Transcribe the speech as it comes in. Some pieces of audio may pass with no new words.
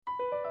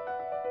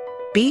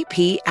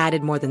BP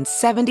added more than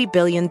 $70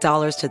 billion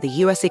to the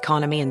U.S.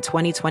 economy in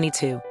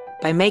 2022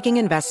 by making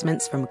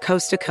investments from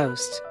coast to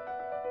coast.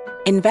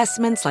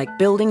 Investments like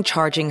building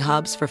charging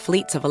hubs for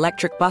fleets of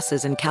electric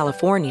buses in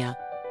California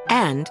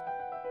and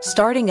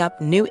starting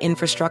up new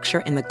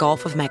infrastructure in the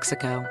Gulf of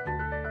Mexico.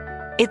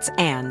 It's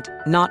and,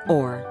 not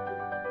or.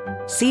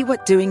 See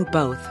what doing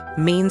both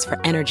means for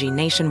energy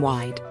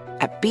nationwide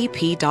at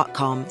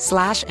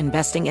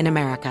bp.com/investing in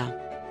America.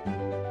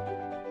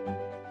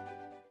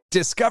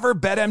 Discover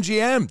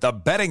BetMGM, the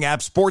betting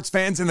app sports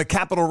fans in the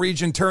capital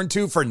region turn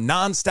to for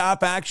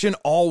nonstop action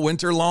all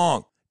winter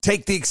long.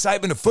 Take the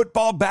excitement of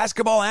football,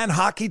 basketball, and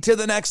hockey to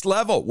the next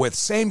level with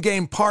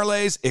same-game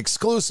parlays,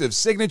 exclusive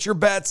signature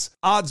bets,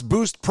 odds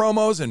boost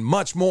promos, and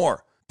much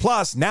more.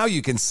 Plus, now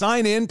you can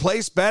sign in,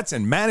 place bets,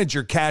 and manage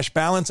your cash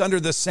balance under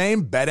the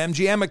same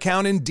BetMGM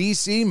account in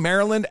D.C.,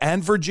 Maryland,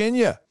 and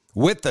Virginia.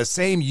 With the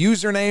same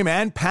username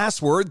and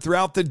password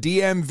throughout the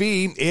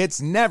DMV,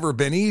 it's never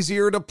been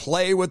easier to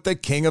play with the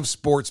king of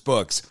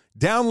sportsbooks.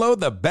 Download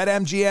the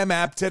BetMGM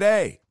app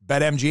today.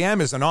 BetMGM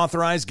is an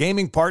authorized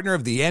gaming partner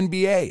of the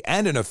NBA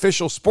and an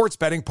official sports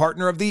betting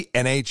partner of the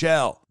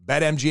NHL.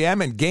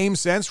 BetMGM and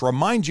GameSense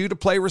remind you to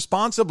play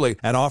responsibly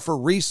and offer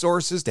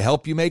resources to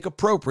help you make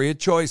appropriate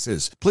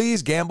choices.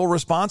 Please gamble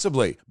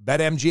responsibly.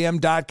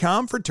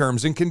 BetMGM.com for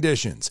terms and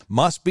conditions.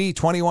 Must be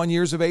 21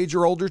 years of age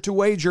or older to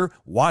wager.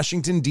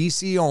 Washington,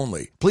 D.C.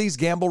 only. Please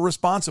gamble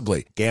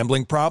responsibly.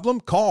 Gambling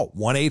problem? Call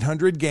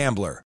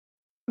 1-800-GAMBLER.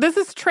 This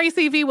is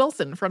Tracy V.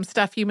 Wilson from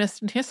Stuff You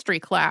Missed in History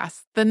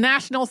class. The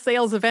national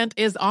sales event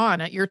is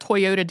on at your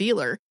Toyota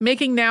dealer,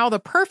 making now the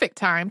perfect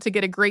time to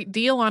get a great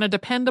deal on a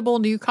dependable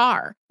new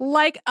car.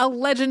 Like a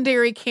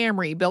legendary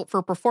Camry built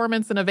for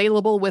performance and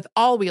available with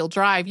all-wheel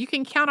drive, you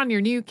can count on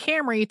your new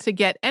Camry to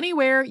get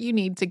anywhere you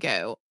need to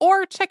go.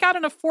 Or check out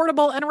an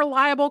affordable and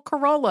reliable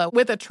Corolla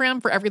with a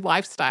trim for every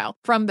lifestyle.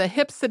 From the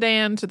hip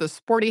sedan to the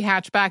sporty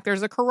hatchback,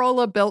 there's a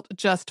Corolla built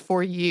just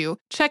for you.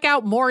 Check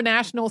out more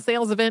national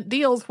sales event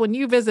deals when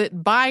you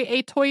visit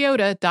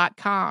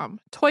buyatoyota.com.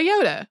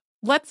 Toyota,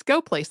 let's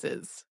go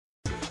places.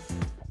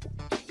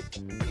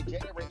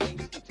 January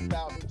 8th,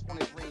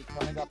 2023,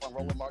 coming up on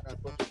Roland Martin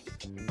Unfiltered,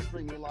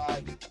 streaming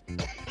live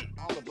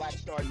on the Black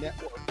Star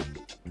Network.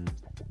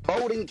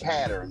 Voting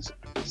patterns,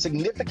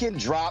 significant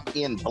drop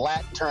in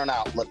Black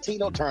turnout,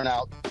 Latino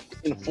turnout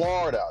in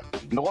Florida,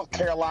 North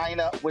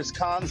Carolina,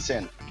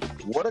 Wisconsin.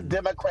 What are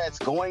Democrats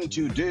going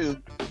to do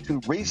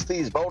to reach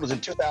these voters in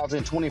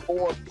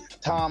 2024?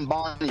 Tom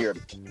Bonier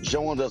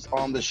joins us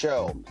on the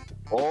show.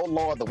 Oh,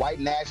 Lord, the white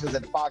nationalists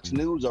at Fox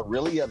News are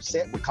really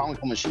upset with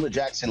Congresswoman Sheila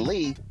Jackson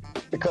Lee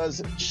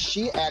because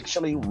she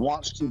actually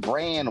wants to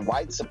brand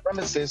white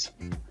supremacists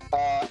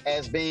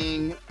as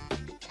being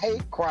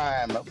hate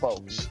crime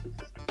folks.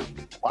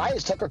 Why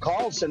is Tucker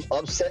Carlson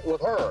upset with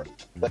her?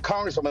 The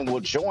Congresswoman will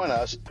join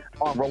us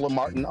on Roland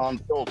Martin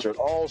Unfiltered.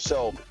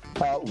 Also,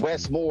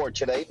 Wes Moore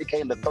today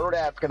became the third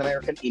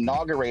African-American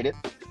inaugurated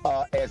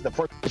as the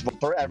first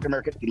third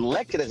African-American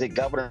elected as a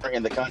governor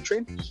in the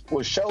country.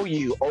 We'll show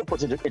you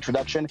Oprah's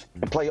introduction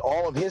and play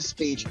all of his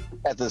speech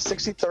as the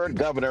 63rd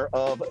governor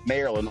of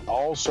Maryland.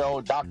 Also,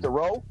 Dr.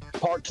 Rowe,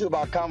 part two of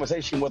our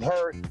conversation with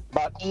her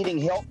about eating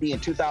healthy in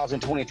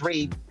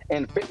 2023.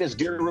 And fitness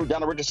guru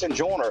Donna Richardson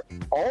Joyner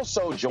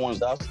also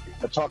joins us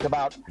to talk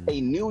about a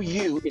new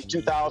you in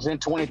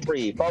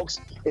 2023. Folks,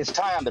 it's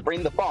time to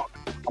bring the funk.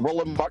 I'm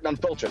Roland Martin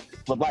Unfiltered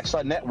from the Black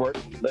Star Network.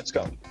 Let's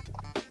go.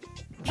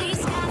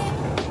 He's got it.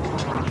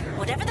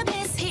 Whatever the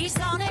miss, he's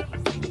on it.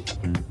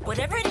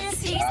 Whatever it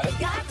is, he's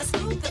got the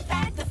scoop, the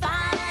fact, the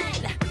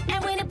find.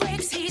 And when it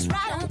breaks, he's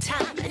right on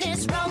time and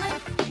it's rolling.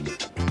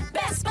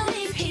 Best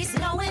believe he's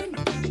knowing.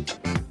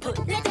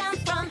 Putting it down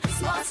from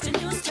sports to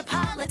news to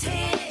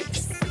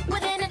politics.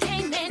 With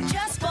entertainment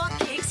just for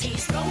kicks,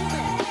 he's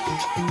rolling.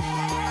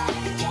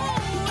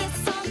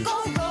 It's on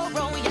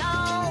go,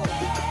 y'all.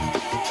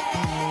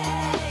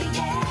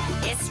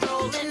 It's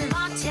Roland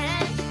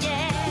Martin,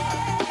 yeah.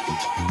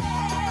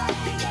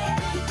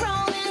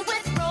 Rolling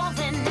with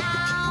Roland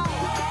now.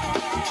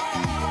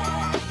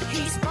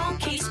 He's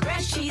funk, he's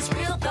fresh, he's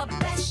real, the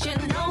best, you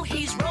know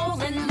he's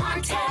Roland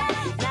Martin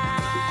now.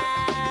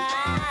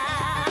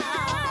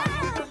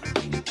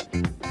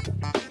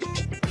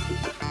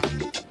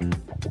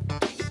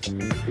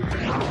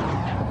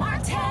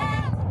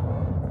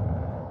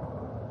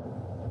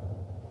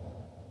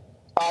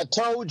 I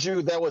told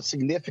you there was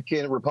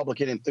significant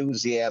Republican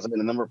enthusiasm in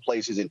a number of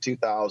places in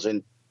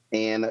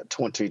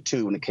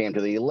 2022 when it came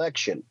to the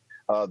election.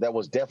 That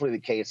was definitely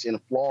the case in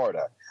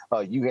Florida.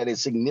 You had a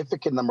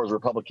significant number of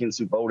Republicans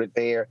who voted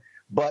there.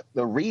 But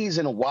the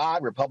reason why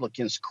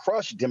Republicans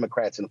crushed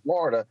Democrats in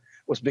Florida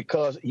was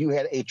because you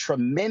had a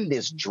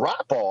tremendous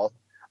drop-off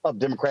of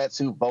Democrats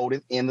who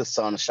voted in the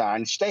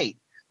Sunshine State.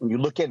 When you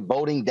look at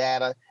voting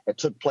data that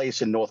took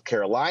place in North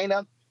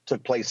Carolina,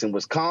 took place in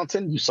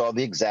Wisconsin, you saw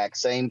the exact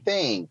same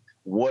thing.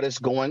 What is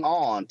going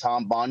on?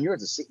 Tom Bonier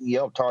is the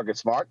CEO of Target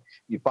Smart.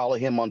 You follow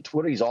him on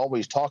Twitter. He's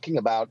always talking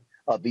about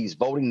these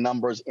voting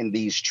numbers and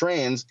these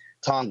trends.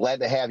 Tom, glad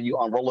to have you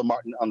on Roland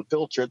Martin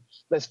Unfiltered.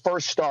 Let's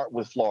first start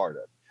with Florida.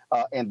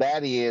 and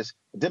that is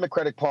the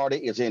Democratic Party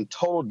is in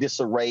total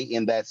disarray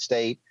in that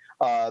state.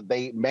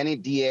 Manny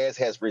Diaz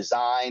has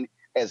resigned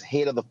as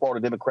head of the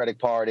Florida Democratic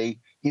Party.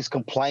 He's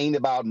complained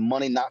about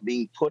money not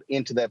being put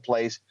into that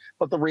place.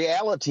 But the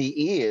reality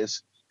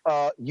is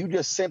you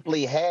just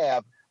simply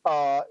have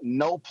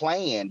no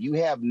plan. You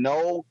have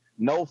no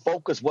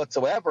focus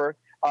whatsoever.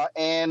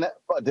 And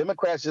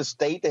Democrats just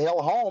stayed the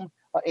hell home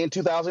in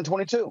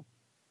 2022.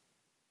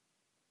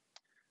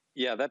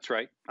 Yeah, that's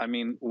right. I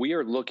mean, we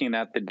are looking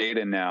at the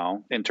data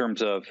now in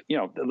terms of,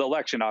 the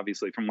election,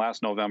 obviously, from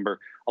last November.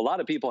 A lot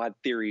of people had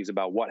theories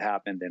about what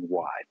happened and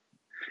why.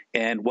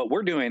 And what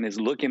we're doing is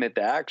looking at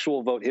the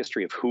actual vote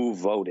history of who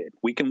voted.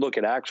 We can look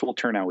at actual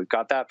turnout. We've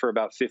got that for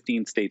about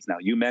 15 states now.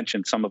 You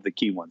mentioned some of the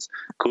key ones,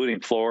 including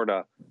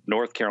Florida,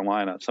 North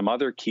Carolina, some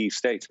other key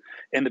states.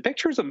 And the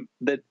pictures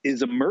that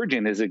is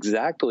emerging is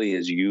exactly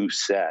as you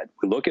said.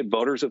 We look at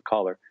voters of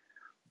color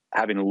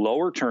having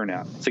lower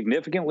turnout,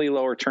 significantly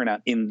lower turnout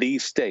in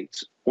these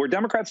states where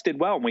Democrats did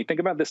well. When we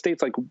think about the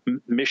states like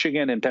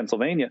Michigan and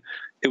Pennsylvania,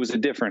 it was a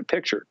different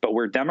picture. But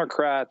where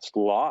Democrats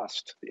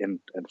lost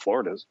in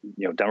Florida,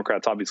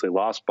 Democrats obviously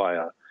lost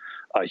by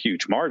a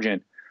huge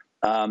margin.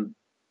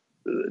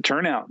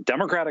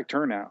 Democratic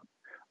turnout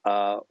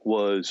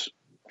was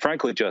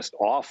frankly just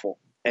awful.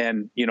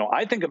 And,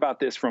 I think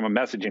about this from a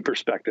messaging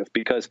perspective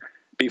because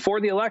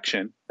before the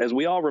election, as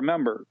we all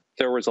remember,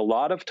 there was a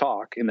lot of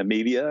talk in the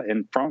media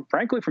and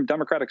frankly from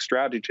Democratic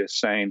strategists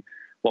saying,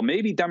 well,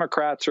 maybe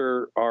Democrats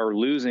are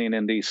losing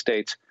in these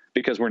states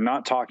because we're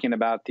not talking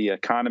about the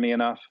economy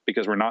enough,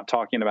 because we're not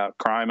talking about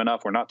crime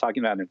enough, we're not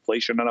talking about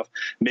inflation enough.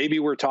 Maybe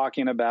we're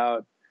talking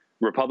about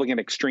Republican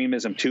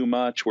extremism too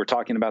much. We're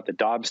talking about the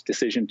Dobbs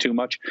decision too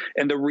much.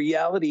 And the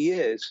reality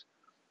is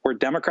where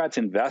Democrats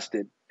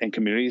invested in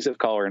communities of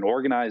color and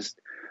organized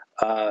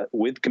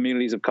with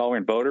communities of color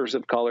and voters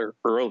of color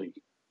early,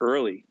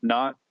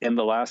 not in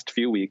the last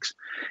few weeks,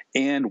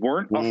 and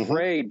weren't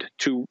afraid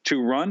to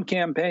run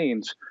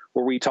campaigns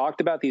where we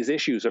talked about these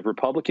issues of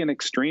Republican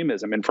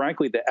extremism and,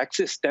 frankly, the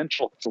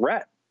existential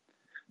threat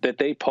that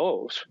they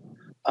pose.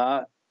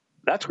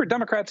 That's where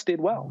Democrats did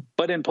well.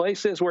 But in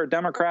places where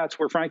Democrats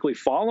were, frankly,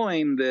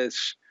 following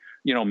this,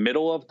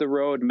 middle of the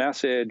road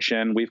message,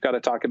 and we've got to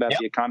talk about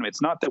the economy.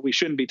 It's not that we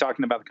shouldn't be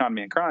talking about the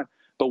economy and crime,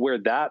 but where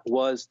that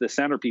was the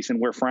centerpiece and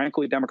where,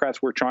 frankly,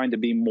 Democrats were trying to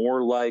be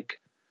more like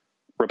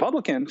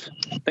Republicans,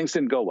 things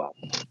didn't go well.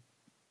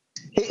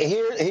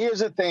 Here's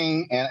the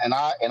thing, and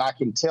I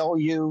can tell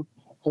you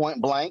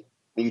point blank,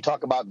 when you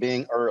talk about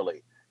being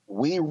early,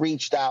 we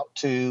reached out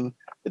to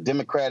the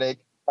Democratic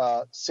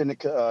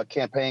Senate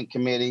Campaign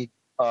Committee.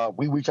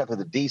 We reached out to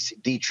the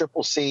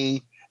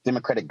DCCC,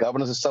 Democratic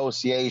Governors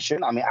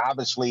Association. I mean,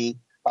 obviously,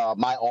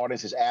 my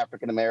audience is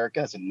African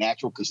American. It's a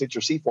natural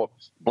constituency for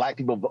Black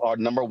people are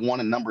number one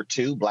and number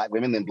two, Black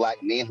women and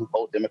Black men who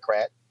vote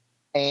Democrat.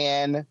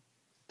 And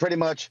pretty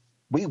much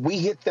we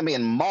hit them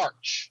in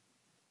March.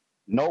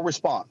 No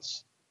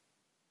response.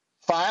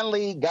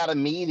 Finally got a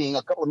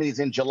couple of meetings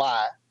in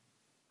July.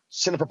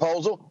 Sent a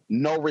proposal,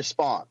 no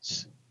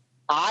response.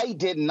 I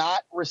did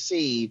not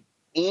receive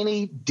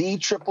any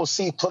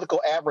DCCC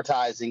political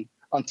advertising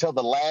until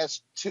the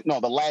last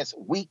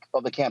week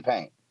of the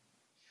campaign.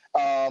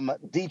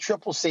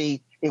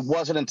 DCCC, it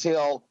wasn't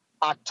until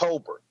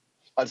October.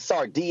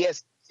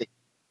 DSC.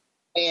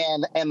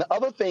 And the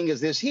other thing is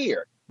this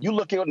here. You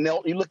look at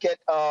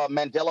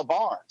Mandela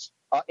Barnes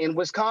in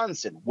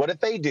Wisconsin. What did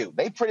they do?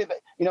 They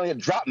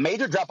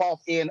major drop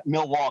off in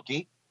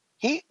Milwaukee.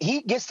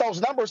 He gets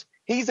those numbers.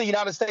 He's a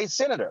United States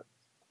senator.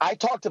 I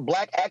talked to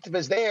Black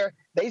activists there.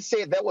 They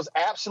said there was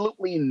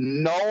absolutely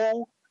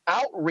no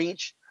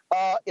outreach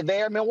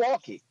there in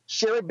Milwaukee.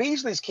 Sherry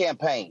Beasley's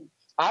campaign.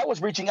 I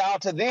was reaching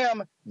out to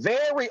them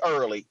very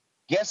early.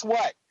 Guess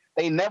what?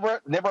 They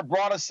never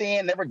brought us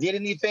in, never did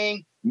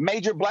anything.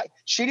 Major Black.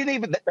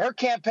 Her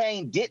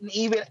campaign didn't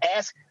even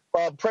ask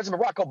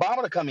President Barack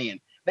Obama to come in.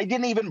 They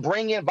didn't even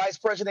bring in Vice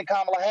President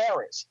Kamala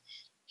Harris.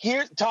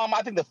 Here, Tom,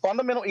 I think the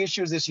fundamental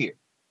issue is this here.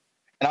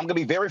 And I'm going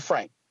to be very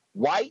frank.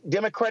 White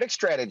Democratic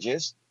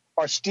strategists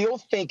are still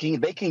thinking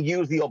they can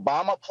use the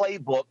Obama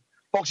playbook.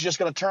 Folks are just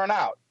going to turn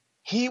out.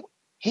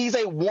 He's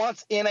a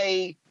once in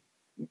a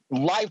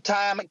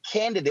lifetime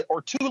candidate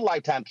or two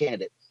lifetime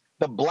candidates.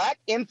 The Black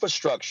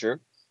infrastructure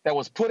that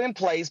was put in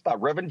place by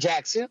Reverend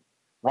Jackson,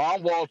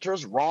 Ron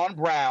Walters, Ron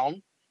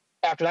Brown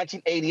after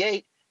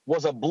 1988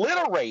 was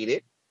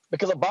obliterated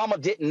because Obama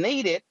didn't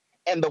need it.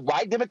 And the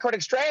white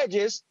Democratic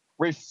strategists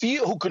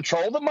who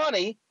control the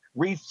money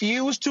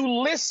refuse to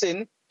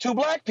listen to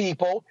Black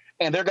people,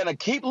 and they're going to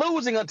keep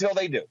losing until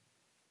they do.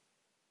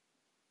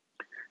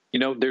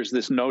 There's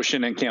this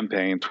notion in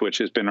campaigns, which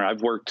has been,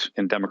 I've worked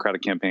in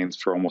Democratic campaigns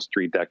for almost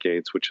 3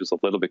 decades, which is a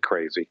little bit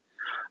crazy.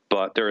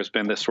 But there has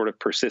been this sort of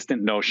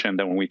persistent notion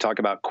that when we talk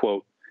about,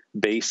 quote,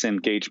 base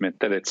engagement,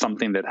 that it's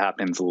something that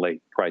happens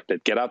late, right?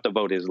 That get out the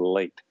vote is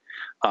late.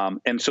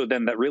 And so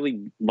then that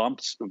really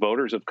lumps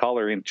voters of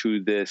color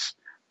into this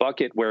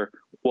bucket where,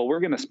 well, we're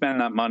going to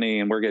spend that money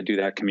and we're going to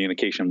do that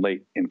communication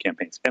late in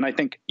campaigns. And I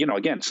think,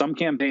 again, some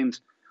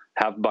campaigns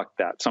have bucked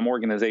that. Some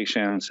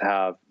organizations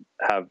have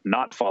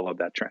not followed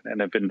that trend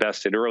and have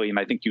invested early, and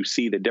I think you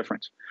see the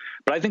difference.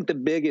 But I think the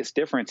biggest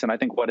difference, and I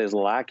think what is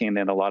lacking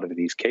in a lot of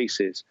these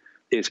cases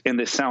is, and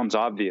this sounds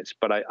obvious,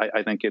 but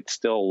I think it's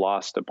still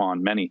lost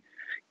upon many,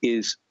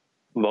 is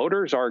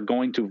voters are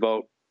going to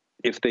vote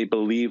if they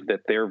believe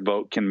that their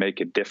vote can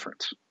make a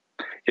difference.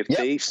 If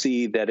they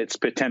see that it's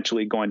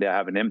potentially going to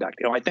have an impact.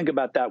 I think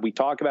about that. We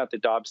talk about the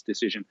Dobbs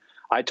decision.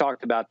 I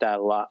talked about that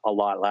a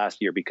lot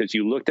last year, because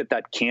you looked at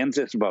that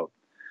Kansas vote,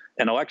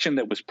 an election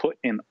that was put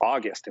in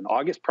August, an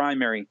August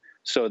primary,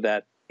 so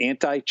that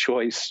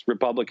anti-choice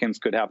Republicans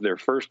could have their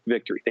first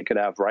victory. They could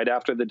have right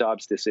after the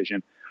Dobbs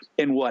decision.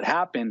 And what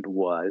happened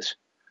was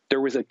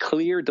there was a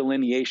clear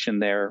delineation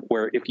there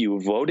where if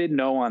you voted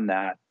no on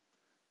that,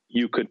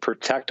 you could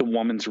protect a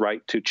woman's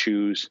right to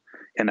choose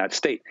in that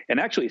state. And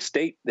actually a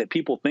state that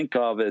people think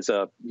of as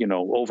a,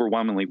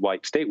 overwhelmingly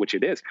white state, which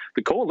it is.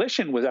 The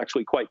coalition was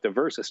actually quite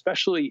diverse,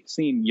 especially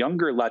seeing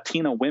younger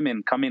Latina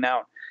women coming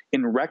out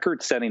in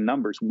record-setting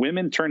numbers,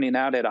 women turning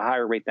out at a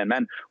higher rate than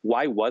men.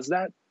 Why was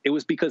that? It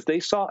was because they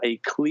saw a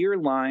clear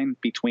line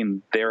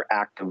between their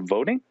act of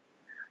voting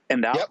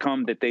and the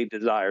outcome that they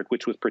desired,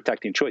 which was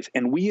protecting choice.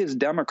 And we as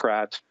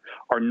Democrats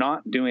are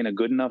not doing a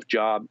good enough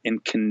job in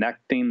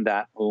connecting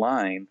that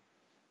line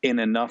in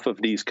enough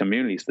of these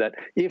communities, that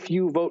if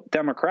you vote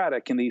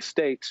Democratic in these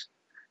states,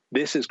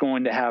 this is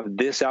going to have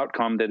this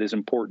outcome that is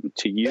important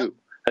to you. Yep.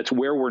 That's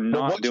where we're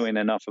not doing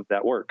enough of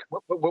that work.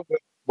 Well,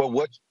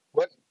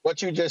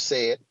 what you just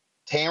said,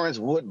 Terrence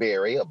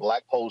Woodbury, a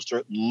black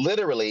pollster,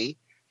 literally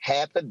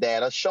had the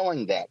data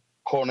showing that.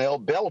 Cornell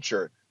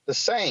Belcher, the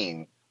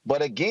same.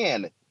 But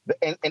again,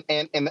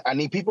 and I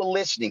need people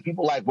listening,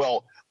 people like,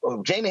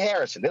 Jamie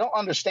Harrison, they don't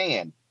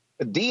understand.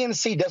 The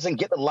DNC doesn't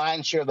get the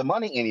lion's share of the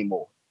money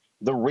anymore.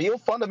 The real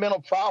fundamental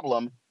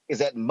problem is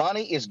that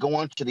money is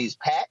going to these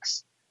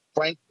PACs.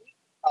 Frankly,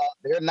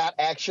 they're not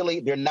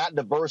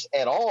diverse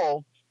at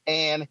all.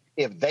 And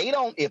if they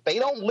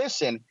don't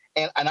listen,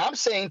 and I'm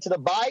saying to the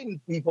Biden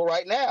people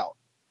right now,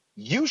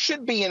 you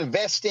should be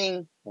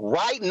investing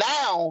right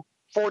now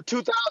for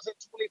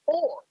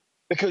 2024,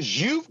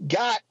 because you've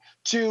got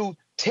to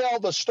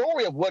tell the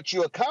story of what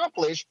you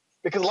accomplished,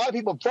 because a lot of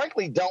people,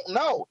 frankly, don't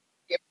know.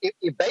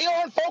 If they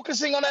aren't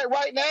focusing on that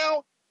right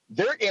now,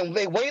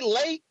 they wait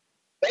late.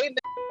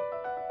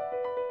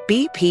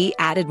 BP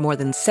added more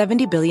than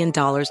 $70 billion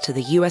to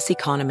the U.S.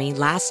 economy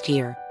last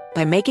year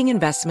by making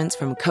investments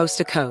from coast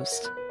to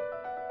coast.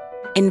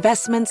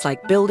 Investments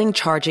like building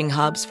charging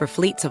hubs for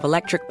fleets of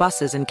electric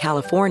buses in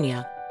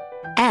California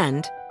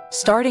and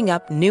starting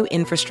up new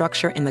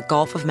infrastructure in the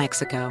Gulf of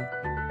Mexico.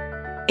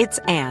 It's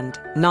and,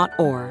 not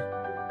or.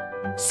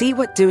 See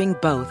what doing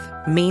both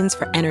means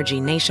for energy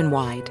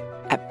nationwide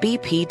at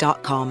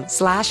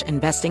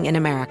bp.com/investing in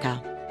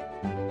America.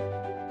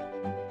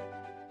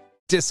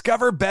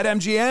 Discover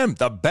BetMGM,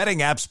 the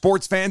betting app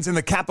sports fans in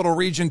the capital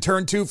region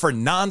turn to for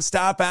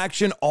nonstop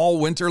action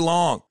all winter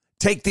long.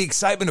 Take the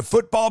excitement of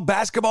football,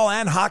 basketball,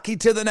 and hockey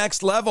to the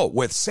next level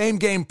with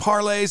same-game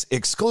parlays,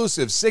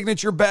 exclusive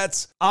signature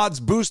bets,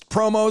 odds boost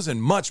promos,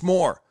 and much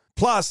more.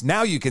 Plus,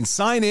 now you can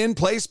sign in,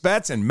 place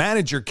bets, and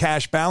manage your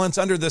cash balance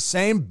under the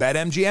same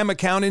BetMGM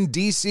account in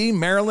D.C.,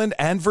 Maryland,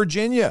 and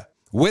Virginia.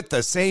 With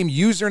the same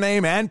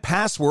username and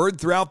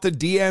password throughout the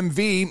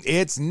DMV,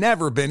 it's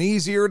never been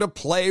easier to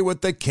play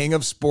with the king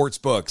of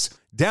sportsbooks.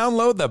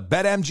 Download the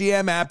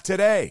BetMGM app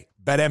today.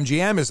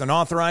 BetMGM is an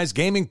authorized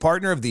gaming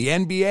partner of the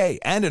NBA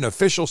and an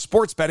official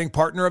sports betting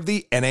partner of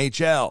the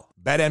NHL.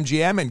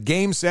 BetMGM and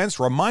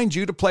GameSense remind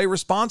you to play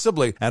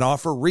responsibly and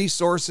offer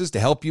resources to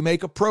help you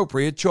make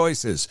appropriate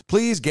choices.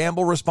 Please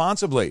gamble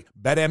responsibly.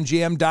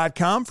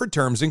 BetMGM.com for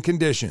terms and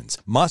conditions.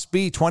 Must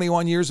be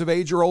 21 years of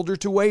age or older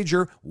to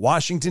wager.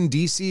 Washington,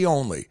 D.C.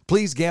 only.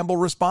 Please gamble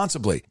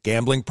responsibly.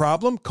 Gambling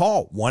problem?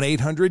 Call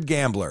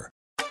 1-800-GAMBLER.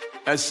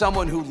 As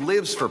someone who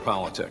lives for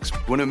politics,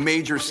 when a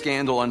major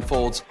scandal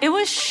unfolds, it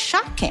was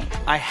shocking.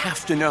 I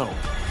have to know,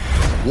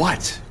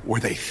 what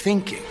were they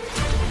thinking?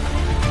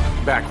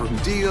 Backroom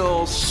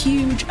deals,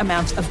 huge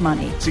amounts of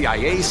money,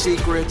 CIA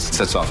secrets,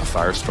 sets off a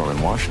firestorm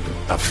in Washington,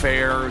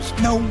 affairs.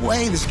 No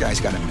way this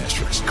guy's got a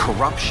mistress.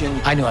 Corruption.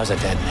 I knew I was a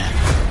dead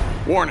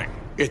man. Warning,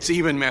 it's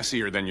even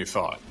messier than you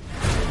thought.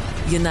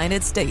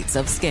 United States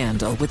of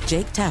Scandal with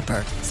Jake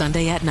Tapper,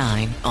 Sunday at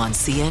 9 on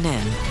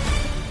CNN.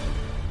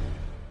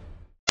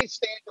 They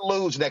stand to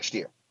lose next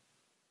year.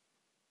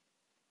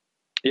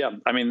 Yeah,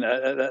 I mean,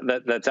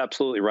 that's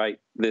absolutely right.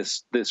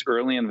 This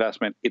early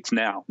investment, it's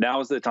now. Now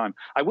is the time.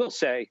 I will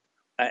say,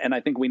 and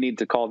I think we need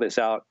to call this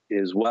out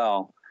as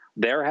well,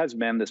 there has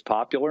been this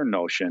popular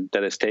notion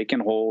that has taken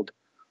hold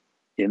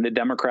in the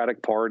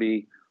Democratic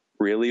Party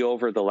really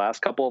over the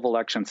last couple of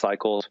election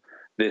cycles,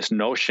 this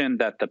notion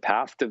that the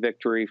path to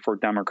victory for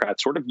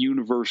Democrats sort of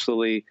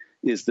universally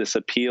is this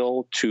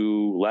appeal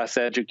to less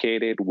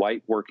educated,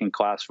 white working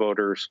class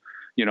voters,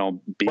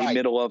 be right.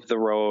 Middle of the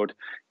road.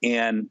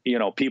 And,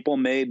 people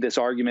made this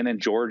argument in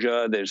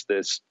Georgia. There's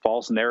this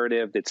false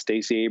narrative that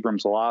Stacey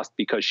Abrams lost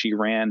because she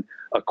ran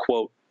a,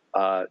 quote,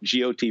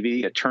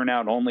 GOTV, a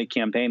turnout-only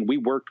campaign. We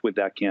worked with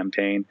that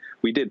campaign.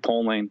 We did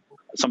polling,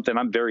 something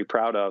I'm very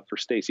proud of for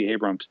Stacey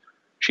Abrams.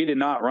 She did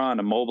not run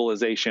a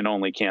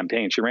mobilization-only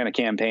campaign. She ran a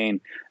campaign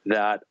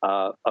that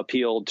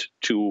appealed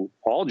to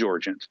all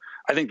Georgians.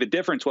 I think the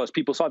difference was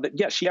people saw that,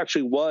 yes, she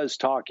actually was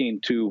talking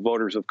to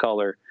voters of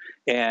color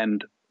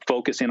and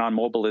focusing on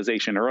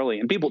mobilization early.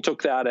 And people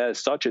took that as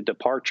such a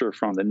departure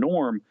from the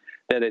norm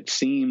that it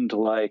seemed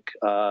like,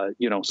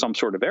 some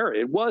sort of error.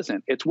 It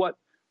wasn't. It's what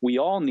we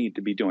all need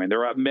to be doing.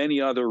 There are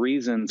many other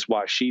reasons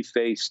why she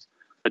faced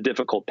a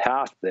difficult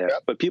path there.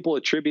 Yep. But people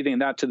attributing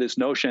that to this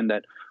notion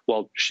that,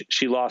 well,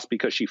 she lost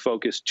because she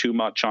focused too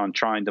much on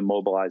trying to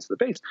mobilize the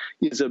base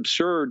is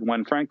absurd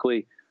when,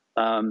 frankly,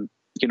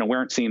 we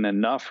aren't seeing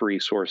enough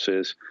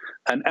resources.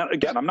 And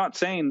again, I'm not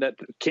saying that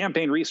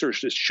campaign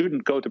resources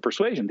shouldn't go to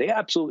persuasion. They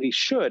absolutely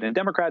should. And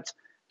Democrats,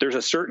 there's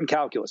a certain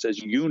calculus, as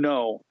you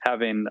know,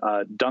 having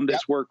done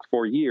this work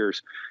for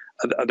years,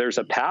 there's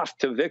a path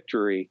to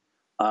victory.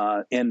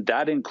 And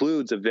that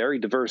includes a very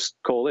diverse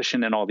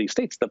coalition in all these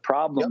states. The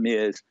problem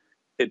is,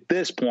 at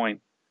this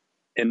point,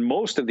 in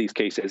most of these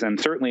cases, and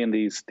certainly in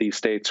these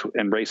states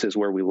and races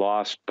where we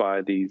lost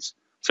by these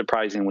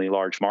surprisingly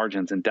large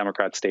margins and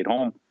Democrats stayed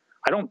home,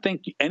 I don't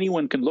think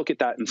anyone can look at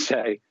that and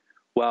say,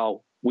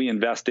 well, we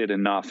invested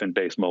enough in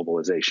base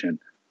mobilization.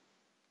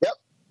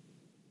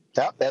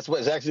 Yep, that's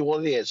exactly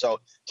what it is. So,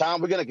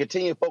 Tom, we're going to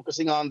continue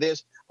focusing on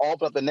this all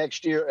up the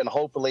next year, and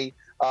hopefully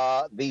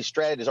these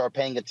strategies are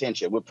paying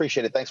attention. We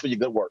appreciate it. Thanks for your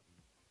good work.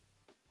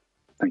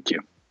 Thank you.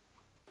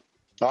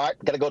 All right,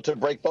 got to go to a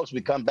break, folks. When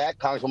we come back,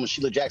 Congresswoman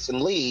Sheila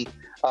Jackson Lee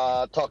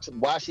talks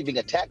why she's being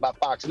attacked by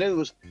Fox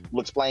News.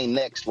 We'll explain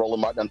next.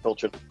 Roland Martin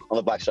Unfiltered on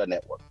the Black Star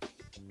Network.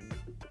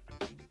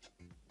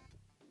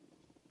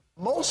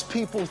 Most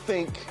people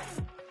think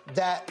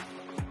that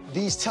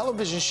these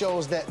television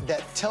shows that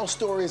tell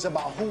stories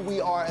about who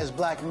we are as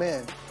black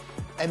men,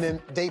 and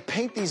then they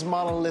paint these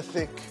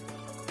monolithic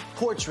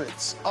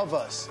portraits of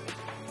us.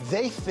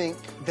 They think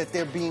that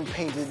they're being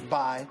painted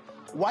by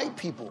white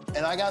people.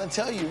 And I gotta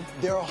tell you,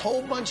 there are a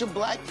whole bunch of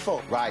black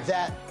folk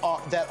that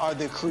are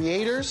the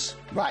creators,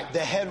 the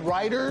head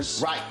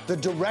writers, the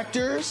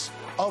directors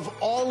of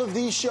all of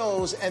these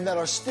shows, and that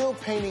are still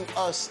painting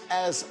us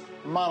as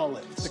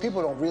monoliths. The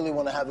people don't really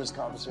want to have this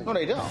conversation. No,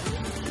 they don't.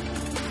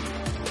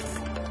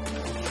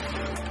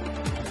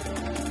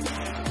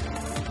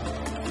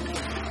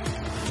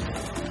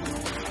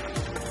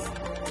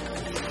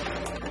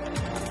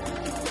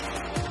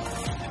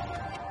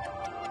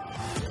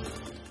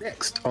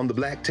 Next on the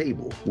Black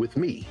Table with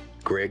me,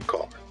 Greg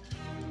Carr.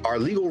 Our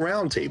legal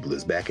roundtable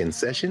is back in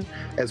session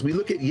as we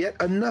look at yet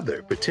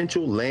another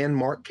potential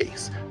landmark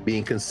case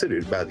being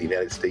considered by the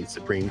United States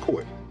Supreme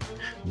Court.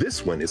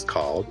 This one is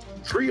called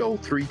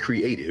 303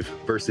 Creative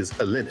versus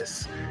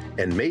Elenis,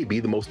 and may be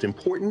the most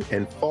important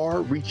and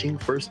far-reaching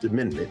First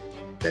Amendment,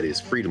 that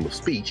is freedom of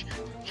speech,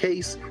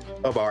 case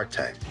of our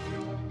time.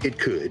 It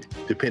could,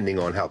 depending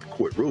on how the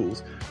court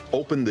rules,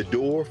 open the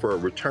door for a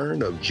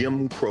return of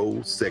Jim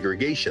Crow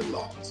segregation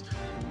laws.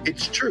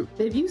 It's true.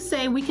 If you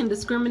say we can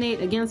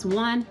discriminate against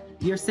one,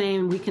 you're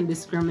saying we can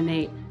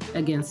discriminate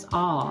against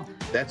all.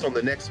 That's on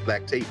the next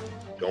Black Table.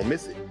 Don't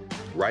miss it.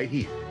 Right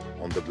here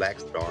on the Black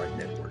Star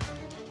Network.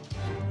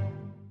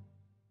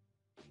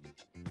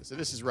 So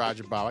this is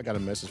Roger Bob. I got a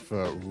message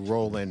for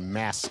Roland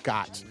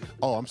Ascot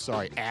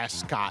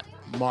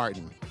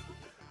Martin.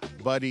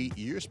 Buddy,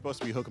 you're supposed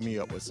to be hooking me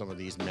up with some of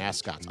these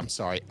ascots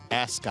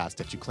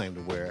that you claim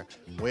to wear.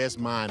 Where's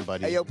mine,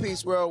 buddy? Hey, yo,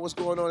 Peace World. What's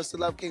going on? It's the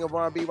Love King of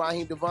R&B,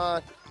 Raheem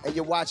Devon, and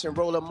you're watching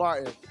Roland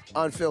Martin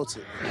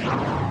Unfiltered.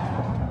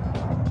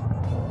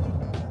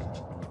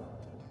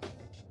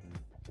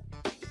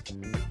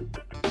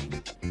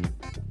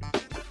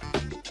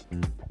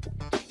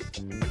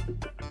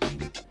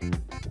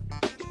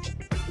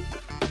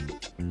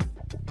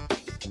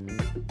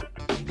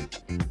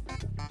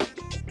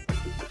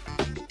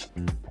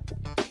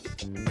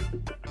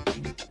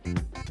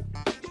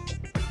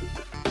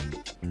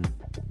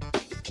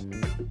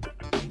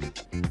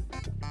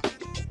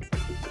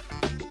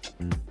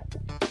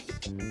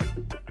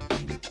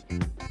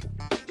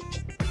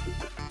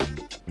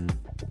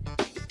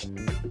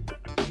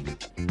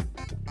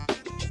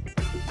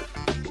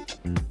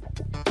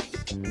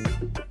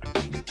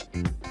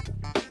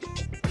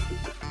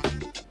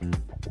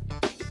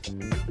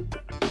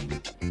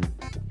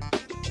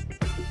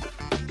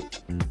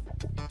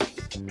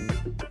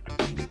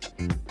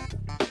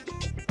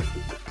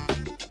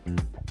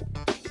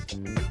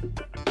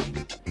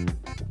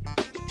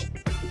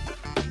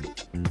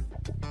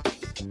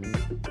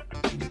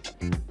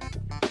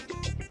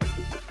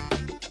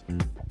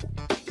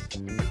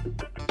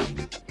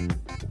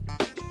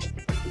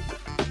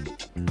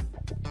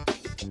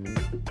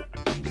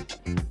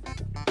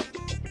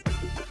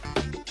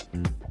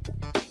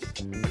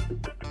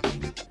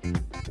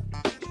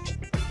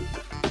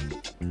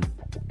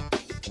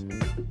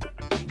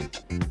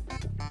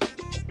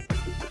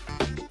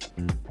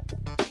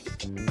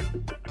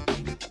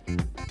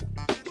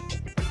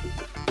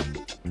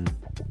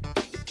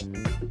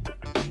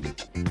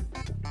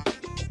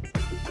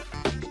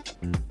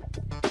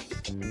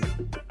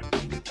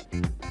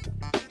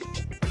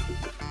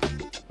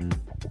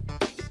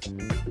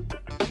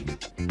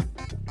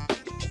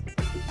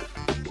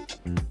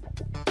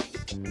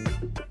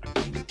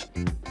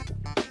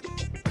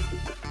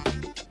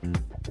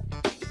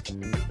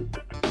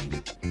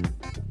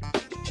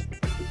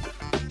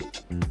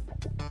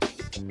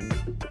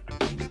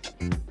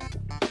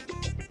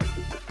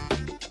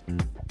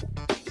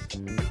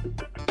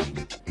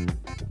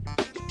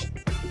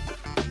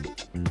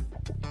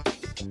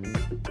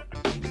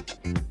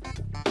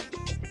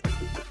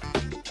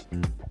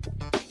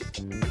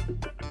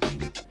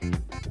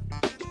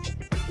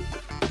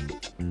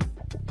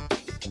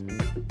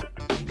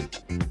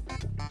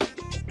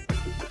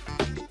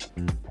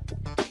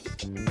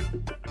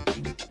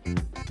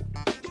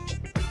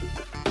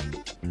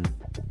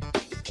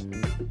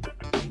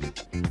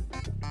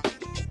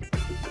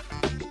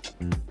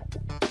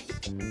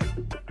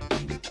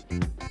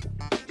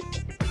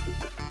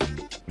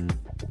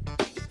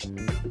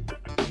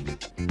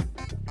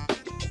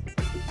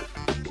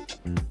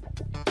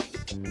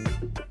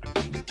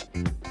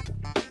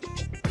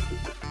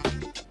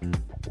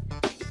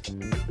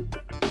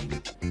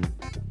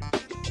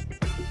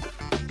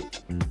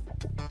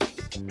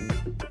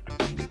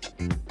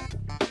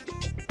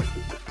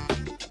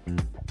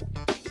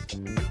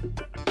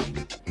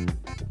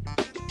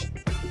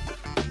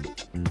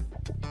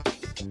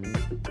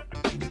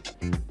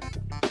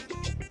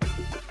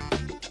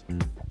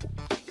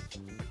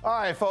 All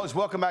right, folks,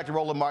 welcome back to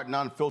Roland Martin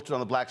Unfiltered on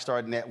the Black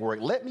Star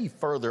Network. Let me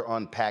further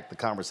unpack the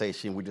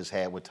conversation we just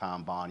had with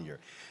Tom Bonier,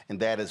 and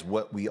that is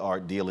what we are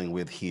dealing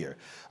with here.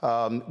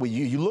 When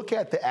you look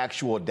at the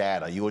actual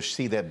data, you will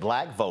see that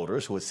black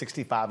voters who are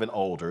 65 and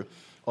older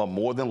are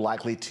more than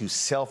likely to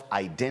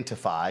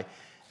self-identify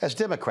as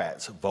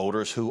Democrats.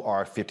 Voters who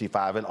are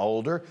 55 and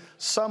older,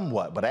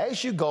 somewhat. But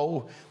as you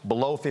go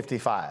below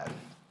 55,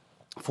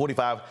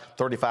 45,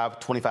 35,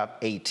 25,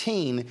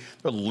 18,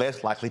 they're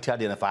less likely to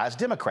identify as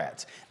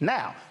Democrats.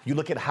 Now, you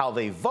look at how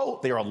they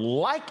vote, they are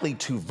likely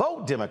to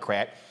vote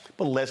Democrat,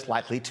 but less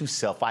likely to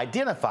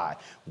self-identify,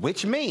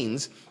 which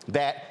means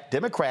that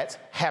Democrats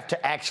have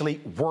to actually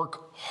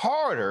work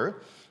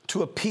harder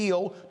to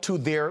appeal to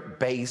their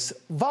base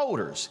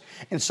voters.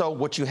 And so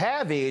what you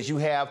have is you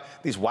have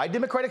these white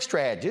Democratic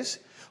strategists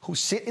who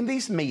sit in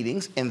these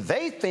meetings and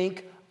they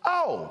think,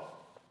 oh,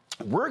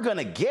 we're going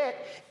to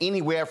get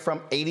anywhere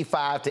from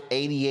 85 to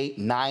 88,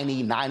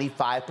 90,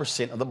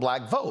 95% of the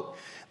black vote.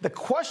 The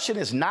question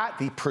is not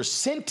the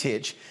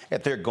percentage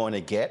that they're going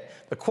to get.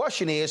 The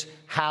question is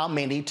how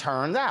many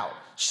turned out.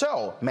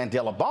 So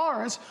Mandela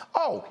Barnes,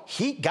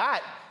 he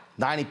got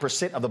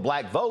 90% of the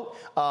black vote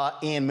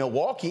in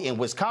Milwaukee and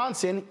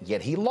Wisconsin,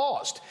 yet he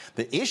lost.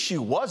 The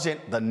issue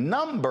wasn't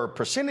the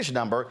percentage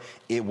number,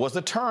 it was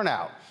the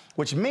turnout,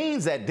 which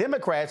means that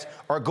Democrats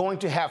are going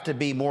to have to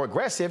be more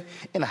aggressive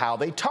in how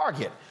they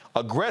target.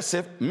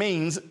 Aggressive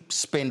means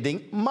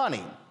spending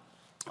money.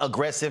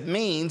 Aggressive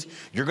means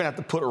you're going to have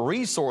to put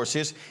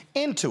resources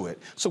into it.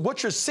 So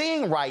what you're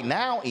seeing right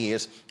now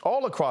is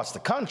all across the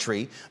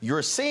country,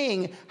 you're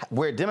seeing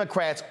where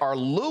Democrats are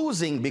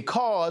losing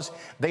because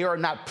they are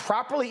not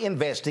properly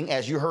investing,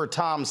 as you heard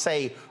Tom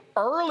say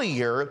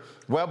earlier,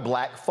 where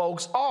black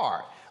folks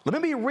are.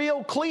 Let me be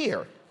real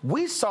clear.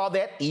 We saw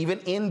that even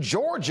in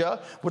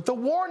Georgia with the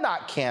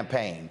Warnock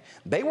campaign.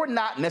 They were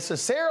not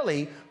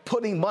necessarily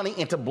putting money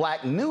into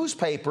black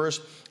newspapers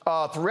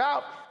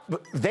throughout.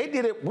 They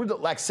did it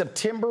like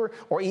September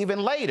or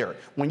even later.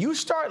 When you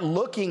start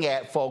looking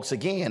at, folks,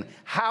 again,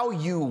 how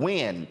you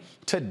win,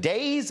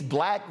 today's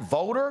black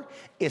voter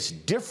is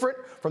different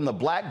from the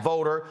black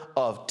voter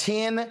of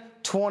 10,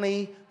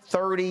 20,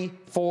 30,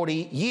 40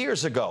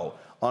 years ago.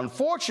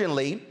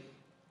 Unfortunately,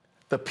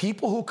 the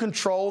people who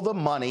control the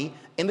money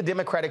in the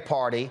Democratic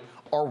Party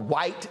are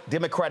white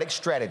Democratic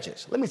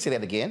strategists. Let me say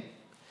that again.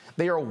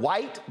 They are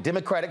white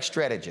Democratic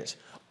strategists.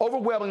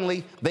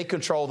 Overwhelmingly, they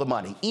control the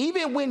money.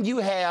 Even when you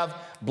have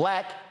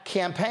black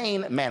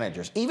campaign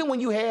managers, even when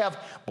you have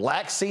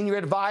black senior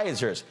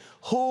advisors,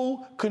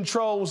 who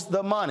controls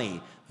the money?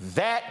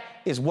 That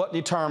is what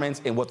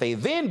determines, and what they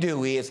then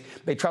do is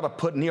they try to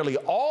put nearly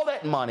all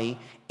that money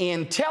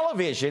in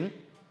television.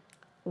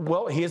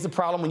 Well, here's the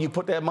problem when you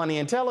put that money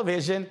in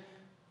television,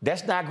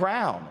 that's not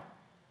ground.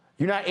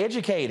 You're not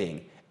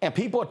educating, and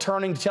people are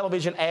turning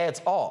television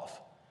ads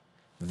off.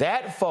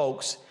 That,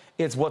 folks,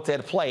 is what's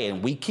at play.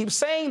 And we keep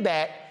saying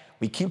that,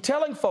 we keep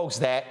telling folks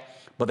that,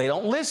 but they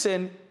don't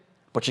listen,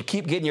 but you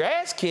keep getting your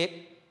ass kicked,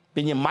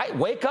 then you might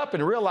wake up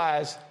and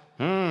realize,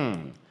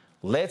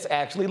 let's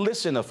actually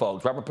listen to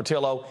folks. Robert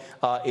Patillo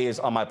is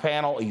on my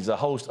panel. He's a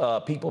host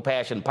of People,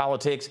 Passion,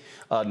 Politics,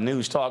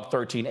 News Talk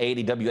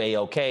 1380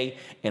 WAOK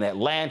in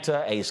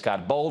Atlanta. A.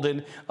 Scott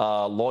Bolden,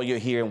 lawyer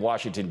here in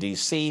Washington,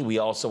 D.C. We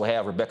also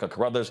have Rebecca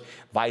Carruthers,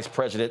 Vice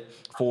President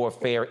for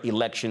Fair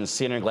Election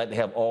Center. Glad to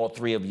have all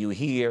three of you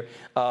here.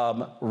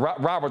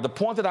 Robert, the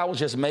point that I was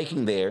just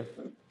making there,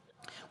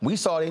 we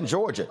saw it in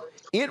Georgia.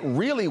 It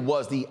really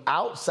was the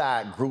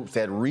outside groups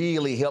that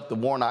really helped the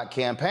Warnock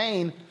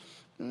campaign.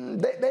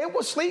 They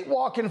were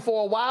sleepwalking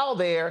for a while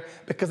there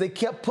because they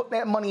kept putting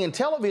that money in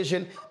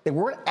television. They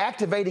weren't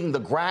activating the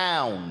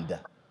ground.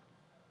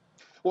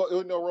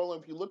 Well,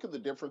 Roland, if you look at the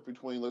difference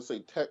between, let's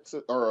say,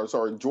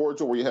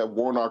 Georgia, where you have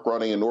Warnock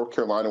running, and North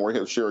Carolina, where you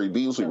have Sherry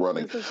Beasley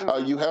running,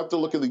 you have to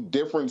look at the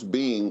difference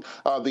being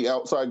the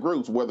outside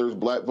groups, whether it's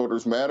Black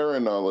Voters Matter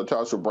and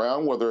LaTosha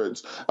Brown, whether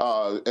it's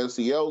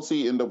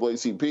SCLC,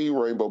 NAACP,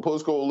 Rainbow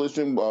Push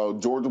Coalition,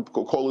 Georgia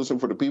Coalition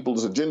for the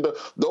People's Agenda.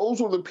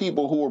 Those were the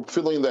people who were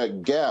filling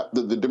that gap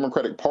that the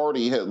Democratic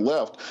Party had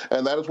left,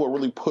 and that is what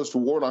really pushed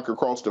Warnock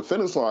across the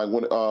finish line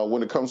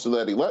when it comes to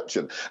that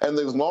election. And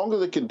as long as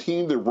they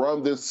continue to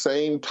run this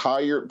same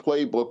tired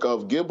playbook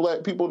of give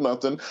black people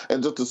nothing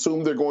and just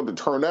assume they're going to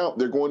turn out,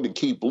 they're going to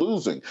keep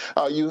losing.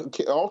 You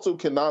also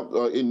cannot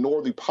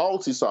ignore the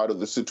policy side of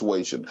the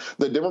situation.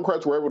 The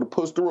Democrats were able to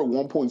push through a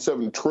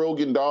 $1.7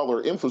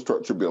 trillion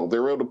infrastructure bill. They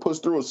were able to push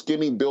through a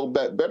skinny Build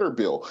Back Better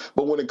bill.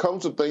 But when it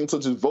comes to things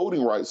such as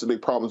voting rights that they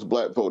promised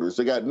black voters,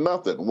 they got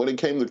nothing. When it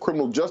came to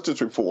criminal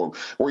justice reform,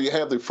 where you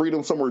have the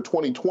Freedom Summer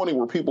 2020,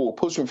 where people were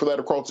pushing for that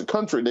across the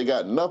country, they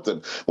got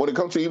nothing. When it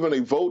comes to even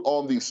a vote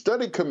on the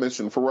study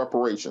commission for reparations,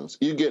 reparations.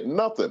 You get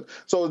nothing.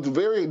 So it's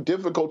very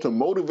difficult to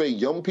motivate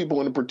young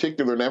people, in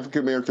particular, and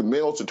African-American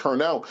males, to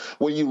turn out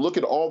when you look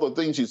at all the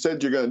things you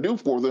said you're going to do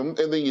for them,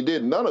 and then you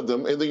did none of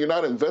them, and then you're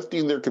not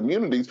investing in their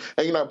communities,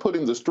 and you're not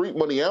putting the street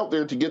money out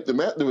there to get them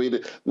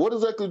activated. What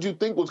exactly did you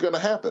think was going to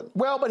happen?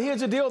 Well, but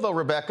here's the deal, though,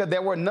 Rebecca.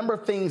 There were a number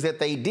of things that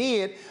they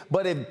did,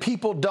 but if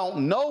people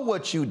don't know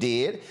what you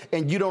did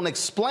and you don't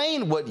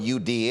explain what you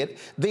did,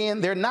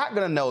 then they're not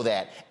going to know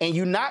that. And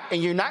you're not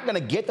going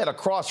to get that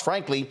across,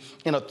 frankly,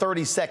 in a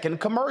 30-second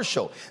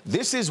commercial.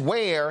 This is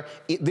where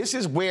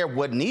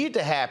what needed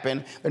to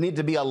happen. There need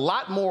to be a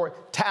lot more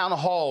town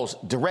halls,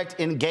 direct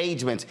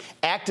engagements,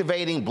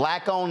 activating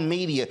black-owned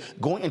media,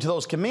 going into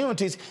those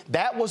communities.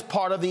 That was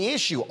part of the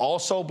issue.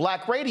 Also,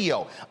 black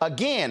radio.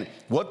 Again,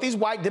 what these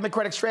white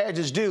Democratic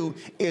strategists do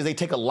is they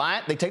take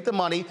the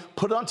money,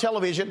 put it on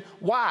television.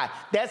 Why?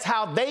 That's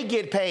how they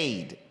get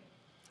paid.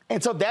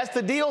 And so that's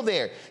the deal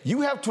there.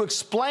 You have to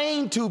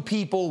explain to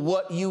people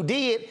what you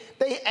did.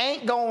 They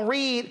ain't gonna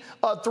read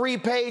a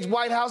 3-page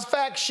White House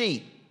fact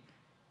sheet.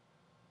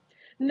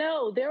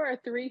 No, there are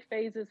 3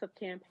 phases of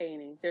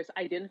campaigning. There's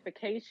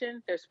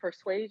identification, there's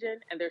persuasion,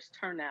 and there's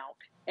turnout,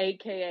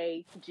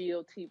 AKA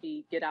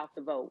GOTV, get out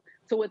the vote.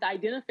 So with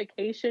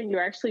identification,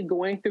 you're actually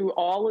going through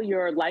all of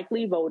your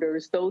likely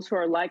voters, those who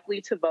are likely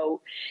to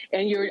vote,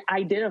 and you're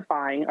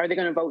identifying, are they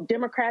going to vote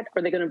Democrat or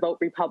are they going to vote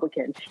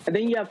Republican? And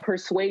then you have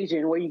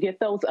persuasion, where you get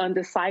those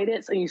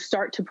undecideds and you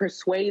start to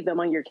persuade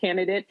them on your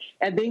candidate,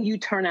 and then you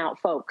turn out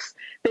folks.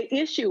 The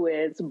issue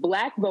is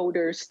black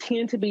voters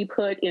tend to be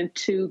put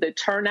into the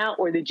turnout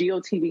or the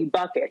GOTV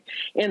bucket.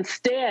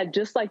 Instead,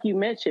 just like you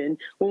mentioned,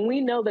 when we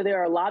know that there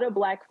are a lot of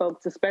black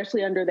folks,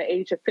 especially under the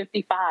age of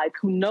 55,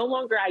 who no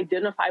longer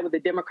identify with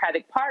the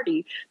Democratic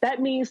Party,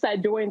 that means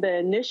that during the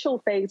initial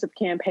phase of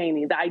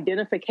campaigning, the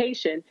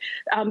identification,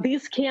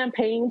 these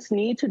campaigns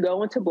need to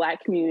go into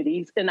black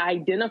communities and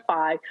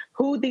identify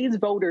who these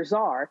voters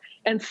are.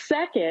 And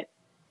second,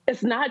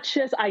 it's not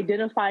just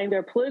identifying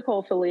their political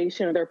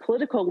affiliation or their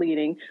political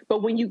leaning,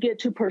 but when you get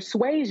to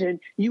persuasion,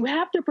 you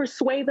have to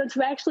persuade them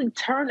to actually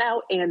turn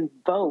out and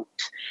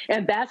vote.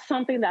 And that's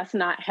something that's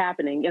not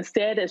happening.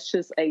 Instead, it's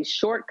just a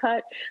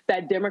shortcut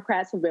that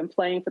Democrats have been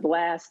playing for the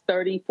last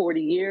 30, 40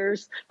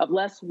 years of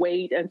let's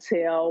wait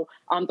until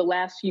the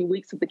last few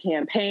weeks of the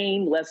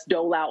campaign, let's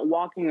dole out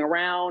walking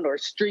around or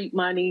street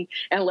money,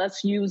 and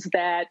let's use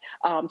that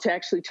to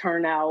actually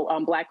turn out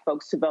black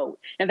folks to vote.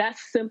 And that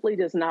simply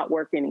does not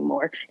work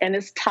anymore. And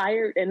it's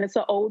tired, and it's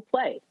an old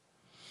play.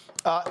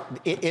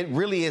 It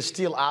really is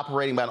still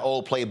operating by an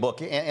old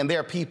playbook. And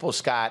there are people,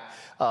 Scott,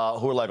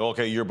 who are like,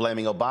 okay, you're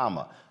blaming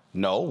Obama.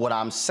 No, what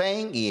I'm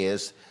saying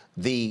is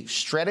the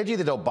strategy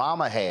that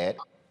Obama had,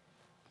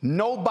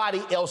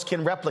 nobody else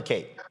can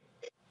replicate.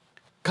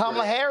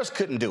 Kamala Harris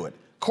couldn't do it.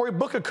 Cory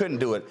Booker couldn't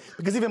do it,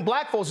 because even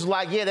black folks was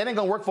like, yeah, that ain't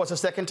gonna work for us a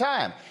second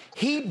time.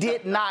 He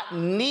did not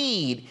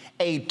need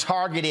a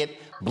targeted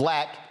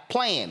black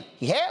plan.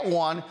 He had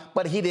one,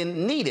 but he didn't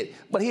need it.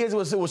 But his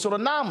was sort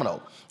of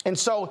nominal. And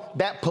so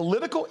that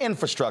political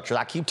infrastructure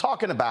I keep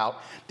talking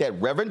about, that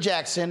Reverend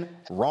Jackson,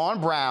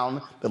 Ron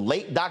Brown, the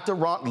late Dr.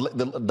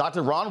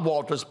 Ron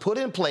Walters put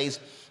in place,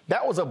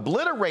 that was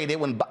obliterated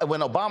when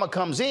Obama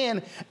comes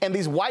in, and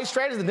these white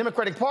strategists in the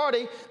Democratic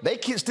Party, they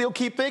still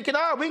keep thinking,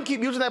 we can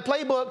keep using that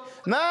playbook.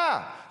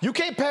 Nah, you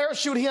can't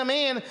parachute him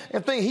in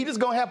and think he's just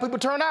going to have people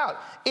turn out.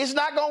 It's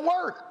not going to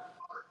work.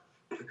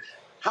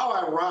 How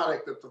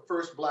ironic that the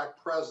first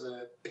black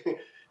president,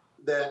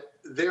 that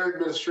their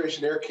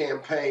administration, their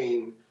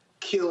campaign,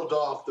 killed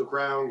off the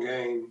ground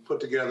game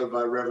put together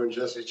by Reverend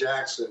Jesse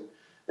Jackson.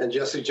 And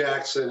Jesse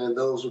Jackson and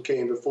those who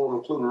came before him,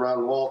 including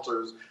Ron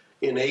Walters,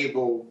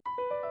 enabled.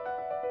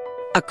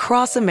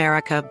 Across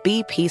America,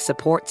 BP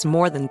supports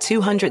more than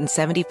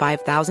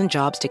 275,000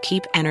 jobs to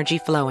keep energy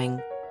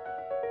flowing.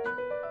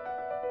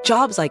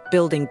 Jobs like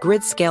building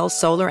grid-scale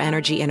solar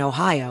energy in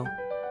Ohio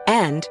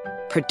and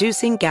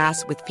producing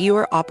gas with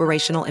fewer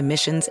operational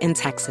emissions in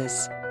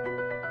Texas.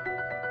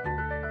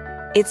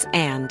 It's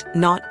and,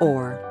 not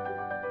or.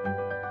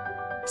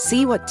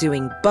 See what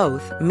doing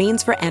both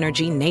means for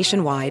energy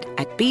nationwide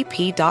at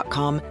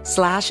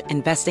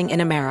bp.com/investing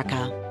in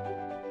America.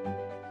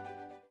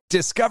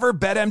 Discover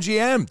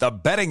BetMGM, the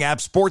betting app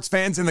sports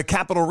fans in the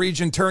capital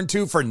region turn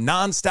to for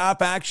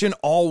nonstop action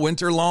all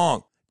winter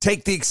long.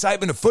 Take the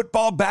excitement of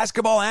football,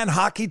 basketball, and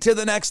hockey to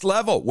the next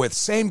level with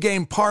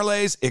same-game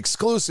parlays,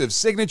 exclusive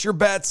signature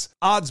bets,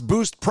 odds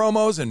boost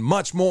promos, and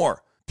much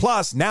more.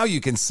 Plus, now you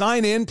can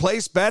sign in,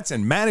 place bets,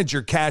 and manage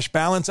your cash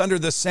balance under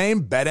the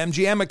same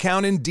BetMGM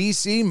account in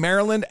D.C.,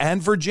 Maryland,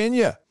 and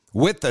Virginia.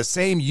 With the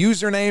same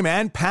username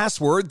and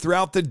password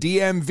throughout the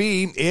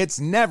DMV, it's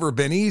never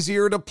been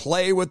easier to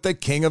play with the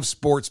king of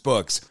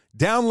sportsbooks.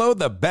 Download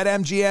the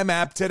BetMGM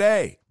app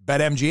today.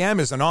 BetMGM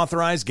is an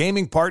authorized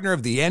gaming partner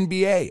of the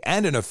NBA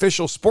and an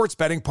official sports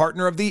betting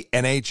partner of the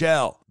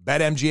NHL.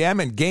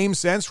 BetMGM and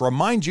GameSense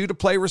remind you to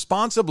play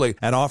responsibly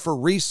and offer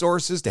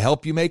resources to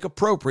help you make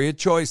appropriate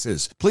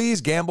choices.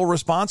 Please gamble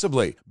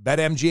responsibly.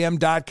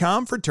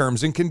 BetMGM.com for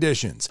terms and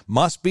conditions.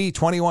 Must be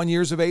 21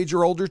 years of age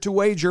or older to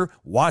wager.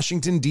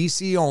 Washington,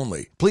 D.C.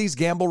 only. Please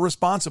gamble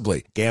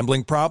responsibly.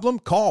 Gambling problem?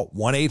 Call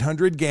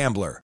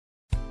 1-800-GAMBLER.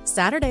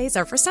 Saturdays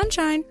are for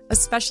sunshine,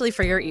 especially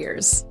for your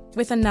ears.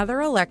 With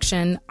another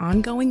election,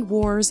 ongoing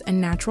wars,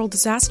 and natural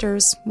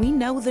disasters, we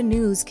know the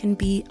news can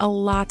be a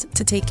lot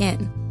to take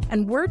in.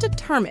 And we're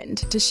determined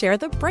to share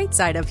the bright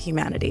side of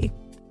humanity.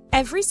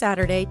 Every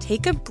Saturday,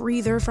 take a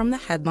breather from the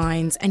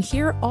headlines and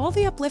hear all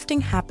the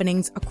uplifting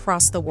happenings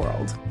across the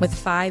world with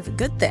 5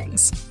 Good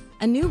Things,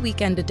 a new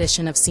weekend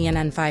edition of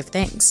CNN 5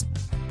 Things.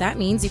 That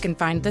means you can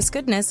find this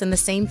goodness in the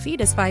same feed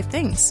as 5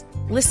 Things.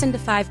 Listen to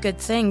 5 Good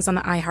Things on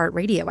the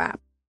iHeartRadio app.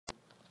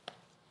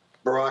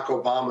 Barack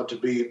Obama to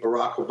be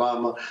Barack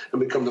Obama and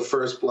become the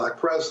first black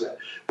president.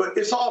 But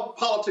it's all,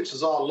 politics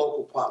is all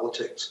local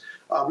politics.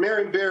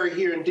 Marion Barry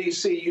here in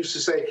D.C. used to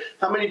say,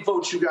 how many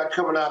votes you got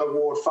coming out of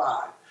Ward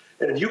 5?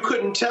 And if you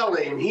couldn't tell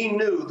him, he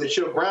knew that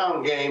your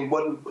ground game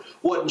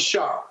wasn't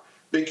sharp.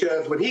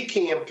 Because when he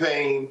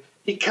campaigned,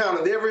 he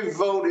counted every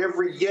vote,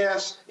 every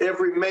yes,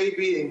 every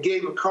maybe, and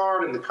gave a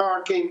card, and the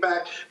card came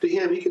back to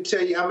him. He could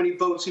tell you how many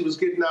votes he was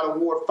getting out of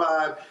Ward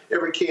 5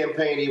 every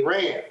campaign he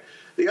ran.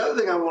 The other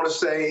thing I want to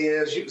say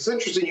is, it's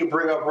interesting you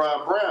bring up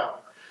Ron Brown,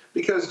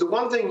 because the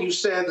one thing you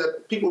said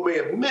that people may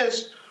have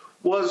missed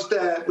was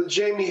that with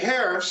Jamie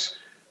Harrison,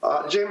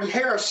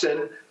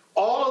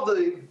 all of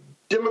the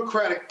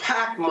Democratic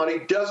PAC money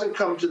doesn't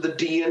come to the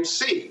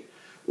DNC.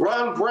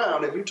 Ron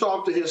Brown, if you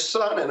talk to his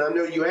son, and I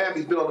know you have,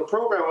 he's been on the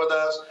program with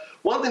us,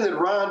 one thing that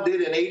Ron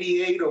did in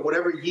 88 or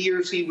whatever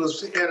years he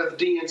was head of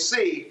the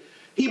DNC,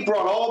 he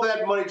brought all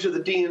that money to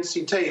the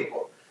DNC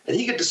table. And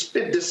he could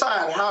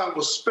decide how it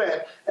was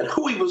spent and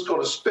who he was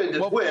going to spend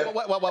it with.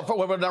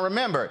 Now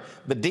remember,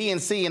 the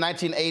DNC in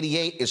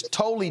 1988 is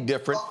totally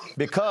different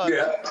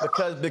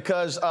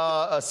because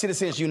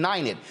Citizens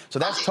United. So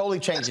that's totally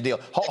changed the deal.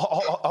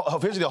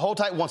 Hold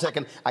tight 1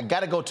 second. I got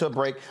to go to a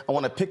break. I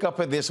want to pick up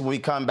with this when we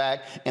come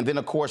back. And then,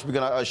 of course, we're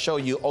going to show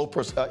you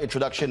Oprah's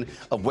introduction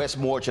of Wes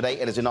Moore today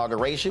at his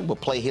inauguration. We'll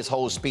play his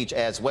whole speech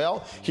as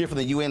well. Here from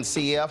the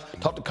UNCF,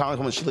 talk to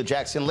Congresswoman Sheila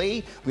Jackson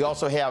Lee. We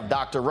also have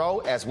Dr. Rowe,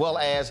 as well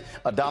as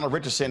Donald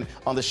Richardson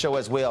on the show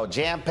as well.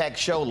 Jam-packed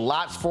show,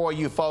 lots for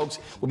you folks.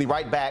 We'll be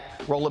right back.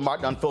 Roland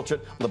Martin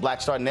Unfiltered on the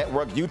Black Star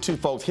Network. You too,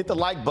 folks, hit the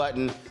like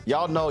button.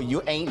 Y'all know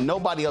you ain't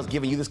nobody else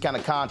giving you this kind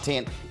of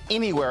content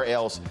anywhere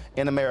else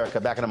in America.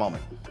 Back in a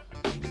moment.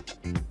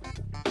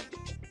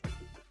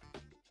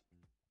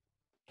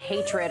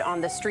 Hatred on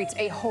the streets,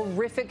 a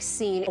horrific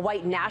scene, a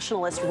white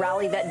nationalist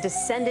rally that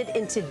descended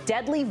into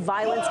deadly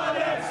violence.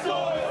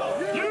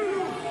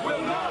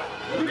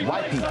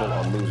 White people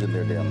are losing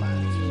their damn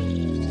minds.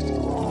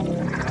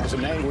 As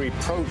an angry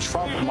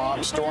pro-Trump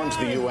mob storms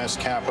the U.S.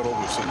 Capitol,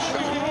 we've seen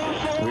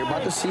shooting. We're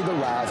about to see the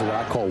rise of what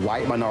I call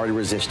white minority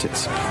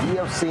resistance. We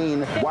have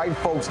seen white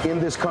folks in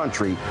this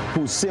country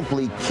who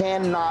simply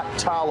cannot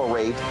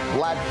tolerate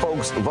black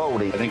folks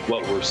voting. I think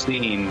what we're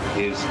seeing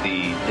is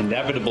the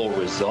inevitable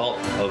result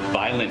of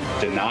violent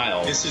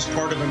denial. This is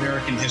part of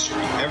American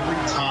history. Every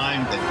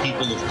time that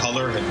people of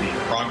color have made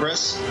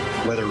progress,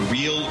 whether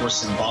real or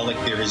symbolic,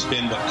 there has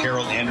been what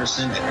Carol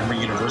Anderson at Emory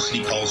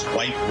University calls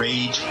white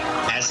rage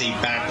as a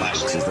backlash.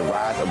 This is the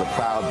rise of the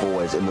Proud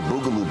Boys and the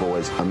Boogaloo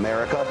Boys.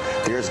 America,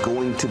 there's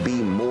going to be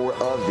more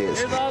of this.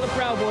 Here's all the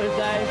Proud Boys,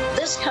 guys.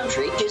 This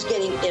country is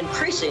getting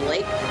increasingly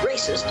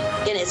racist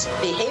in its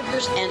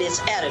behaviors and its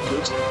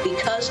attitudes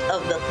because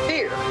of the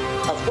fear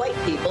of white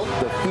people.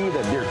 The fear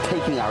that they're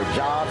taking our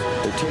jobs,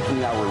 they're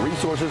taking our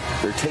resources,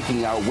 they're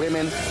taking our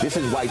women. This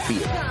is white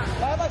fear.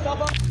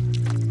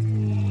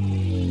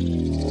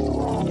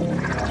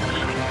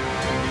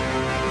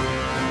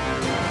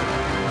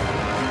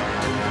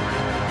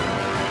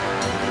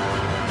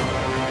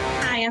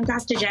 I'm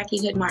Dr.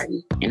 Jackie Hood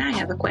Martin, and I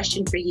have a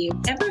question for you.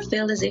 Ever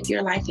feel as if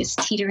your life is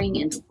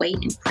teetering and the weight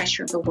and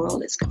pressure of the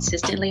world is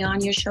consistently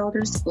on your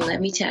shoulders? Well, let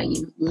me tell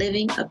you,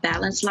 living a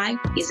balanced life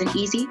isn't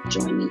easy.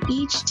 Join me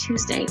each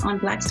Tuesday on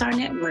Black Star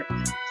Network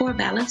for A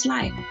Balanced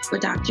Life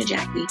with Dr.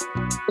 Jackie.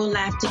 We'll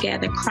laugh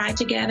together, cry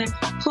together,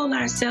 pull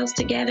ourselves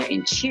together,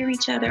 and cheer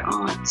each other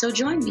on. So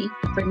join me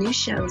for new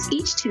shows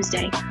each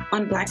Tuesday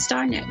on Black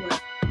Star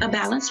Network, A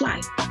Balanced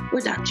Life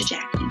with Dr.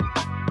 Jackie.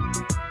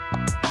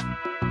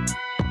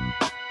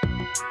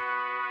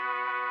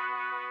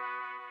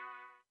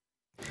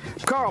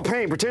 Carl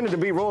Payne pretended to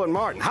be Roland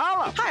Martin.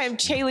 Holla! Hi, I'm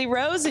Chaley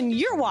Rose, and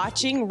you're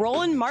watching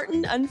Roland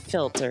Martin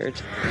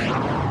Unfiltered.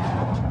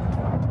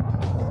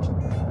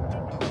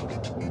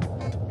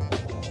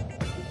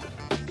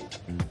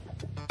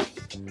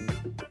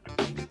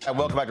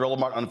 Welcome back to Roland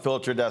Martin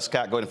Unfiltered.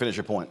 Scott, go ahead and finish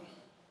your point.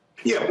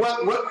 Yeah, well,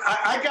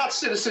 I got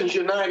Citizens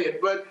United,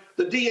 but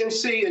the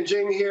DNC and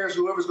Jamie Harris,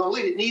 whoever's going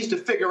to lead it, needs to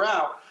figure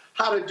out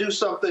how to do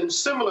something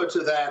similar to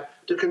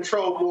that to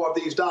control more of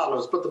these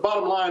dollars. But the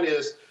bottom line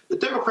is the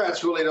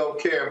Democrats really don't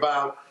care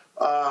about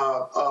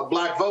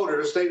black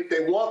voters.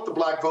 They want the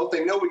black vote.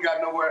 They know we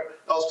got nowhere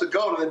else to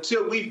go. And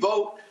until we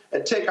vote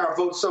and take our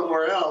vote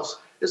somewhere else,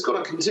 it's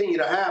going to continue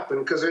to happen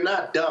because they're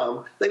not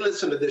dumb. They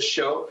listen to this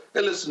show.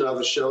 They listen to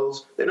other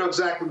shows. They know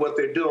exactly what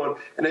they're doing,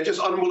 and they're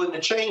just unwilling to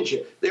change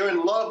it. They're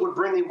in love with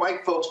bringing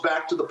white folks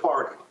back to the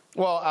party.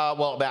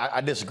 Well,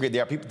 I disagree.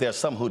 There are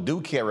some who do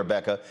care,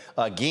 Rebecca.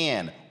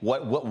 Again,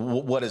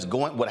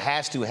 what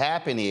has to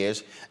happen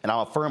is, and I'm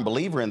a firm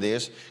believer in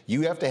this,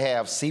 you have to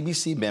have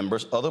CBC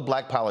members, other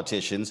black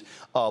politicians,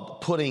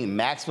 putting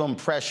maximum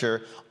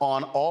pressure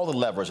on all the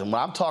levers. And what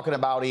I'm talking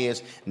about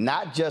is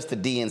not just the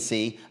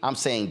DNC. I'm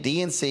saying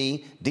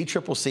DNC,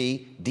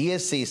 DCCC,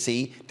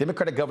 DSCC,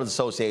 Democratic Governors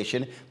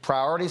Association,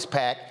 Priorities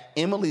PAC,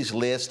 Emily's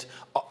List,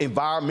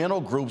 environmental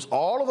groups,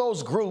 all of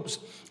those groups.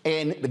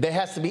 And there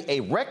has to be a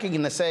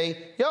reckoning to say,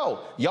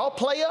 yo, y'all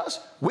play us,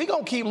 we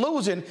gonna keep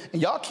losing,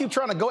 and y'all keep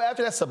trying to go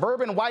after that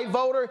suburban white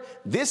voter.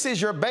 This is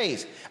your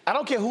base. I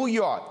don't care who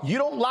you are. You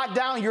don't lock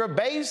down your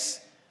base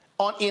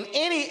in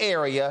any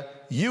area,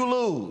 you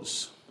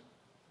lose.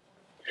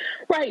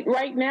 Right.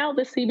 Right now,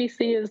 the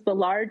CBC is the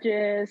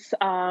largest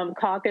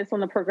caucus on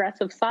the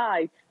progressive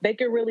side. They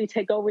could really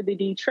take over the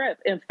D-Trip.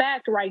 In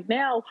fact, right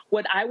now,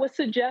 what I would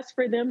suggest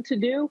for them to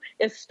do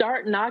is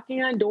start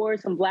knocking on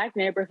doors in black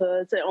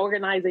neighborhoods and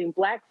organizing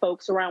black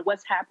folks around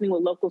what's happening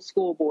with local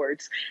school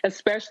boards,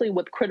 especially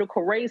with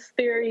critical race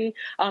theory,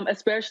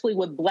 especially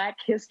with black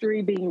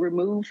history being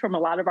removed from a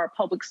lot of our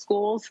public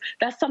schools.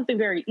 That's something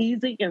very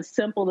easy and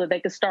simple that they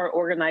could start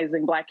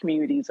organizing black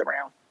communities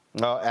around.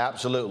 Oh,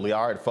 absolutely.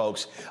 All right,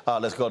 folks,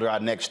 let's go to our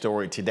next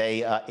story.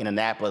 Today in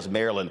Annapolis,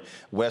 Maryland,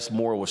 Wes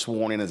Moore was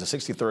sworn in as the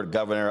 63rd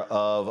governor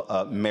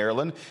of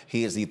Maryland.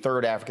 He is the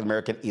third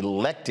African-American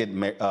elected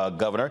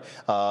governor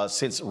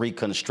since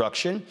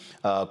Reconstruction.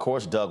 Of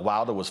course, Doug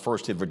Wilder was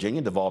first in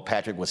Virginia. Deval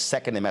Patrick was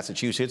second in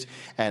Massachusetts.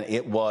 And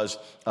it was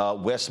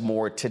Wes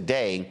Moore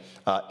today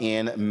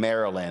in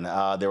Maryland.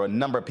 There were a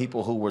number of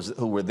people who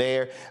were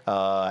there.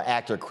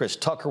 Actor Chris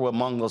Tucker were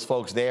among those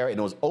folks there. And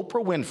it was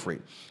Oprah Winfrey,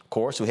 of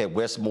course, who had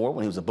Wes Moore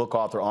when he was a book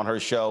author on her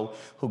show,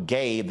 who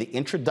gave the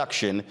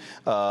introduction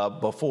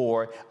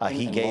before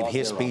he gave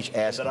his speech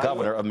as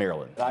governor of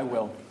Maryland. I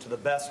will, to the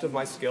best of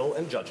my skill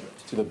and judgment.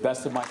 To the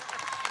best of my...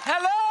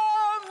 Hello,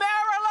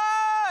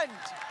 Maryland!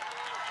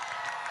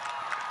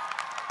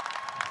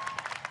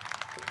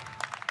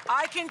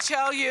 I can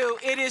tell you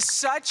it is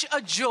such a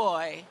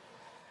joy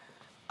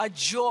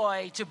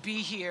to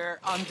be here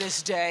on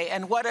this day.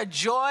 And what a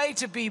joy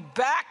to be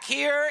back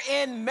here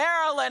in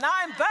Maryland.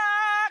 I'm back!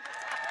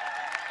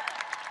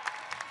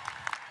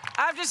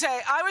 I have to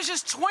say, I was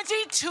just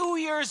 22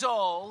 years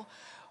old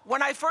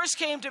when I first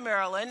came to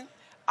Maryland.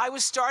 I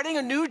was starting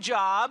a new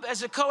job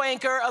as a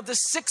co-anchor of the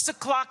 6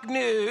 o'clock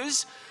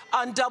news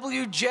on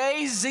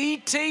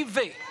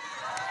WJZ-TV.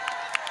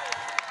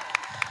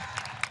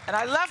 And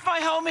I left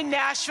my home in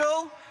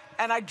Nashville,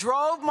 and I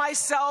drove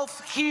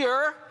myself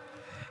here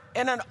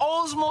in an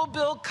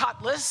Oldsmobile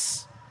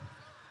Cutlass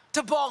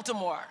to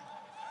Baltimore.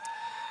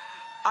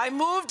 I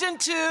moved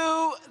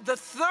into the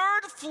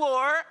third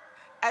floor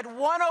at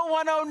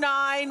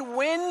 10109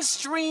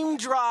 Windstream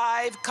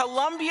Drive,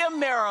 Columbia,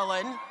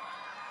 Maryland,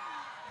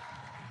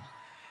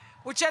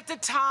 which at the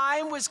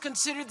time was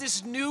considered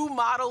this new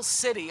model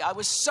city. I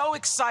was so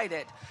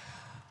excited,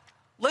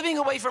 living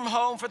away from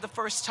home for the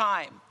first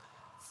time,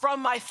 from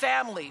my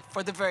family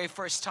for the very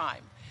first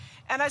time.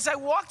 And as I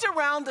walked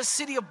around the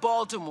city of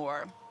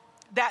Baltimore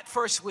that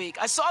first week,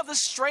 I saw the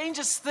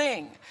strangest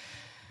thing.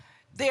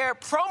 Their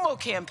promo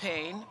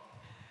campaign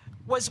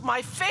was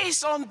my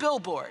face on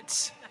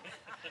billboards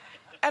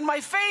and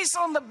my face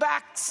on the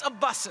backs of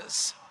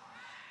buses.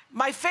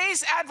 My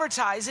face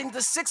advertising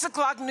the 6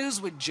 o'clock news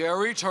with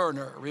Jerry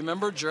Turner.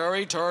 Remember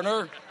Jerry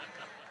Turner?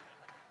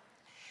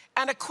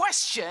 And a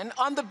question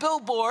on the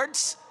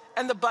billboards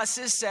and the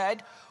buses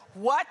said,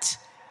 "What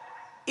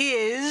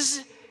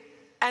is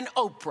an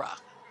Oprah?"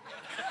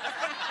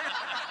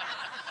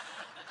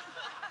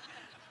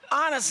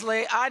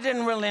 Honestly, I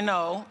didn't really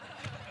know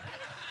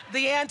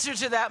the answer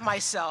to that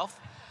myself.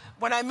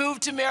 When I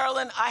moved to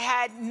Maryland, I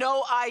had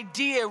no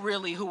idea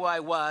really who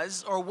I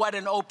was or what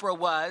an Oprah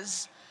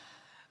was.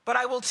 But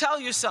I will tell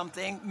you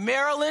something,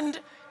 Maryland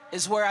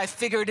is where I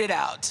figured it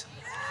out.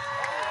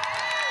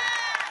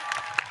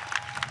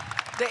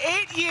 The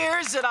 8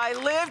 years that I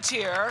lived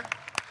here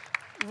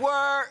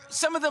were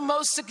some of the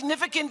most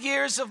significant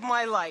years of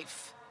my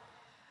life.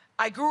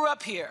 I grew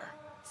up here.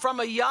 From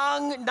a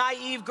young,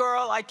 naive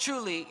girl, I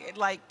truly,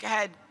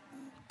 had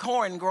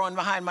corn growing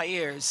behind my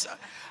ears.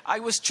 I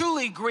was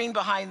truly green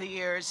behind the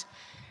ears,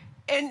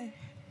 and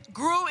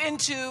grew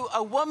into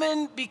a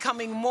woman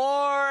becoming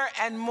more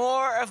and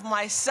more of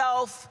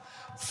myself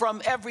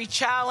from every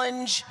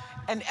challenge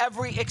and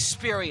every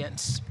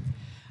experience.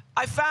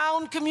 I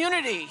found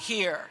community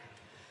here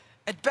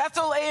at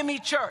Bethel AME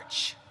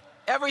Church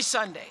every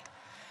Sunday.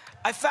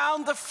 I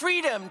found the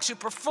freedom to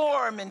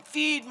perform and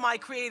feed my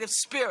creative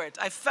spirit.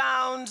 I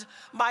found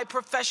my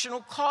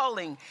professional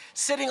calling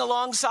sitting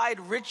alongside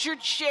Richard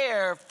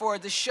Scher for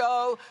the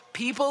show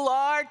People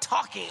Are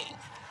Talking.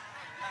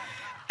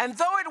 And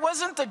though it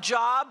wasn't the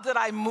job that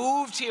I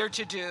moved here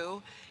to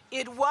do,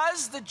 it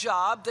was the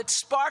job that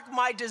sparked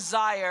my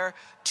desire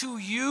to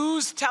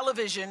use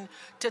television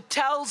to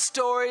tell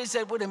stories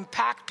that would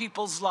impact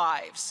people's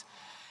lives.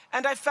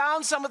 And I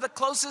found some of the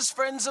closest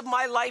friends of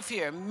my life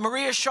here,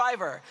 Maria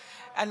Shriver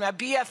and my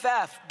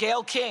BFF,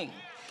 Gayle King.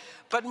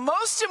 But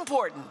most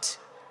important,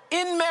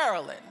 in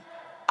Maryland,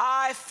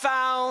 I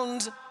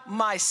found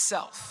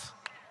myself.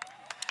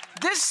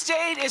 This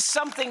state is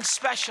something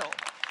special.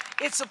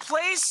 It's a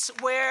place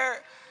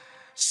where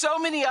so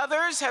many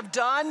others have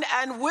done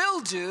and will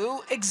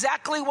do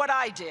exactly what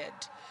I did.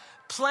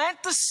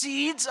 Plant the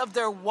seeds of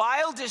their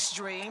wildest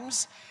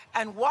dreams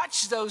and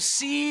watch those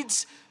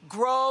seeds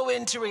grow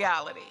into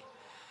reality.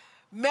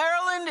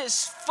 Maryland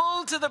is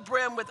full to the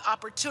brim with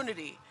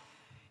opportunity.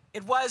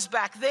 It was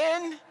back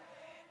then,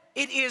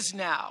 it is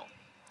now.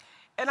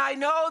 And I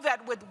know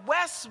that with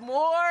Wes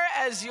Moore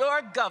as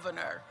your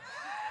governor,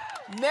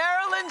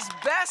 Maryland's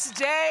best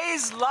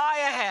days lie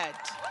ahead.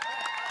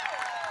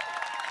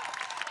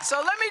 So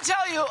let me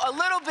tell you a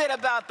little bit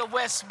about the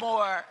Wes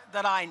Moore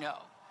that I know,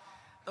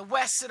 the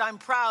Wes that I'm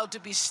proud to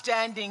be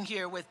standing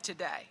here with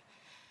today.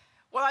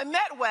 Well, I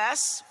met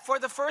Wes for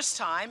the first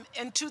time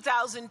in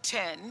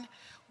 2010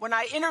 when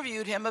I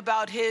interviewed him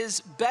about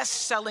his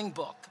best-selling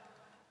book.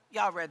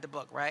 Y'all read the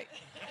book, right?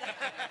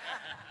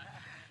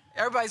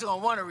 Everybody's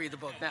gonna want to read the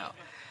book now.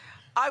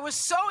 I was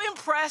so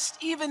impressed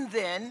even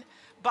then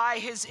by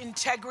his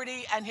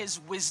integrity and his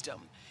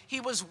wisdom.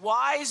 He was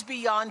wise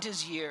beyond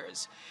his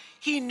years.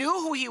 He knew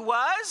who he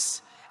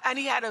was, and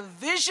he had a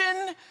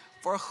vision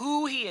for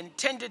who he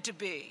intended to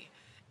be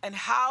and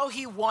how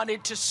he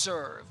wanted to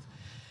serve.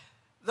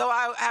 Though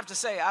I have to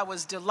say, I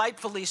was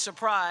delightfully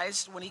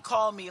surprised when he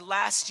called me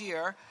last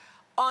year,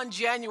 on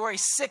January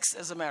 6th,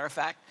 as a matter of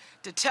fact,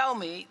 to tell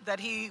me that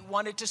he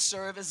wanted to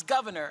serve as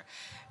governor.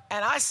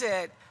 And I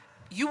said,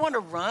 you want to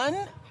run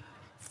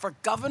for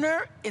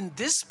governor in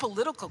this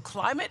political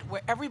climate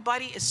where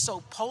everybody is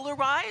so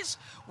polarized,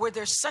 where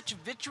there's such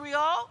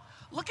vitriol?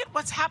 Look at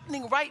what's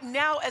happening right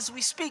now as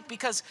we speak,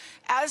 because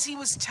as he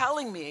was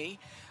telling me,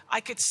 I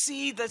could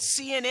see the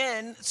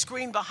CNN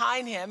screen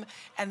behind him,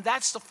 and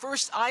that's the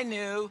first I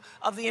knew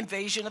of the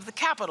invasion of the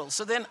Capitol.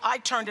 So then I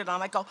turned it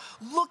on. I go,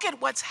 look at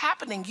what's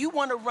happening. You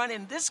want to run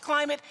in this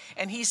climate?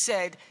 And he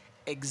said,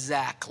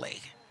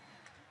 exactly.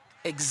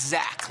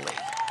 Exactly.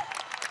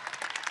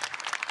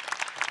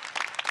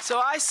 So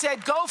I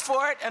said, go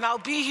for it, and I'll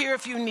be here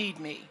if you need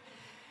me.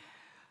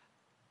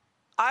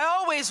 I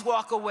always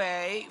walk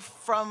away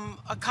from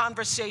a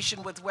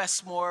conversation with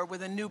Wes Moore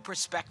with a new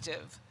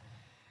perspective,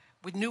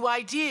 with new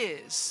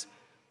ideas,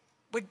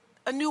 with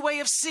a new way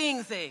of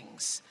seeing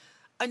things,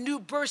 a new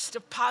burst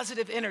of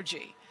positive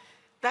energy.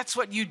 That's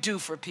what you do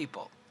for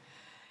people.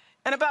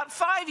 And about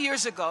 5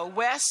 years ago,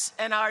 Wes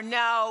and our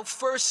now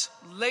First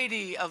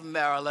Lady of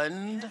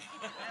Maryland,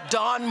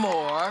 Dawn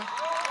Moore,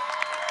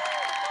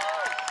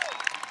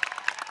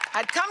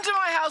 had come to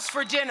my house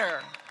for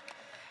dinner.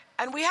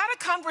 And we had a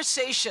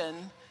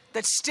conversation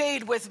that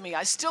stayed with me.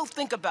 I still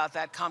think about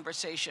that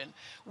conversation.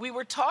 We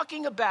were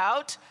talking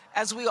about,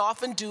 as we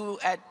often do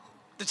at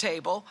the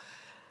table,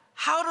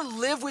 how to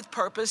live with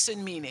purpose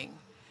and meaning,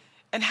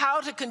 and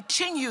how to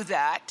continue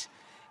that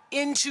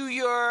into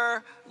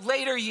your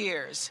later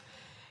years,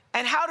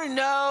 and how to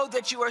know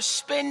that you are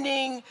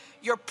spending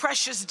your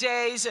precious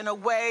days in a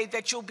way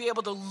that you'll be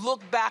able to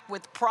look back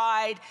with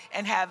pride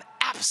and have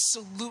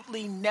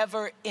absolutely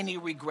never any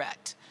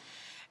regret.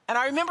 And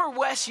I remember,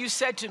 Wes, you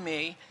said to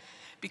me,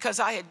 because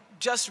I had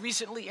just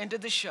recently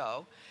ended the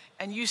show,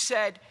 and you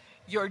said,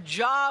 your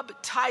job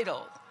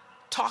title,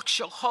 talk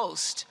show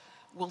host,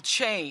 will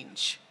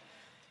change.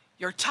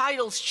 Your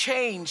titles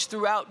change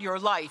throughout your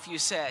life, you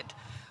said,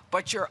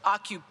 but your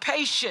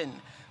occupation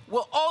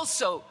will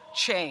also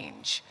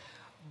change.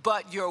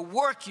 But your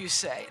work, you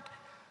said,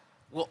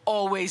 will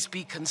always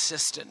be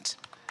consistent.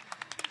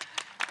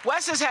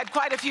 Wes has had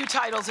quite a few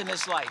titles in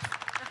his life.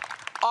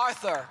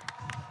 Author,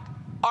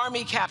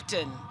 Army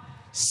captain,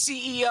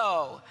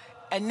 CEO,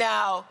 and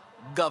now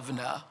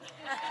governor.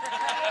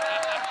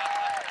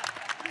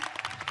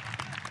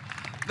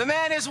 The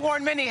man has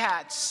worn many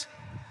hats,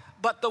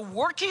 but the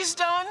work he's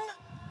done,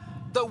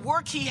 the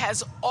work he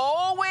has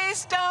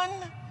always done,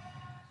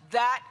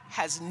 that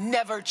has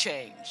never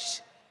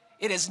changed.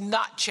 It has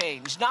not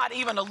changed, not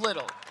even a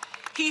little.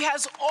 He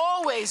has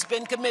always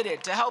been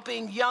committed to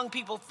helping young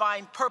people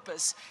find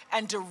purpose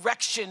and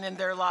direction in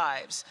their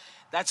lives.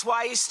 That's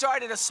why he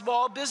started a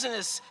small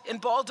business in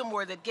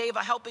Baltimore that gave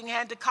a helping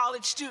hand to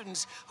college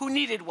students who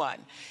needed one.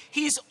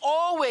 He's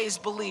always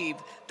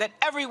believed that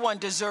everyone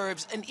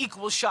deserves an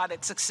equal shot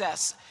at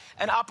success,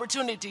 an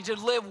opportunity to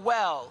live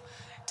well,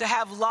 to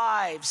have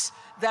lives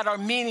that are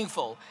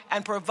meaningful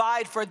and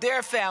provide for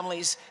their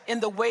families in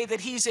the way that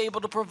he's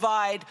able to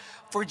provide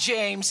for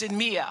James and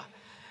Mia.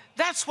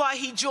 That's why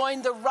he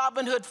joined the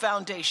Robin Hood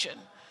Foundation,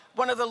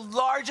 one of the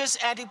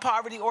largest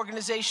anti-poverty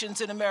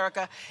organizations in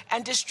America,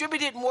 and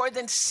distributed more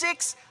than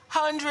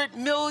 $600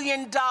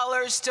 million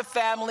to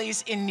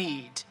families in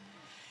need.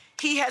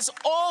 He has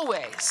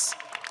always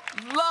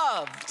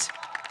loved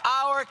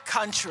our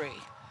country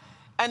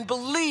and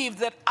believed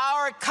that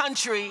our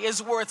country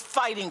is worth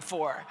fighting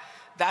for.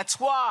 That's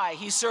why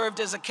he served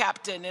as a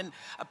captain and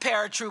a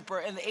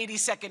paratrooper in the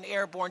 82nd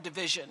Airborne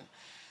Division.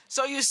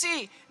 So you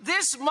see,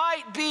 this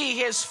might be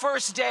his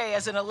first day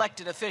as an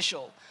elected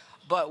official,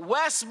 but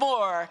Wes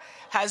Moore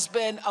has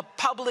been a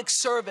public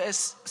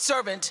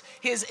servant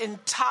his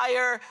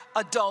entire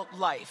adult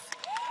life.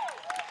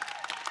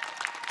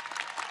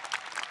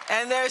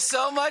 And there's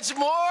so much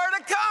more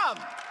to come.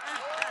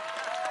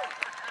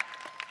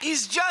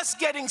 He's just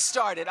getting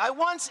started. I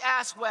once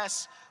asked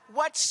Wes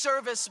what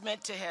service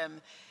meant to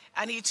him,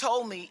 and he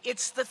told me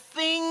it's the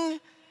thing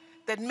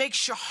that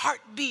makes your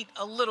heart beat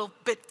a little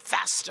bit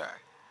faster.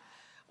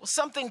 Well,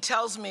 something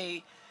tells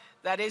me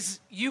that is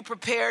you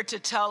prepared to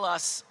tell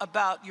us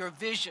about your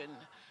vision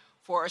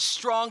for a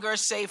stronger,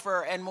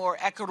 safer, and more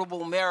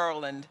equitable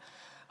Maryland,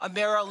 a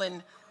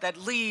Maryland that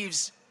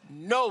leaves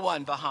no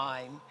one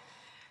behind.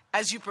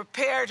 As you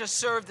prepare to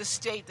serve the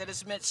state that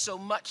has meant so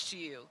much to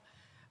you,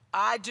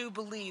 I do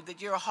believe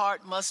that your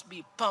heart must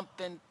be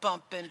pumping,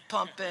 pumping,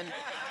 pumping,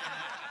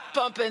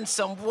 pumping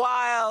some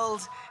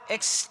wild,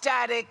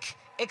 ecstatic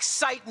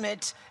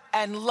excitement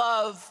and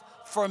love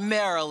for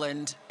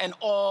Maryland and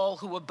all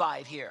who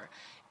abide here.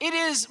 It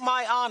is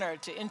my honor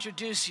to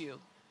introduce you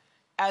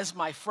as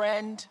my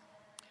friend,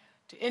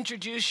 to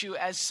introduce you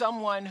as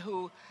someone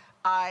who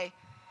I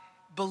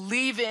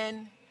believe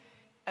in,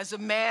 as a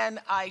man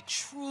I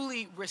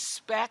truly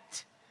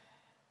respect,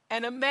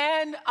 and a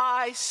man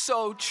I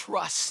so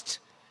trust.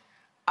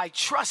 I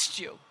trust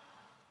you.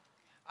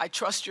 I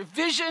trust your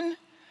vision.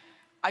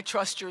 I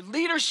trust your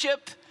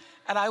leadership.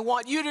 And I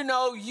want you to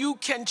know you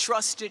can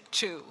trust it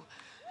too.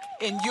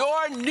 In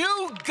your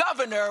new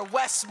governor,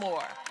 Wes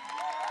Moore.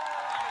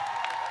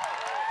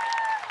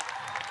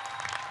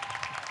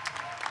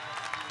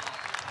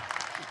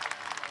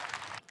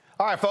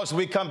 All right, folks, when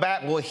we come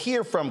back, we'll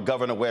hear from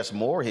Governor Wes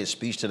Moore, his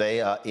speech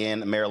today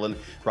in Maryland,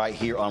 right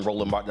here on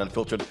Roland Martin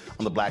Unfiltered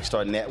on the Black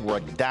Star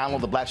Network.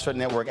 Download the Black Star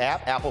Network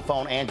app, Apple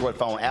phone, Android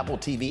phone, Apple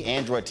TV,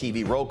 Android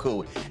TV,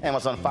 Roku,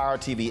 Amazon Fire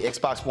TV,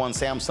 Xbox One,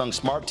 Samsung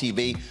Smart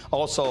TV.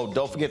 Also,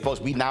 don't forget, folks,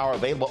 we now are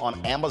available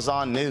on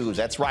Amazon News.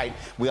 That's right,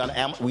 we on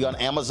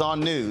Amazon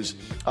News.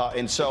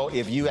 And so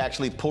if you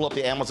actually pull up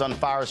the Amazon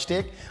Fire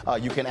Stick,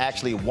 you can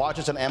actually watch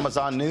us on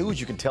Amazon News.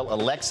 You can tell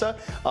Alexa,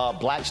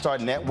 Black Star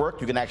Network.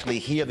 You can actually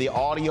hear the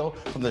audio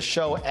from the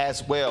show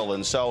as well.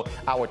 And so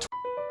our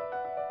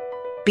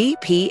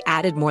BP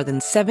added more than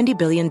 $70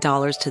 billion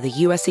to the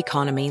U.S.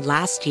 economy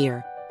last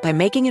year by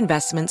making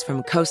investments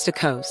from coast to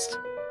coast.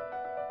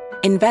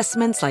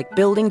 Investments like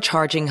building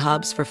charging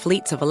hubs for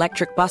fleets of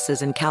electric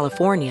buses in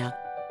California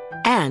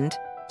and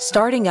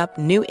starting up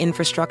new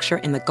infrastructure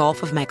in the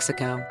Gulf of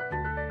Mexico.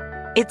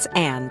 It's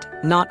and,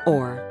 not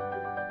or.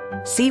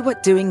 See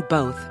what doing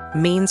both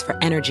means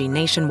for energy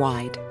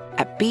nationwide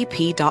at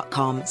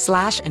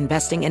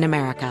bp.com/investing in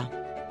America.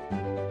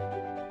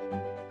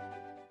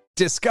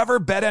 Discover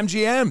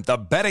BetMGM, the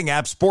betting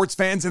app sports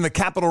fans in the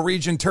capital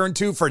region turn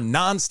to for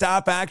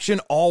nonstop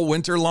action all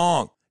winter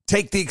long.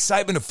 Take the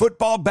excitement of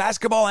football,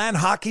 basketball, and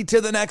hockey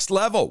to the next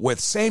level with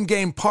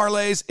same-game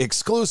parlays,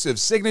 exclusive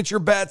signature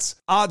bets,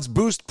 odds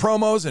boost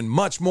promos, and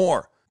much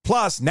more.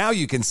 Plus, now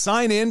you can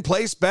sign in,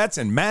 place bets,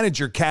 and manage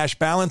your cash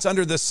balance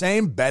under the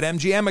same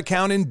BetMGM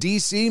account in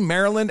D.C.,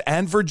 Maryland,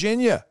 and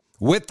Virginia.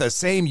 With the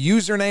same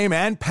username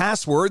and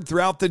password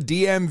throughout the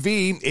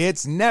DMV,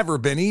 it's never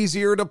been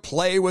easier to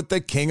play with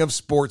the king of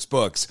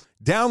sportsbooks.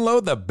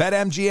 Download the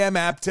BetMGM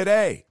app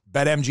today.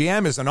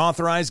 BetMGM is an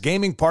authorized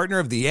gaming partner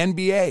of the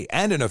NBA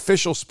and an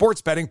official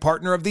sports betting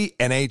partner of the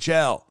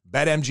NHL.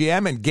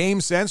 BetMGM and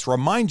GameSense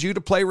remind you to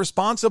play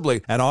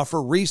responsibly and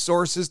offer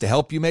resources to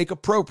help you make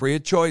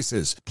appropriate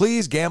choices.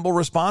 Please gamble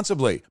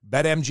responsibly.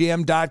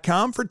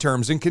 BetMGM.com for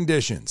terms and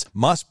conditions.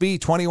 Must be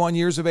 21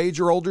 years of age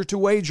or older to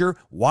wager.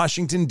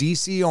 Washington,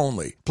 D.C.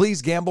 only.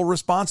 Please gamble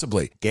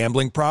responsibly.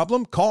 Gambling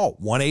problem? Call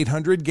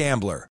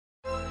 1-800-GAMBLER.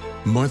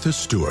 Martha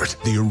Stewart,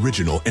 the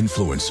original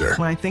influencer.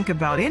 When I think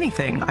about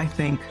anything, I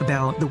think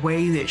about the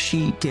way that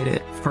she did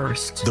it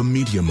first. The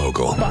media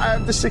mogul.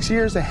 5 to 6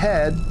 years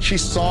ahead, she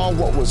saw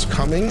what was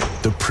coming.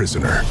 The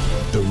prisoner.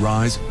 The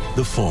rise,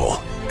 the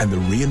fall, and the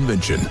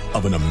reinvention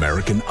of an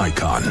American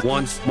icon.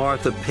 Once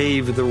Martha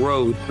paved the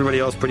road, everybody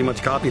else pretty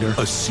much copied her.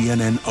 A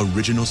CNN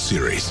original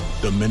series,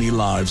 The Many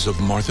Lives of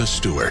Martha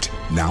Stewart,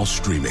 now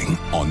streaming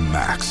on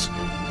Max.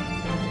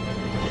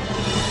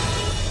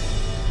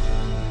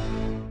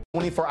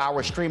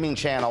 24-hour streaming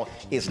channel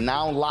is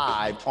now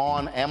live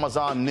on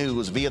Amazon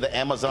News via the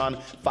Amazon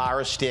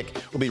Fire Stick.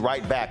 We'll be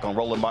right back on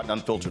Roland Martin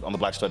Unfiltered on the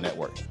Black Star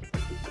Network.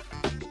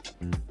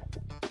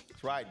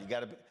 That's right. You got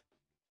to be.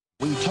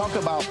 When you talk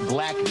about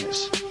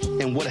blackness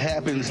and what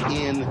happens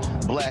in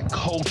black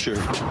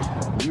culture,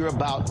 we're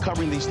about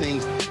covering these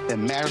things that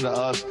matter to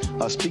us,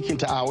 speaking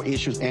to our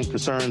issues and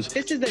concerns.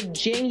 This is a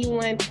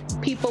genuine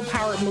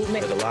people-powered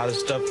movement. There's a lot of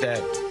stuff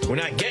that we're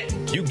not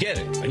getting. You get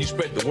it, and you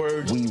spread the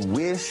word. We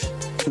wish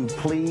to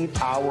plead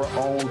our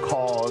own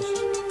cause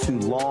to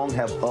Too long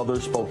have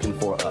others spoken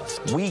for us.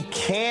 We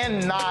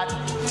cannot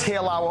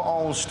tell our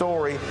own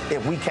story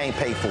if we can't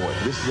pay for it.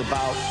 This is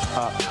about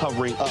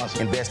covering us.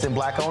 Invest in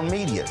black-owned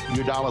media.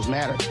 Your dollars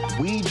matter.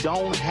 We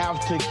don't have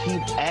to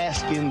keep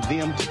asking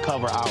them to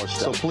cover our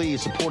stuff. So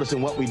please support us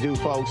in what we do,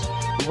 folks.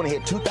 We want to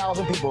hit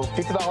 2,000 people,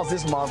 $50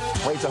 this month,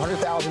 raise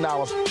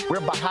 $100,000.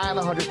 We're behind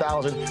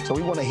 100,000, so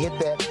we want to hit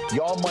that.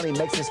 Y'all money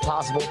makes this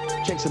possible.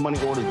 Checks and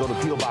money orders go to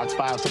P.O. Box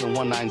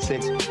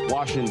 57196,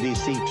 Washington,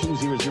 D.C.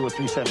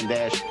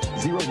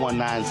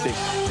 20037-0196. The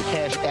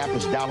Cash App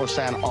is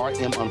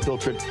 $RM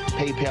Unfiltered.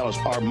 PayPal is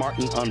R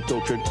Martin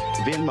Unfiltered.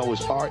 Venmo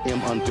is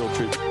RM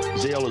Unfiltered.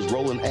 Zelle is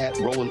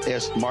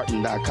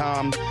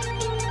Roland@RolandSMartin.com.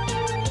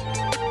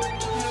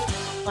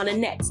 On the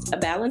next, A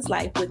Balanced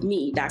Life with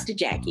me, Dr.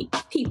 Jackie.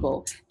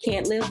 People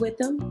can't live with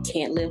them,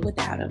 can't live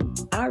without them.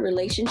 Our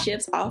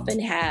relationships often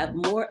have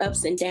more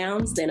ups and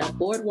downs than a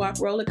boardwalk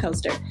roller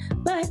coaster,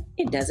 but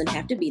it doesn't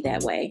have to be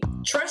that way.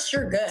 Trust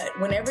your gut.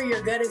 Whenever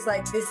your gut is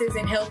like, this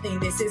isn't healthy,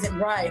 this isn't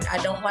right, I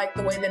don't like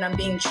the way that I'm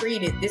being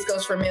treated. This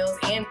goes for males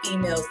and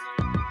females.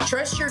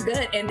 Trust your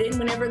gut, and then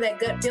whenever that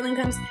gut feeling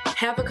comes,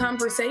 have a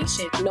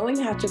conversation. Knowing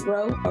how to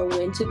grow or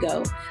when to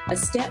go, a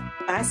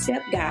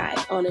step-by-step guide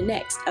on the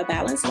next A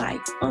Balanced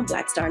Life on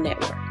Black Star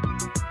Network.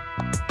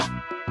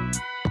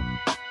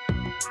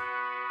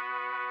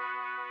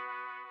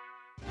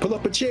 Pull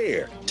up a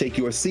chair, take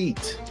your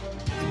seat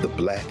at the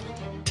Black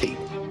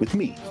Table with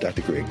me,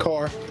 Dr. Greg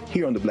Carr,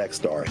 here on the Black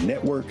Star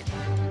Network.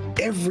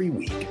 Every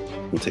week,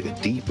 we'll take a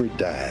deeper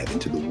dive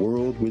into the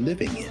world we're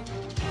living in.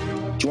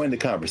 Join the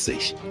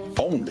conversation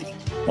only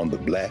on the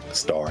Black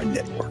Star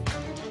Network.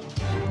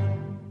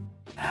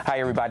 Hi,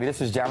 everybody.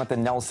 This is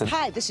Jonathan Nelson.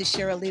 Hi, this is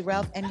Cheryl Lee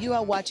Ralph, and you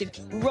are watching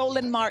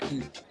Roland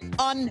Martin,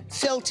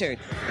 Unfiltered.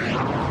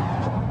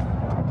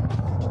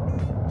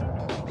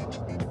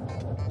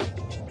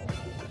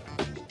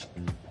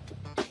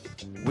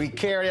 We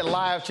carried it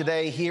live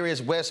today. Here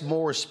is Wes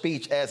Moore's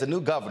speech as the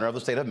new governor of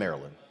the state of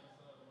Maryland.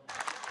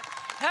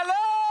 Hello,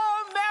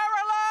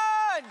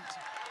 Maryland!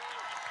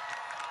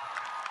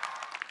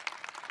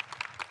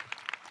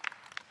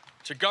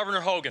 To Governor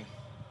Hogan,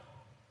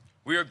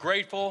 we are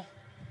grateful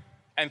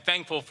and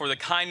thankful for the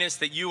kindness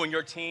that you and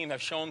your team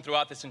have shown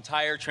throughout this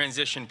entire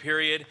transition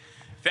period.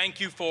 Thank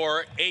you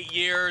for 8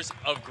 years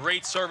of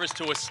great service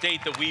to a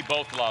state that we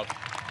both love.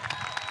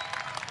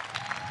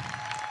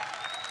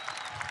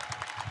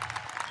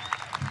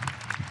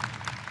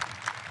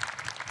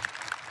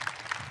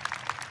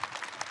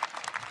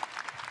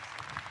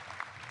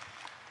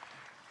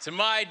 To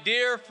my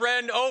dear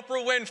friend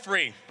Oprah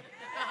Winfrey,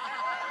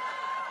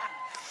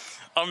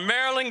 a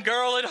Maryland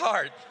girl at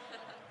heart,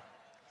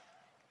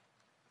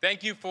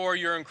 thank you for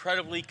your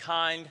incredibly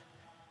kind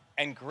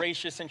and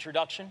gracious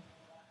introduction.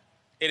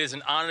 It is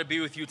an honor to be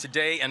with you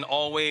today and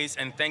always,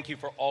 and thank you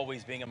for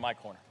always being in my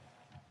corner.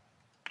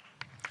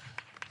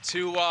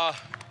 To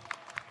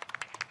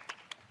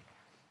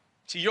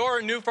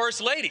your new First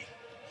Lady,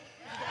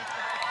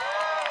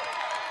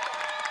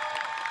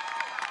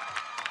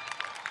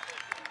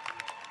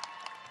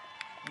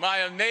 my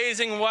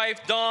amazing wife,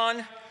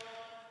 Dawn,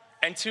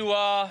 and to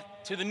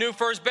the new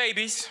first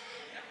babies,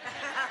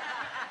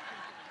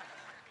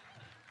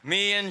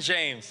 me and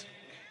James.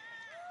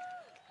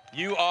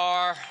 You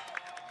are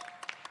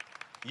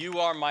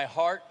my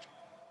heart.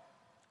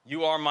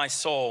 You are my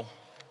soul.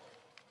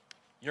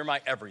 You're my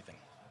everything.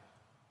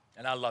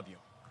 And I love you.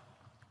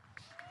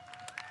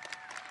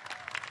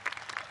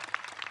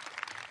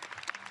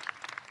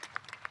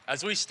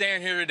 As we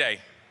stand here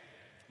today,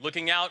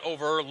 looking out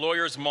over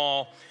Lawyers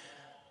Mall,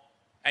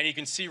 and you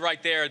can see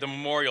right there the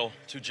memorial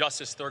to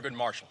Justice Thurgood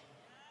Marshall.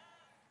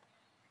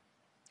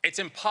 It's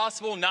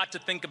impossible not to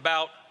think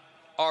about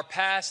our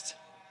past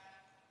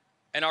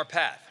and our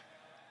path.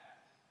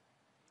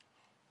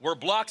 We're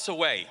blocks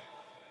away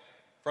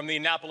from the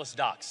Annapolis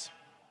docks,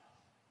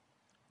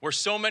 where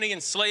so many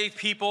enslaved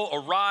people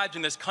arrived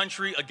in this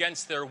country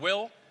against their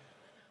will,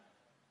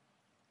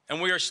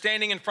 and we are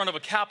standing in front of a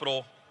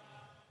Capitol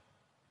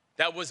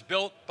that was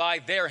built by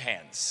their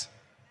hands.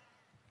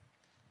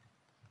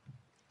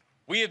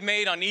 We have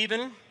made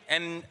uneven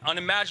and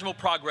unimaginable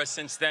progress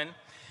since then,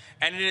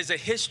 and it is a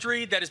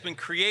history that has been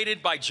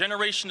created by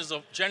generations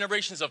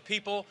of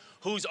people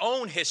whose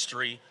own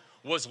history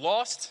was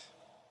lost,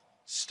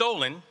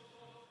 stolen,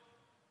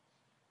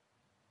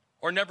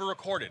 or never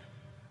recorded.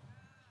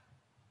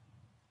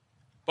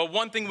 But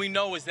one thing we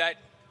know is that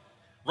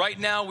right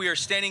now we are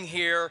standing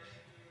here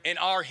in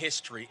our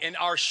history, in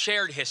our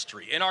shared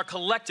history, in our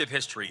collective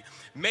history,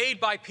 made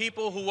by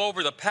people who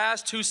over the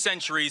past 2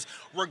 centuries,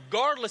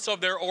 regardless of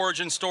their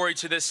origin story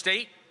to this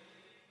state,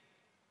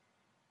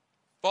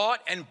 fought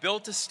and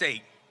built a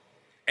state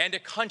and a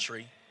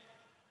country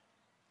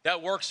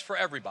that works for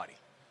everybody.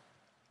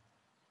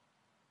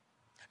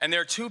 And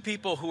there are 2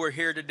 people who are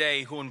here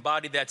today who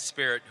embody that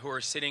spirit, who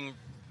are sitting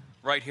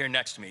right here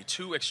next to me,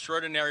 2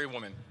 extraordinary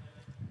women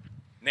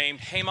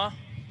named Hema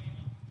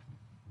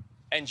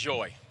and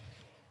Joy.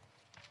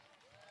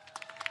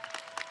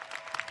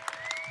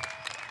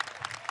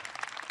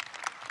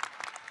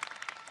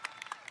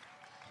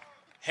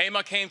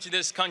 Hema came to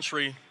this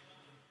country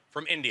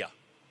from India.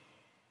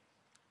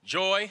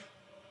 Joy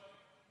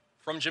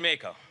from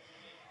Jamaica.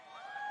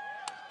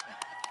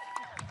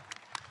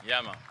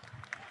 Yeah, man.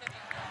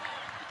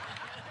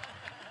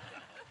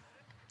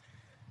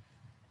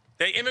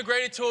 They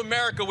immigrated to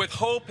America with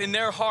hope in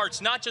their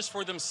hearts, not just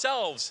for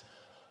themselves,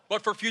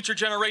 but for future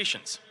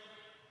generations.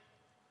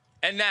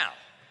 And now,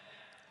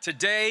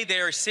 today, they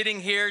are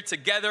sitting here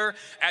together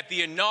at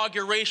the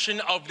inauguration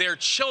of their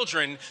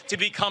children to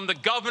become the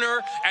governor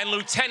and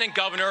lieutenant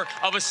governor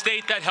of a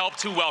state that helped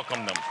to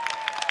welcome them.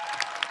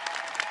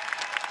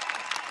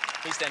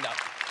 Please stand up.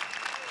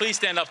 Please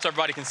stand up so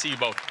everybody can see you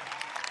both.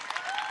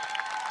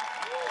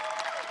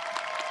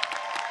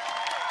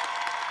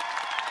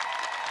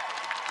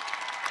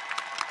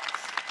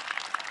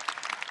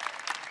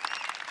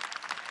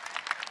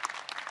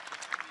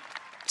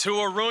 To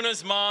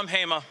Aruna's mom,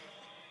 Hema,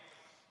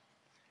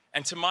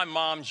 and to my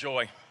mom,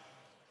 Joy,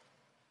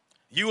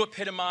 you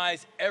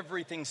epitomize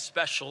everything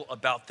special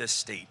about this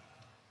state.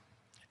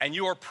 And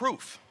you are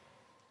proof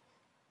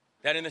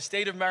that in the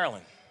state of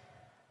Maryland,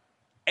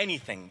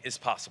 anything is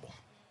possible.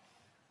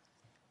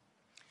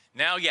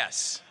 Now,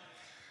 yes,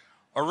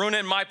 Aruna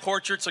and my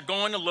portraits are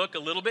going to look a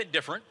little bit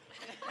different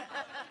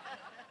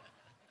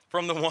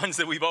from the ones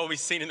that we've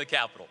always seen in the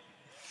Capitol.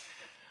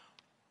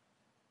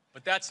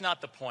 But that's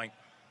not the point.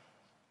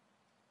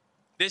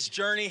 This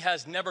journey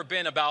has never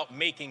been about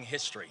making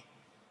history.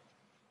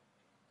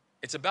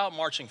 It's about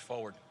marching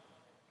forward.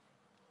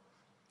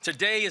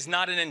 Today is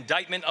not an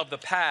indictment of the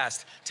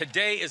past.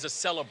 Today is a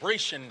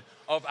celebration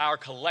of our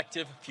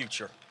collective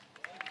future.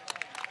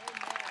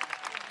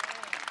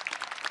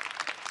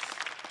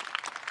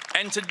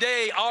 And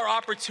today, our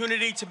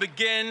opportunity to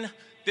begin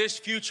this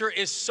future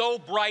is so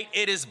bright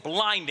it is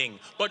blinding,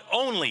 but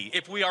only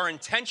if we are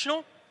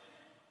intentional,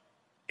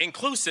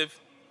 inclusive,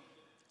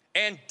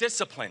 and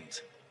disciplined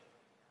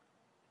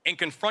in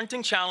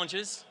confronting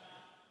challenges,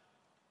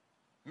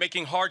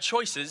 making hard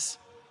choices,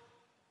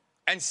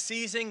 and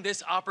seizing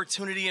this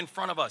opportunity in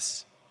front of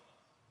us.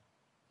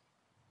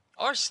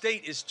 Our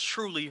state is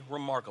truly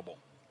remarkable.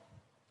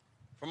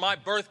 From my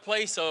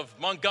birthplace of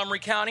Montgomery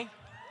County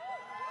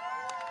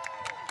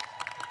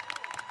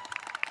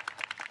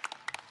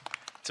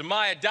to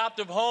my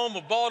adoptive home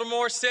of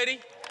Baltimore City,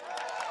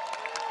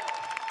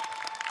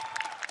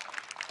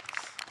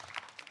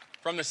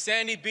 from the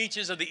sandy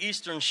beaches of the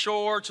Eastern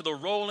Shore to the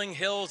rolling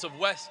hills of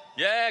West.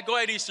 Yeah, go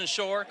ahead, Eastern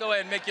Shore. Go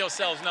ahead and make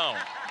yourselves known.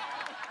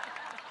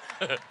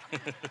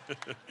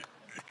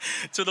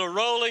 To the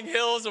rolling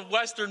hills of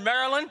Western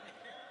Maryland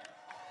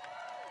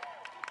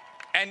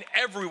and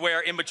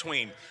everywhere in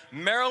between.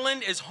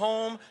 Maryland is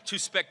home to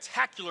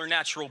spectacular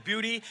natural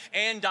beauty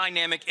and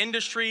dynamic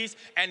industries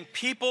and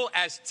people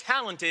as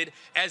talented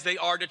as they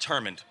are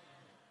determined.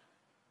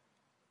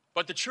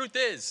 But the truth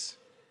is,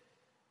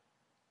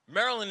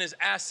 Maryland is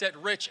asset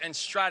rich and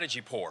strategy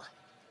poor.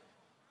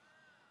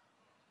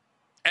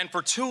 And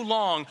for too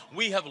long,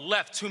 we have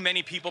left too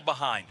many people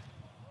behind.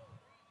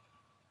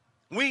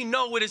 We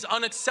know it is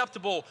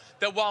unacceptable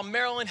that while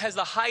Maryland has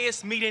the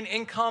highest median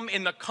income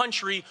in the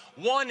country,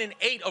 1 in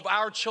 8 of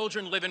our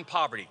children live in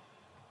poverty.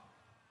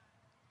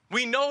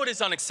 We know it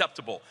is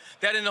unacceptable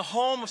that in the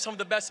home of some of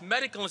the best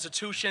medical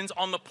institutions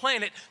on the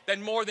planet, that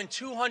more than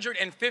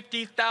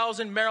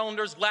 250,000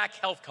 Marylanders lack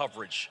health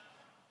coverage.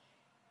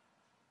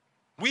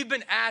 We've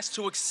been asked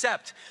to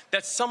accept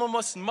that some of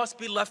us must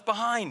be left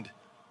behind,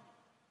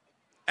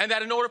 and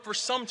that in order for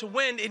some to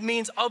win, it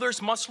means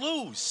others must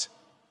lose.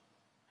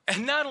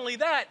 And not only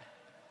that,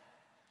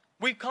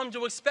 we've come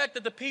to expect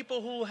that the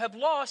people who have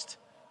lost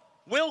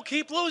will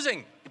keep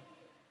losing.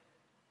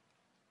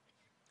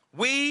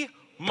 We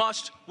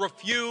must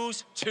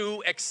refuse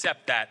to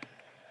accept that.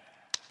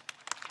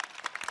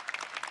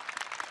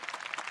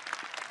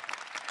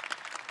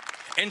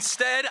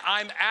 Instead,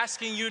 I'm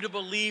asking you to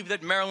believe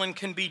that Maryland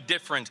can be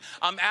different.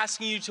 I'm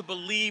asking you to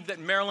believe that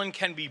Maryland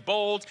can be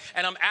bold,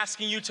 and I'm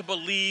asking you to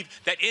believe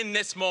that in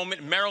this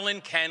moment,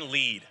 Maryland can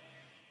lead.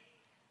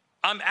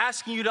 I'm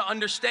asking you to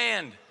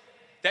understand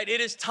that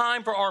it is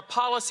time for our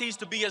policies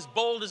to be as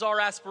bold as our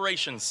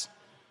aspirations,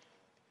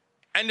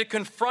 and to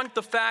confront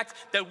the fact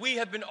that we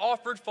have been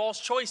offered false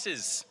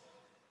choices.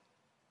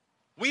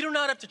 We do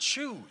not have to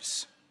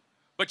choose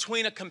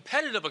between a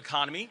competitive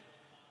economy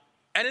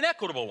and an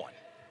equitable one.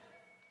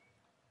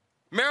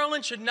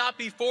 Maryland should not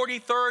be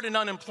 43rd in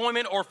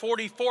unemployment or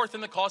 44th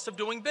in the cost of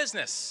doing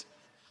business.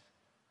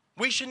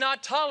 We should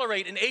not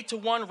tolerate an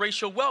 8-to-1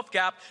 racial wealth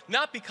gap,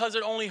 not because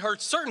it only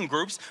hurts certain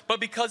groups, but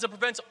because it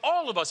prevents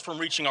all of us from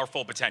reaching our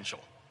full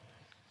potential.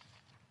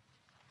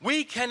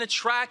 We can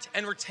attract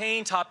and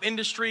retain top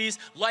industries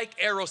like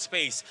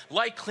aerospace,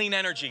 like clean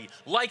energy,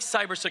 like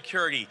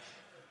cybersecurity,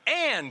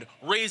 and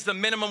raise the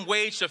minimum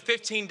wage to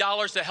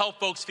 $15 to help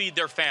folks feed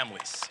their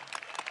families.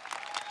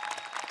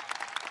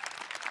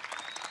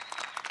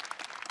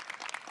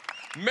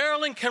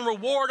 Maryland can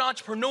reward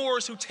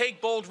entrepreneurs who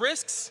take bold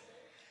risks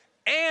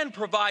and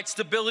provide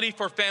stability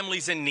for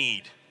families in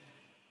need.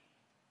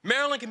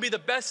 Maryland can be the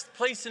best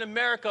place in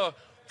America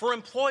for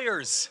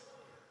employers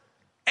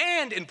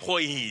and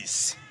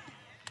employees.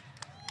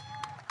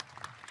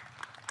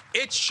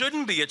 It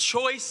shouldn't be a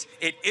choice.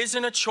 It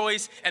isn't a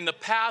choice. And the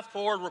path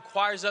forward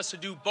requires us to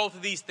do both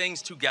of these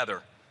things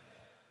together.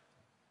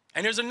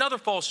 And there's another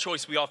false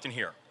choice we often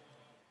hear,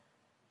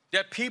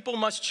 that people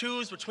must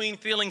choose between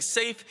feeling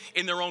safe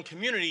in their own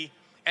community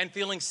and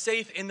feeling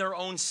safe in their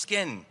own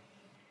skin.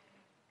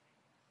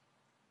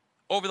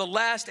 Over the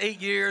last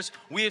 8 years,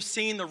 we have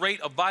seen the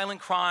rate of violent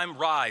crime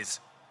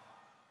rise.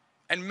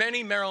 And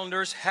many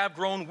Marylanders have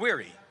grown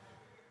weary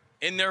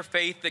in their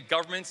faith that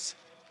governments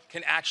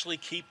can actually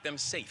keep them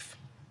safe.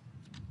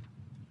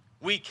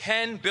 We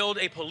can build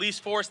a police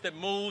force that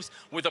moves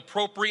with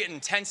appropriate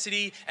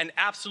intensity and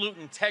absolute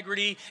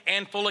integrity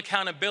and full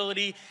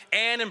accountability,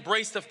 and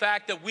embrace the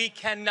fact that we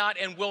cannot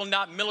and will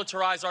not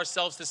militarize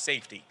ourselves to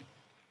safety.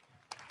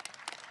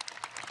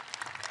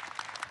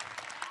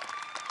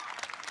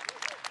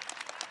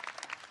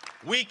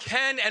 We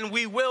can and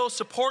we will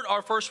support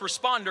our first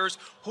responders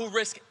who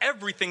risk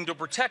everything to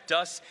protect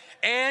us,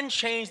 and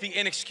change the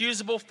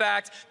inexcusable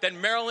fact that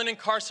Maryland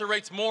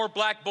incarcerates more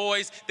black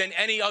boys than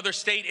any other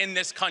state in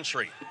this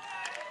country.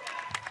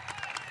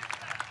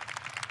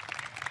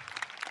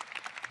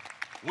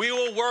 We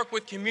will work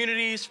with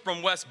communities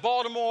from West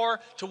Baltimore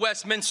to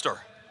Westminster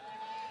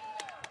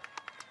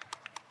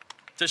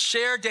to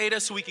share data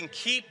so we can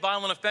keep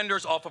violent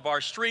offenders off of our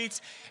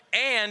streets,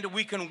 and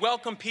we can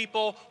welcome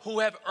people who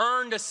have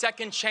earned a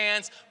second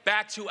chance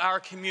back to our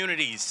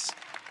communities.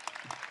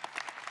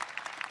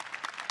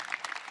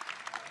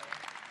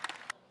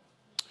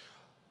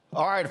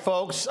 All right,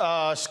 folks.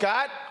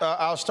 Scott,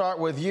 I'll start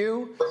with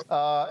you.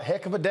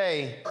 Heck of a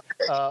day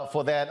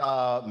for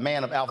that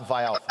man of Alpha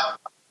Phi Alpha.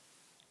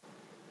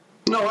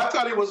 No, I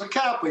thought he was a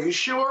Kappa. You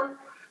sure?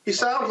 He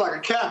sounds like a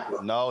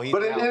Kappa. No, he's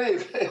but an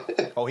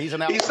Alpha. Oh, he's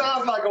an Alpha. He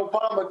sounds like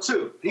Obama,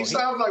 too. He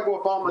sounds like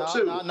Obama,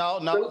 too.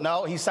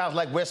 No. He sounds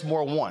like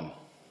Westmore 1.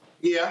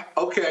 Yeah,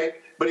 okay.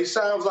 But he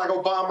sounds like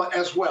Obama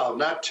as well,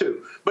 not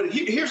 2. But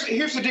here's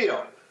the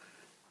deal.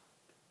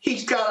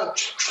 He's got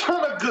a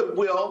ton of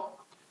goodwill.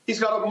 He's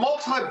got a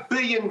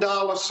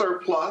multi-billion-dollar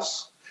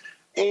surplus.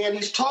 And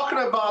he's talking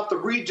about the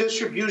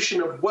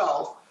redistribution of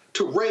wealth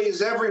to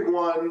raise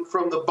everyone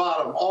from the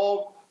bottom.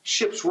 All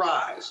ships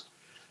rise.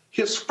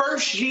 His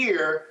first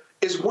year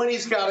is when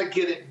he's got to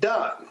get it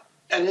done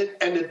and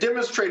to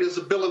demonstrate his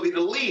ability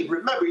to lead.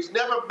 Remember, he's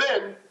never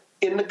been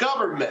in the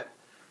government.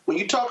 When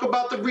you talk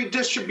about the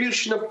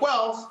redistribution of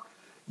wealth,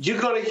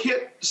 you're going to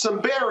hit some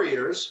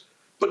barriers.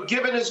 But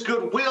given his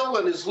goodwill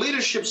and his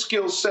leadership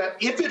skill set,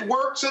 if it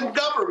works in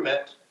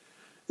government,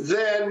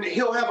 then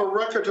he'll have a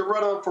record to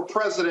run on for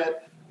president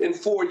in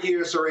 4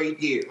 years or 8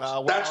 years.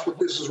 That's what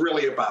this is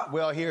really about.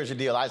 Well, here's the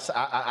deal.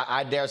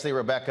 I dare say,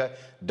 Rebecca,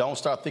 don't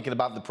start thinking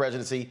about the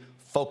presidency.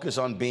 Focus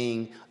on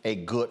being a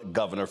good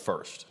governor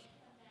first.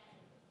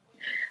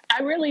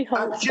 I really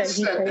hope that he takes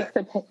the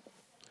page.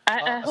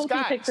 I hope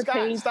he takes the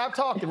page. Stop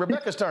talking.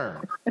 Rebecca's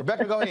turn.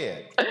 Rebecca, go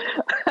ahead.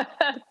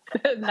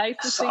 Nice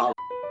to see you.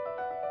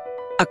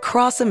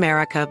 Across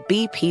America,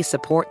 BP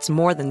supports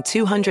more than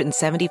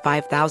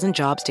 275,000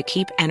 jobs to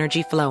keep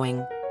energy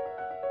flowing.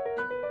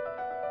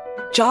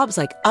 Jobs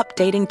like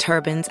updating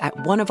turbines at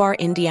one of our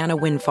Indiana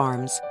wind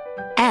farms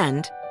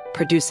and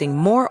producing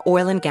more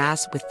oil and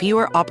gas with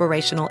fewer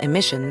operational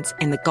emissions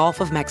in the Gulf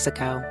of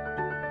Mexico.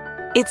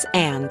 It's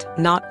and,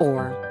 not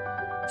or.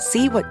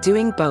 See what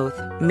doing both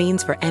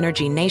means for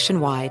energy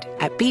nationwide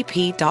at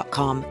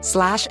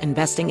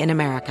bp.com/investing in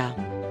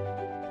America.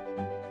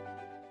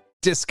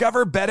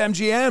 Discover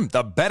BetMGM,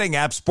 the betting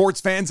app sports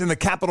fans in the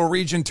capital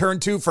region turn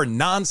to for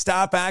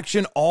nonstop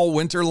action all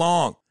winter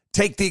long.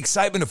 Take the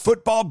excitement of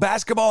football,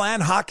 basketball,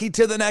 and hockey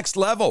to the next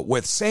level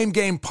with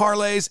same-game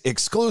parlays,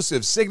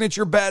 exclusive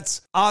signature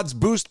bets, odds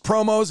boost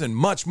promos, and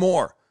much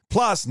more.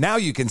 Plus, now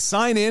you can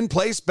sign in,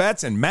 place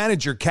bets, and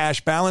manage your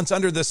cash balance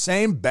under the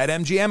same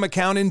BetMGM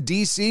account in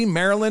D.C.,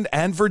 Maryland,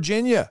 and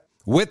Virginia.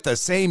 With the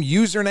same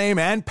username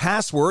and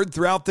password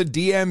throughout the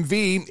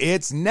DMV,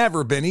 it's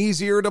never been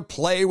easier to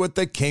play with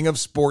the king of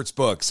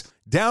sportsbooks.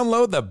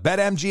 Download the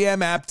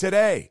BetMGM app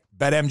today.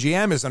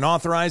 BetMGM is an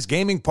authorized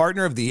gaming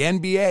partner of the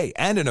NBA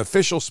and an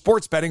official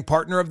sports betting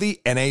partner of the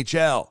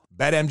NHL.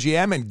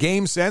 BetMGM and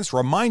GameSense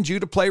remind you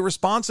to play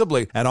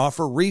responsibly and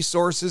offer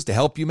resources to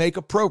help you make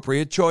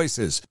appropriate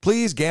choices.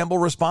 Please gamble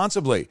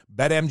responsibly.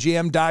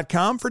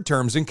 BetMGM.com for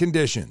terms and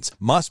conditions.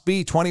 Must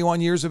be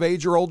 21 years of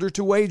age or older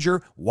to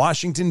wager.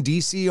 Washington,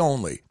 D.C.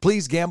 only.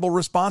 Please gamble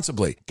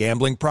responsibly.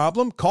 Gambling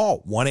problem?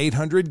 Call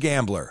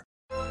 1-800-GAMBLER.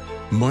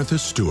 Martha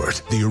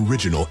Stewart, the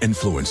original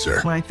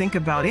influencer. When I think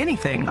about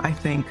anything, I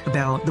think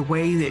about the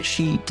way that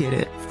she did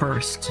it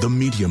first. The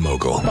media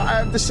mogul.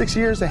 5 to 6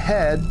 years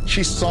ahead,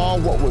 she saw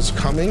what was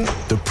coming.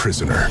 The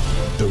prisoner.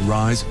 The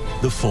rise,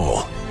 the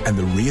fall, and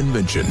the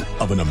reinvention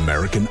of an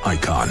American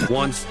icon.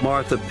 Once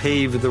Martha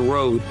paved the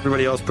road,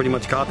 everybody else pretty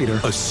much copied her.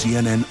 A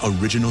CNN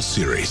original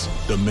series,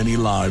 The Many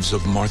Lives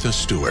of Martha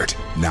Stewart,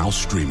 now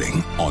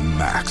streaming on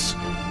Max.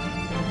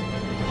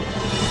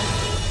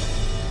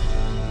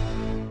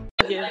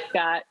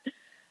 Scott.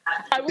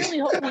 I really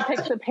hope he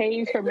takes a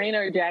page from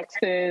Maynard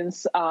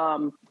Jackson's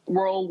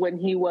role when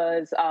he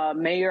was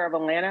mayor of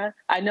Atlanta.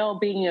 I know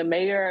being a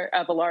mayor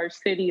of a large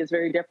city is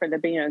very different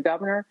than being a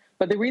governor.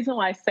 But the reason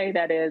why I say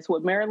that is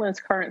with Maryland's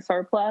current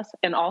surplus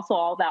and also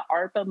all that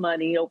ARPA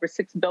money, over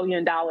 $6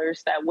 billion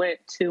that went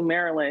to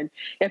Maryland,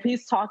 if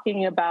he's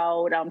talking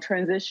about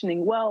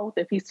transitioning wealth,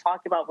 if he's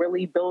talking about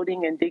really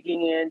building and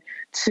digging in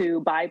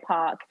to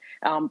BIPOC,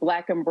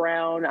 Black and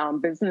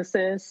brown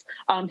businesses,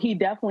 he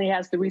definitely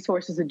has the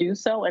resources to do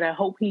so. And I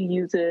hope he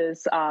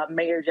uses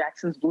Mayor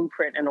Jackson's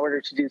blueprint in order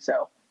to do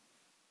so.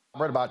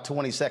 Right, about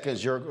 20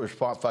 seconds, your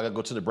response, if I could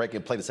go to the break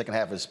and play the second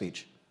half of his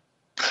speech.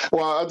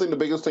 Well, I think the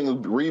biggest thing is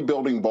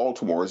rebuilding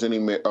Baltimore, as any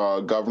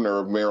governor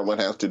of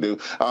Maryland has to do.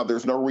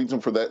 There's no reason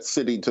for that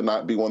city to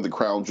not be one of the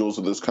crown jewels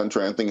of this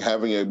country. I think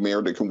having a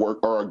mayor that can work,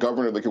 or a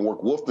governor that can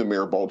work with the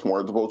mayor of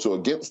Baltimore as opposed to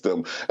against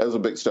them, is a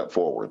big step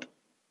forward.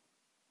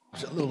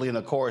 Absolutely, and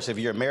of course, if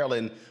you're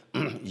Maryland,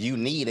 you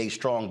need a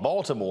strong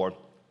Baltimore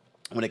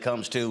when it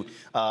comes to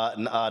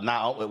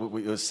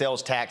now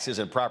sales taxes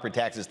and property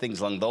taxes, things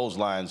along those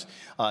lines.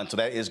 And so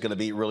that is going to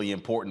be really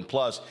important.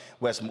 Plus,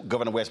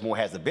 Governor Wes Moore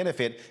has the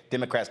benefit.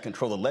 Democrats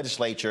control the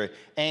legislature,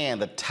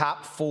 and the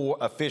top 4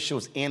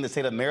 officials in the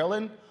state of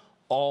Maryland,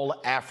 all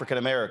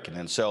African-American.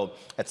 And so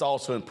that's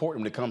also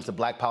important when it comes to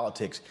black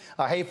politics.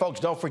 Hey, folks,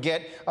 don't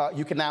forget,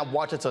 you can now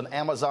watch us on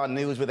Amazon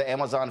News with the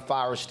Amazon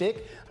Fire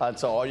Stick.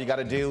 So all you got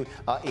to do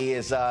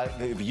is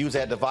if you use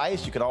that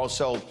device, you can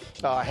also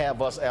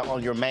have us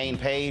on your main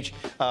page.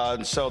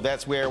 So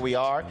that's where we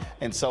are.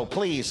 And so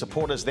please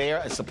support us there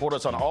and support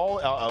us on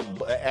all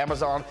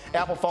Amazon,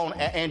 Apple phone,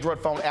 Android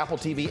phone, Apple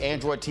TV,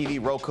 Android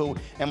TV, Roku,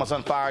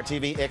 Amazon Fire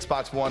TV,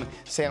 Xbox One,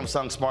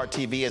 Samsung Smart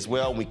TV as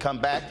well. When we come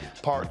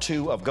back, part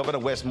 2 of Governor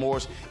Wes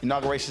Moore's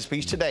inauguration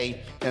speech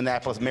today in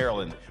Annapolis,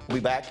 Maryland. We'll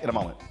be back in a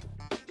moment.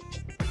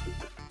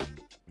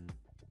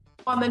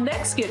 On the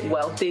next Get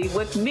Wealthy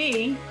with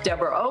me,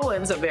 Deborah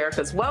Owens,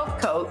 America's Wealth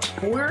Coach,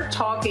 we're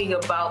talking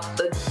about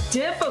the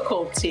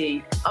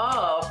difficulty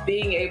of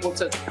being able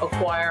to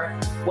acquire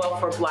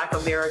wealth for Black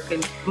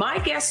Americans. My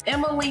guest,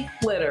 Emily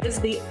Flitter, is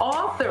the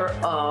author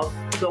of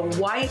The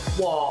White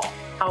Wall: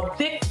 How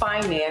Big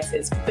Finance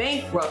is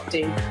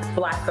Bankrupting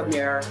Black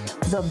Americans.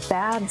 The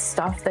bad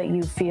stuff that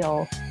you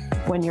feel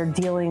when you're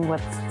dealing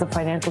with the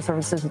financial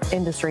services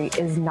industry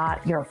is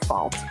not your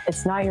fault.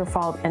 It's not your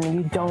fault, and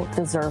you don't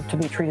deserve to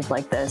be treated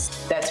like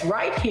this. That's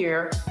right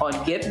here on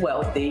Get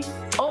Wealthy,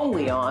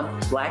 only on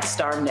Black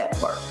Star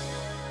Network.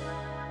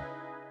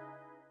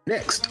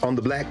 Next on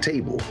the Black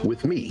Table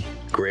with me,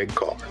 Greg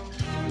Carr.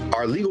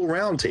 Our legal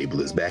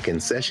roundtable is back in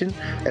session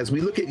as we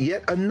look at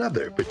yet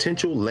another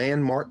potential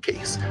landmark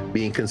case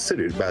being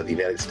considered by the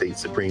United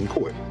States Supreme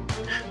Court.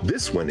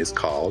 This one is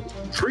called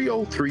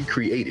 303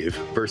 Creative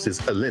versus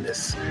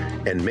Elenis,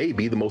 and may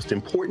be the most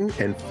important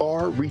and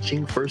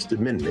far-reaching First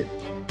Amendment,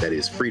 that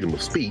is freedom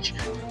of speech,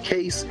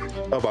 case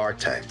of our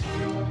time.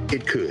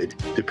 It could,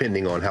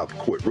 depending on how the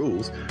court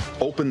rules,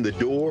 open the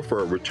door for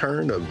a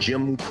return of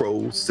Jim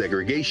Crow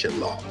segregation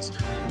laws.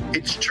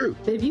 It's true.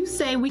 If you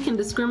say we can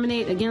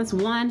discriminate against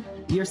one,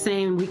 you're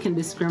saying we can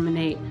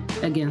discriminate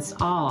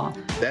against all.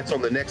 That's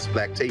on the next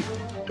Black Table.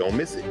 Don't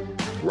miss it.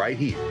 Right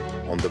here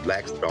on the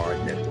Black Star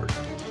Network.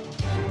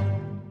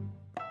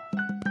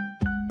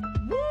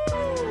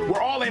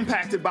 We're all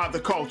impacted by the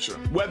culture,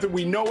 whether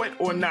we know it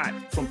or not.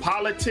 From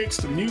politics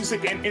to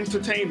music and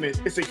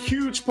entertainment, it's a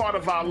huge part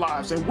of our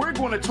lives, and we're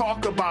going to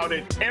talk about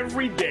it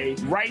every day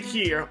right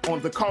here on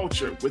The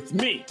Culture with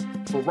me,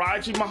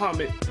 Faraji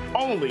Muhammad,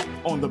 only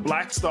on the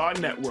Black Star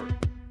Network.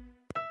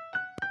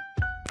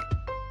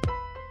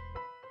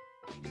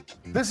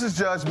 This is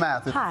Judge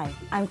Mathis. Hi,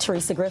 I'm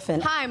Teresa Griffin.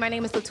 Hi, my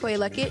name is LaToya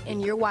Luckett,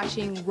 and you're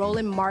watching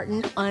Roland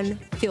Martin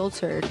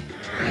Unfiltered.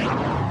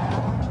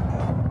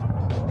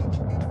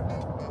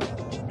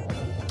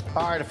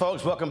 All right,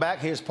 folks, welcome back.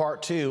 Here's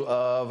part 2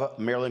 of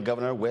Maryland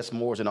Governor Wes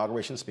Moore's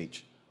inauguration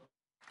speech.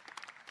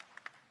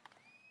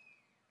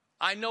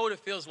 I know what it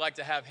feels like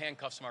to have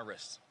handcuffs on my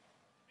wrists.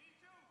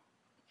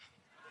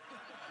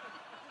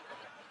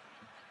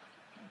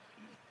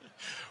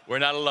 We're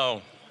not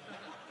alone.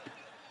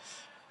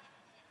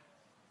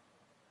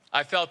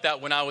 I felt that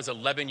when I was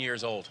 11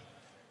 years old.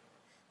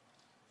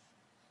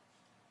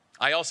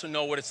 I also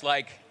know what it's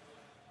like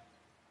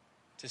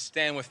to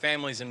stand with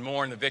families and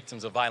mourn the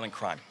victims of violent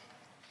crime.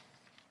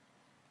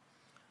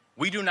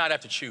 We do not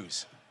have to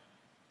choose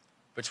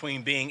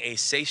between being a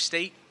safe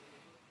state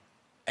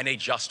and a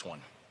just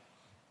one.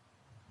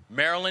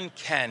 Maryland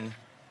can,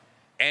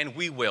 and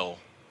we will,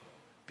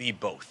 be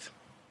both.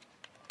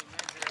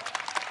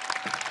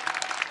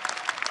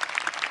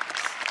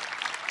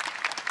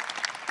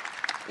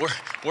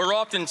 We're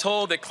often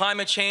told that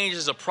climate change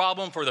is a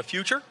problem for the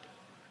future,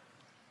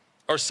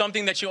 or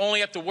something that you only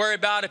have to worry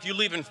about if you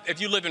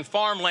live in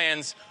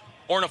farmlands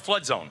or in a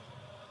flood zone.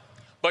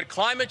 But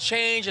climate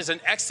change is an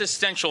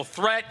existential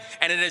threat,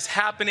 and it is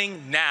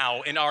happening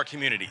now in our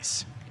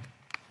communities.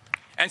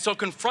 And so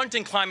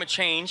confronting climate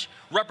change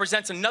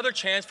represents another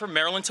chance for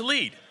Maryland to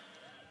lead.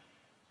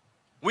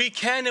 We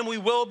can and we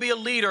will be a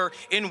leader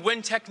in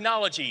wind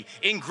technology,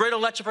 in grid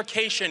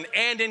electrification,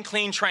 and in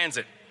clean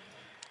transit.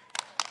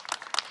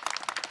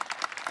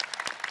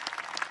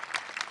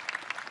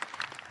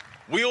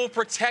 We will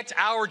protect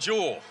our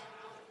jewel,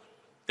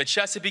 the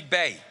Chesapeake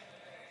Bay,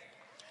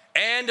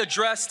 and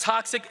address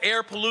toxic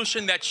air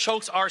pollution that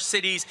chokes our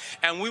cities,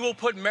 and we will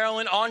put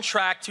Maryland on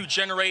track to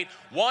generate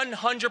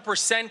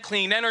 100%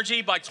 clean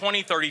energy by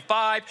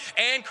 2035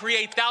 and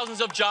create thousands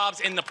of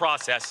jobs in the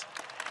process.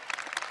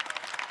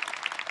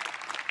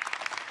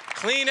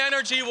 Clean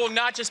energy will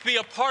not just be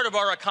a part of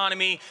our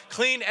economy,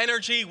 clean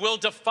energy will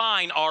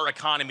define our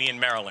economy in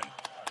Maryland.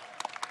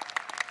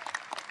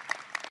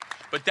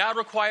 But that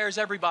requires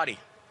everybody.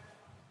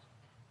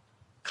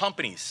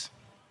 Companies,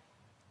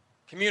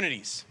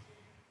 communities,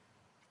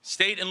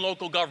 state and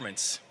local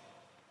governments,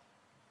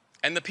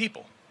 and the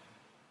people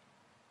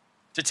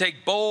to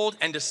take bold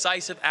and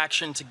decisive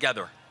action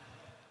together.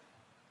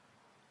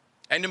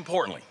 And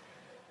importantly,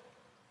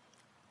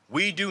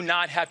 we do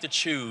not have to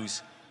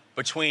choose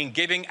between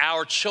giving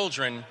our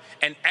children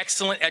an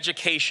excellent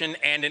education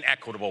and an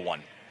equitable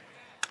one.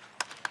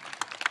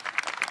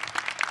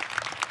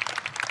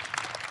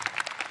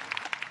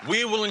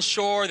 We will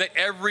ensure that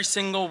every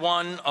single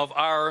one of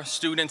our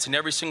students and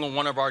every single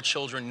one of our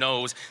children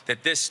knows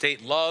that this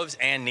state loves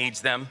and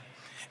needs them,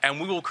 and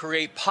we will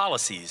create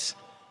policies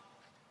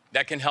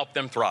that can help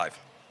them thrive.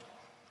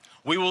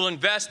 We will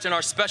invest in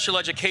our special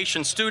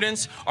education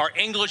students, our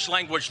English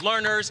language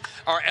learners,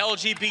 our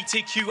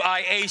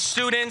LGBTQIA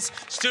students,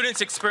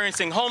 students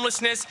experiencing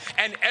homelessness,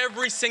 and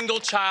every single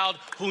child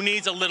who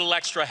needs a little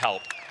extra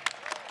help.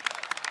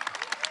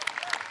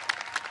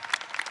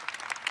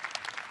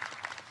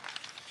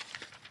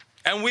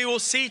 And we will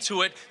see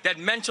to it that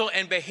mental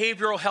and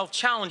behavioral health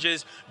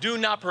challenges do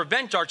not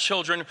prevent our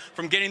children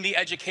from getting the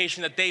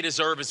education that they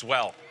deserve as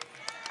well.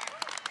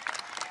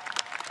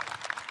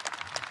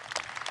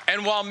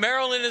 And while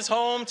Maryland is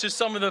home to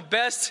some of the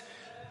best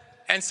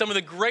and some of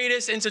the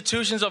greatest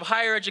institutions of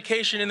higher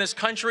education in this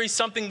country,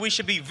 something we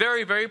should be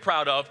very, very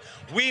proud of,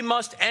 we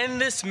must end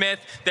this myth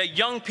that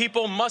young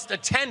people must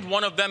attend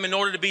one of them in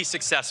order to be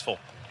successful.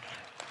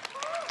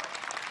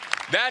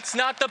 That's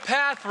not the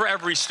path for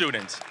every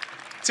student.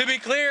 To be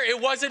clear,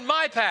 it wasn't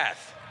my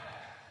path.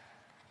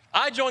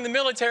 I joined the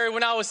military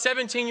when I was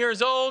 17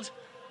 years old.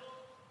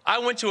 I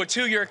went to a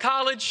 2-year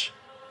college,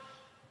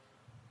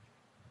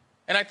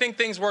 and I think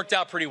things worked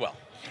out pretty well.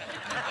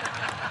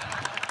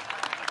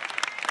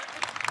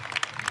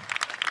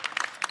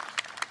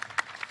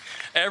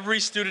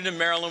 Every student in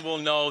Maryland will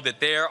know that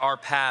there are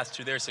paths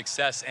to their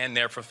success and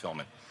their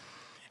fulfillment.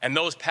 And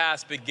those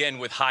paths begin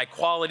with high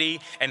quality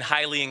and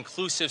highly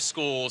inclusive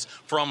schools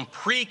from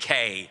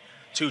pre-K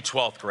to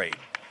 12th grade.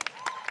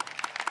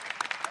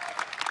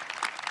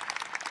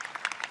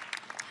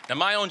 Now,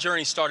 my own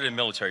journey started in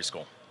military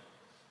school,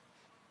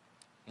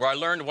 where I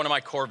learned one of my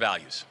core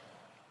values: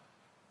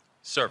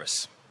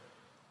 service.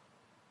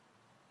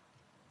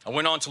 I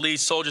went on to lead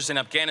soldiers in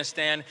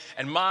Afghanistan,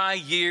 and my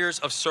years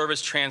of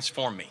service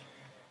transformed me.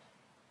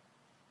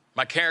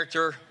 My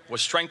character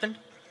was strengthened,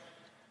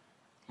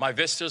 my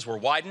vistas were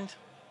widened,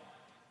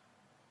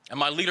 and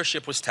my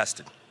leadership was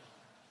tested.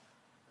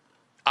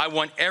 I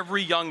want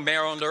every young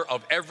Marylander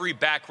of every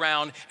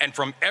background and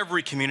from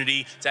every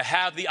community to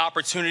have the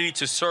opportunity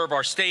to serve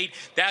our state.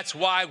 That's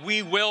why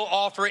we will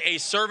offer a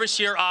service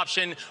year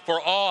option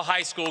for all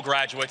high school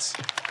graduates.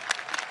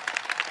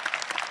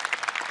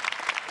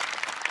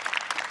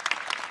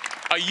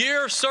 A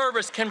year of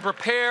service can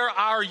prepare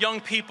our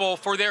young people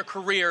for their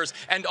careers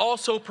and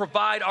also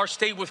provide our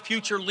state with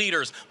future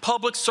leaders,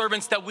 public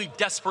servants that we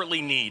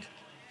desperately need.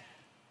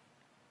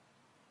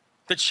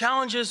 The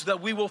challenges that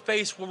we will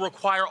face will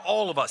require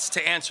all of us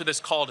to answer this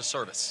call to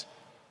service,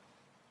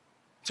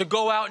 to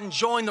go out and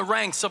join the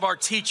ranks of our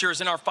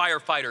teachers and our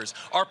firefighters,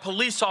 our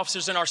police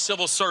officers and our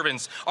civil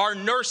servants, our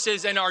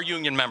nurses and our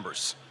union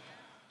members.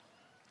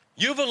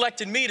 You've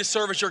elected me to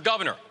serve as your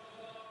governor,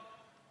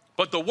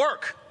 but the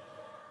work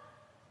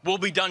will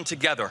be done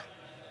together.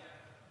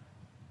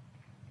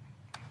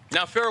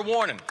 Now, fair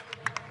warning,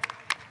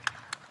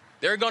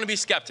 there are going to be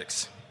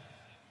skeptics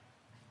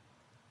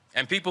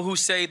and people who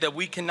say that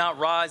we cannot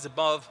rise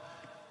above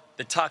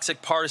the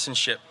toxic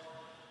partisanship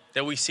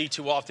that we see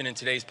too often in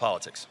today's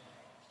politics,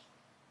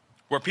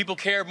 where people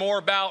care more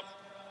about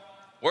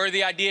where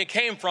the idea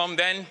came from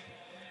than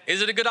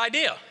is it a good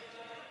idea?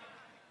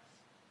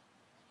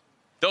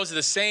 Those are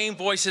the same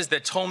voices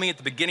that told me at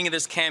the beginning of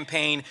this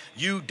campaign,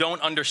 you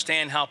don't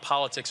understand how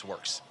politics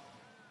works.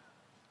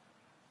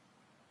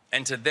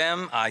 And to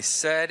them, I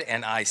said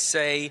and I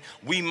say,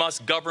 we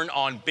must govern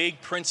on big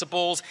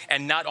principles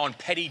and not on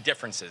petty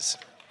differences.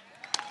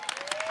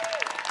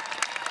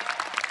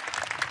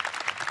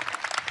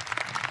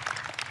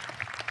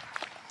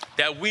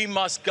 That we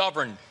must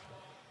govern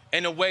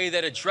in a way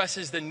that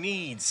addresses the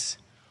needs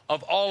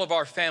of all of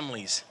our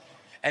families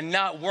and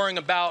not worrying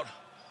about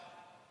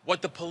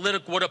what a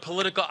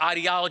political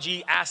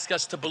ideology asks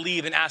us to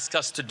believe and asks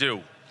us to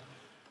do.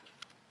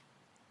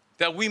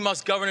 That we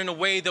must govern in a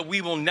way that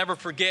we will never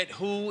forget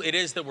who it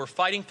is that we're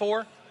fighting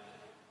for,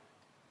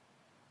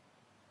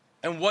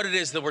 and what it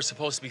is that we're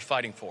supposed to be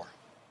fighting for.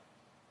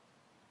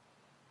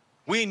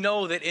 We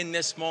know that in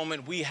this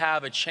moment we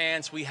have a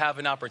chance, we have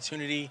an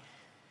opportunity,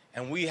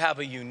 and we have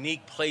a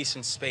unique place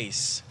and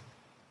space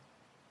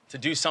to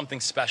do something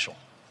special.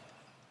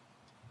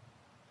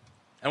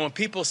 And when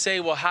people say,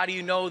 well, how do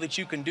you know that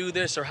you can do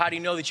this, or how do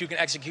you know that you can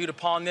execute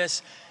upon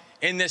this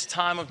in this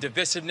time of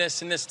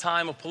divisiveness, in this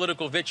time of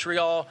political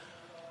vitriol,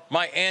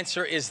 my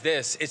answer is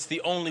this: it's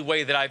the only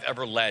way that I've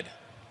ever led.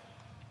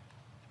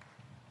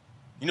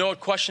 You know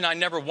what question I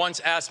never once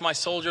asked my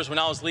soldiers when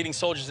I was leading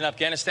soldiers in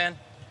Afghanistan?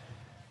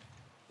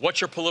 What's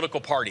your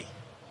political party?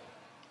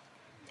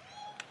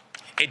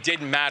 It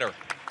didn't matter.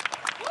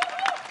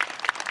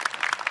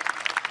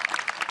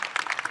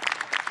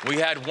 We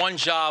had one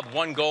job,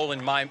 one goal,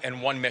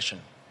 and one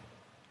mission.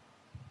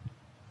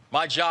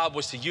 My job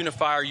was to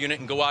unify our unit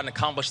and go out and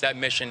accomplish that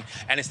mission,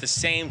 and it's the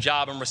same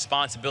job and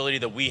responsibility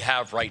that we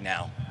have right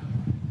now.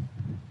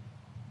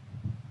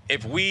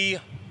 If we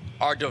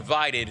are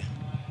divided,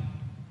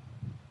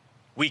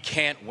 we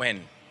can't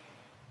win.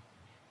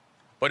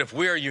 But if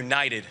we are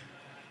united,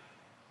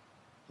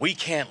 we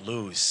can't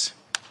lose.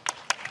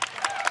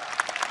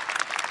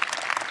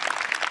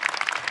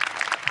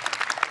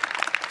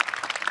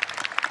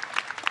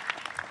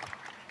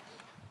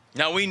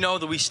 Now, we know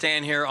that we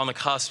stand here on the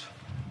cusp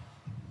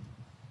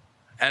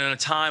and in a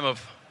time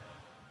of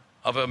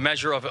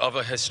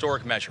a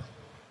historic measure.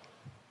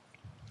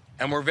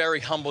 And we're very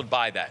humbled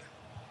by that.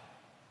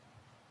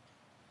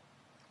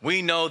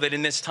 We know that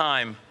in this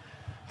time,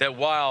 that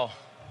while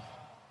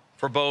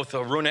for both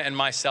Aruna and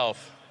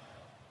myself,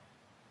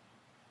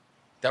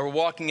 that we're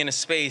walking in a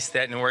space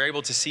that and we're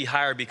able to see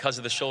higher because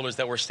of the shoulders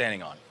that we're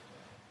standing on.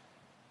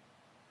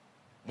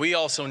 We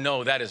also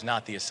know that is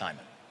not the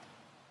assignment.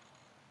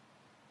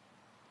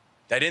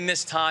 That in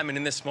this time and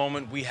in this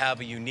moment, we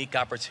have a unique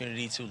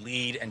opportunity to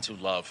lead and to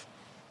love.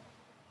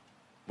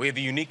 We have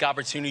a unique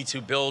opportunity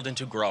to build and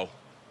to grow.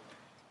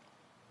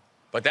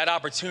 But that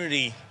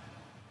opportunity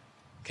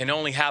can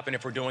only happen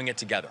if we're doing it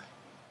together.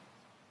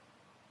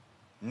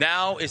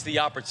 Now is the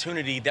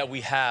opportunity that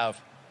we have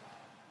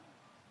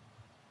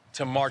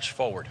to march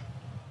forward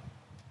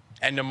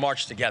and to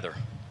march together.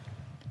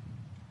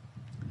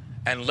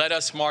 And let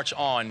us march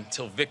on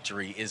till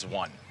victory is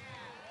won.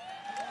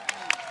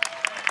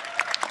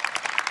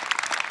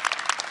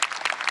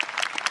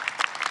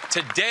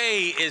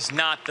 Today is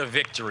not the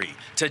victory.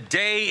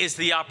 Today is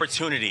the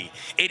opportunity.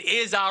 It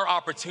is our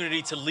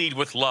opportunity to lead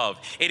with love.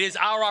 It is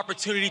our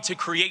opportunity to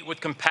create with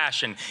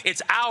compassion.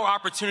 It's our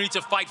opportunity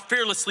to fight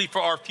fearlessly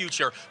for our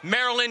future.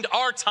 Maryland,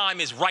 our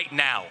time is right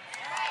now.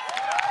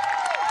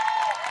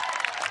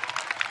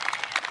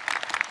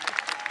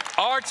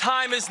 Our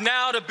time is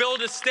now to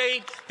build a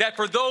state that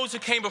for those who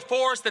came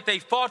before us, that they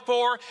fought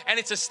for, and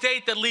it's a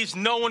state that leaves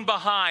no one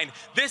behind.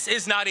 This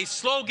is not a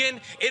slogan,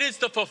 it is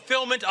the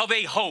fulfillment of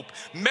a hope.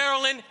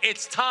 Maryland,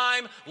 it's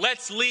time.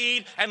 Let's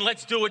lead and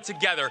let's do it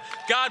together.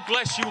 God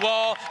bless you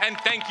all, and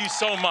thank you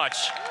so much.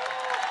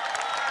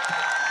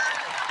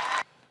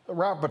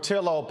 Robert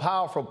Patillo,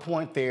 powerful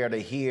point there to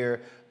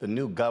hear the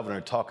new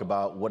governor talk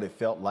about what it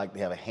felt like to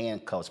have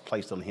handcuffs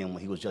placed on him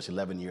when he was just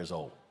 11 years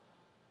old.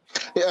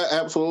 Yeah,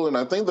 absolutely. And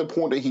I think the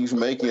point that he's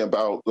making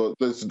about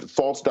this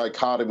false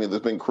dichotomy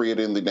that's been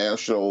created in the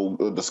national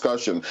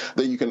discussion,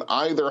 that you can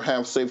either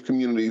have safe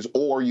communities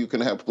or you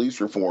can have police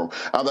reform,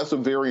 that's a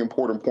very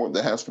important point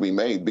that has to be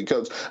made,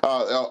 because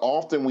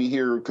often we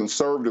hear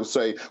conservatives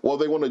say, well,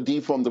 they want to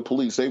defund the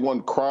police. They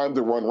want crime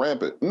to run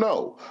rampant.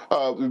 No,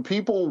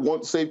 people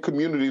want safe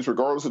communities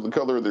regardless of the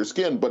color of their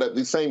skin. But at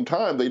the same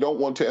time, they don't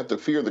want to have to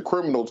fear the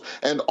criminals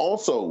and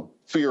also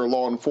fear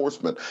law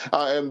enforcement.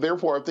 And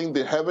therefore, I think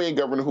that having a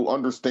governor who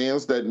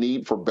understands that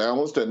need for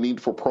balance, that need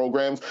for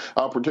programs,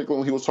 particularly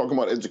when he was talking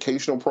about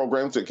educational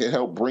programs that can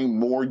help bring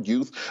more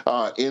youth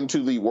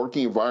into the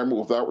working environment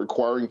without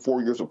requiring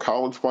 4 years of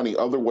college, finding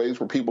other ways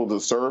for people to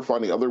serve,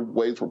 finding other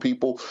ways for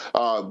people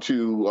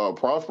to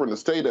prosper in the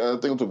state. I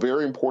think it's a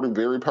very important,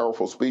 very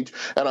powerful speech.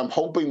 And I'm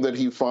hoping that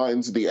he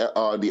finds the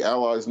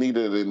allies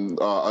needed in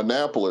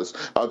Annapolis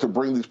to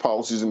bring these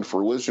policies into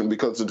fruition,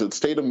 because the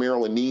state of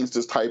Maryland needs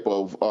this type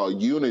of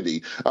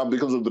unity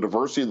because of the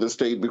diversity of the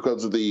state,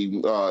 because of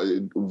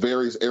the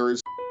various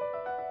areas.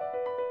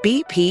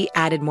 BP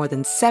added more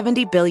than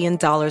 $70 billion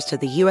to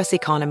the U.S.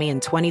 economy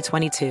in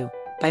 2022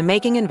 by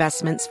making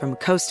investments from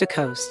coast to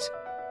coast.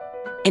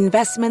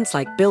 Investments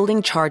like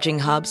building charging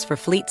hubs for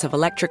fleets of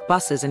electric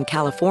buses in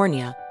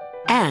California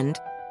and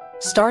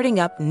starting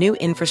up new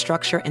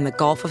infrastructure in the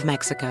Gulf of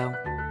Mexico.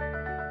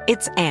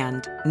 It's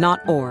and, not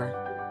or.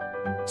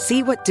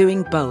 See what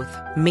doing both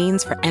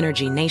means for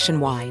energy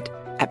nationwide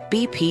at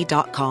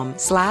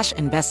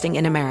bp.com/investing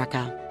in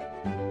America.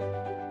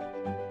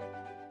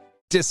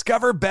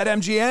 Discover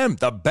BetMGM,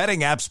 the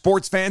betting app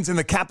sports fans in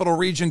the capital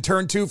region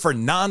turn to for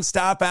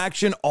nonstop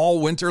action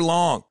all winter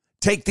long.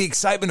 Take the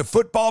excitement of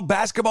football,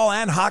 basketball,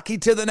 and hockey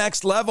to the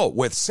next level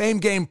with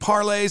same-game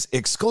parlays,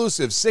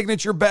 exclusive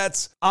signature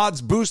bets,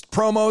 odds boost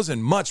promos,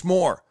 and much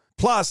more.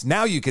 Plus,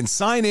 now you can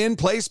sign in,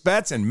 place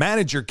bets, and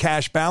manage your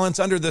cash balance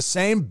under the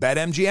same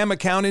BetMGM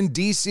account in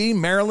D.C.,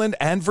 Maryland,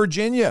 and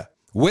Virginia.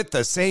 With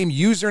the same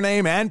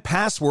username and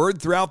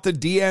password throughout the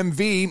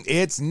DMV,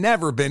 it's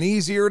never been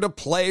easier to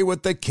play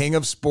with the king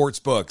of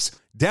sportsbooks.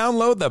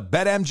 Download the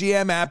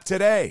BetMGM app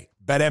today.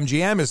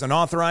 BetMGM is an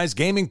authorized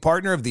gaming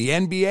partner of the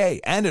NBA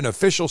and an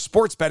official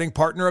sports betting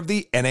partner of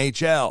the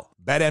NHL.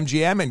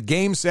 BetMGM and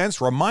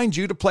GameSense remind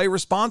you to play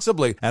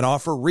responsibly and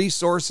offer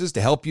resources to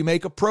help you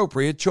make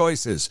appropriate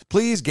choices.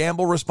 Please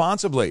gamble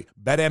responsibly.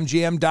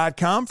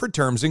 BetMGM.com for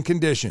terms and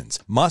conditions.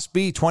 Must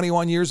be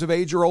 21 years of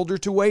age or older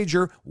to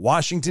wager.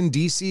 Washington,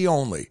 D.C.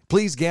 only.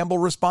 Please gamble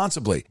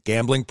responsibly.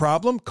 Gambling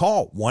problem?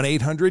 Call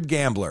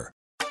 1-800-GAMBLER.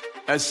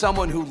 As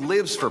someone who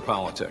lives for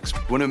politics,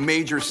 when a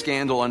major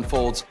scandal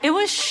unfolds, It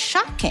was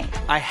shocking.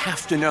 I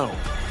have to know,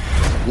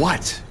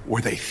 what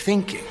were they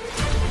thinking?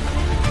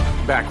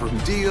 Backroom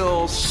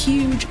deals,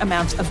 Huge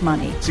amounts of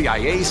money.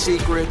 CIA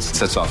secrets,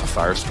 Sets off a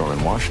firestorm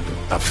in Washington.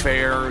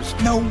 affairs,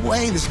 No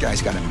way this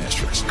guy's got a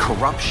mistress.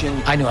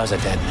 corruption. I knew I was a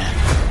dead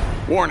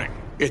man. Warning,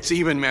 it's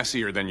even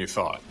messier than you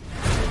thought.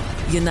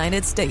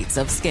 United States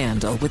of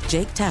Scandal with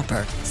Jake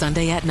Tapper,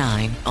 Sunday at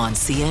 9 on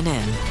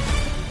CNN.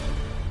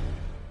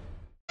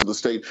 The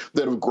state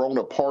that have grown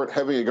apart,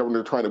 having a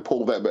governor trying to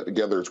pull that back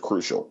together is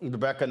crucial.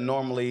 Rebecca,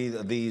 normally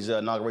these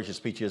inauguration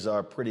speeches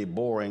are pretty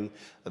boring.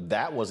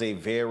 That was a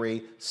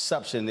very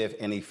substantive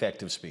and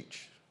effective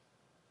speech.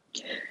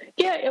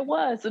 Yeah, it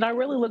was. And I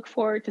really look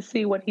forward to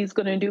see what he's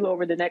going to do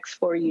over the next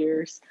 4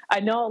 years. I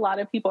know a lot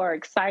of people are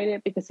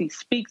excited because he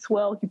speaks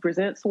well, he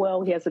presents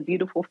well, he has a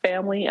beautiful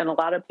family, and a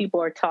lot of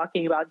people are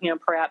talking about him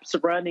perhaps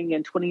running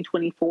in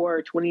 2024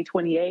 or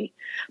 2028.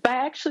 But I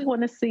actually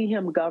want to see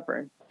him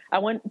govern. I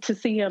want to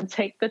see him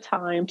take the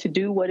time to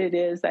do what it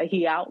is that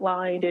he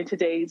outlined in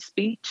today's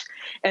speech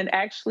and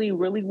actually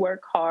really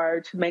work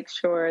hard to make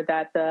sure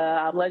that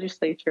the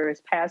legislature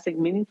is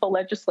passing meaningful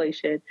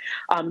legislation,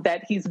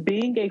 that he's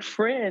being a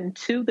friend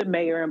to the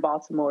mayor in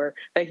Baltimore,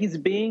 that he's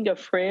being a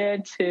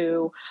friend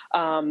to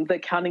the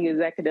county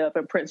executive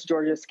in Prince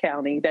George's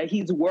County, that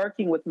he's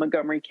working with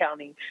Montgomery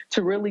County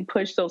to really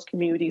push those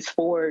communities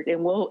forward.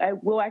 And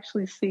we'll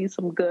actually see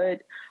some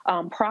good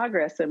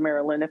progress in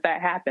Maryland if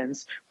that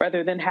happens,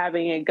 rather than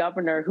having a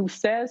governor who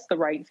says the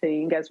right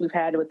thing, as we've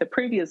had with the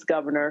previous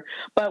governor,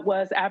 but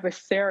was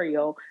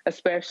adversarial,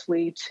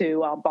 especially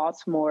to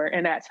Baltimore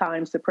and at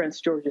times to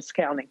Prince George's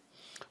County.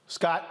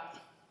 Scott?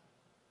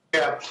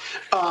 Yeah.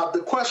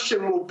 The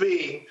question will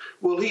be,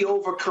 will he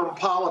overcome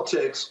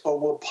politics or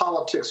will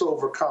politics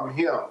overcome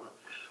him?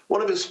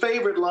 One of his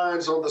favorite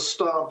lines on the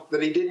stump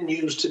that he didn't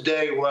use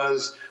today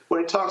was when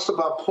he talks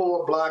about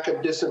poor, Black,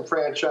 and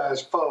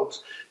disenfranchised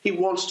folks, he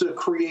wants to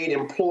create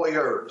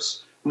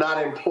employers,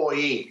 not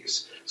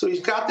employees. So he's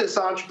got this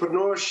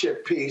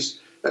entrepreneurship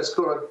piece that's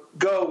going to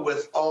go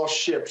with all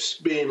ships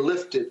being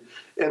lifted.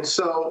 And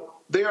so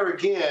there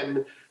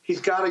again, he's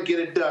got to get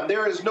it done.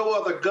 There is no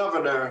other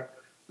governor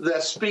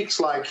that speaks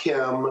like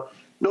him,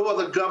 no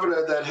other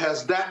governor that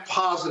has that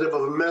positive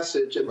of a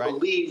message and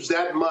believes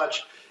that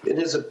much in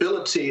his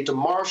ability to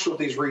marshal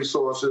these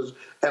resources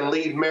and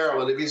lead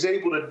Maryland. If he's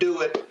able to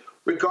do it,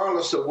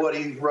 regardless of what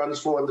he runs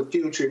for in the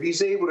future, if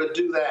he's able to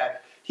do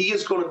that, he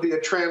is going to be a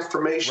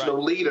transformational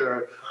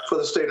leader for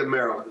the state of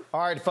Maryland.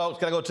 All right, folks,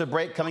 got to go to a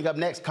break. Coming up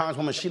next,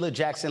 Congresswoman Sheila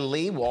Jackson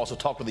Lee will also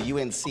talk with the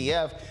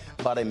UNCF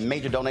about a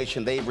major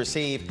donation they've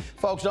received.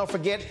 Folks, don't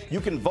forget, you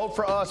can vote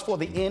for us for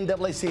the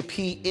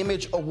NAACP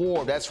Image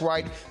Award. That's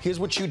right. Here's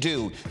what you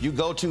do. You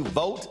go to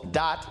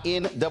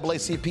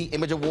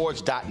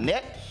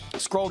vote.naacpimageawards.net.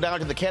 Scroll down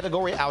to the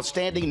category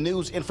Outstanding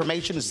News,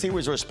 Information,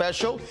 Series, or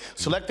Special.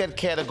 Select that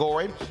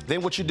category.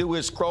 Then what you do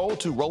is scroll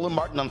to Roland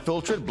Martin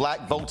Unfiltered,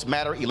 Black Votes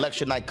Matter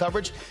Election Night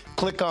Coverage.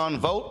 Click on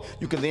Vote.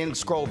 You can then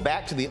scroll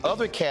back to the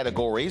other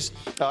categories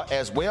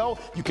as well.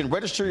 You can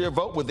register your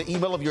vote with the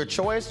email of your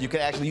choice. You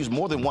can actually use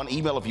more than one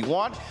email if you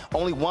want.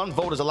 Only one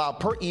vote is allowed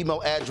per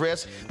email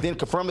address. Then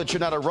confirm that you're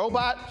not a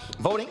robot.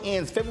 Voting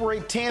ends February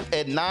 10th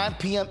at 9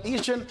 p.m.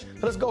 Eastern.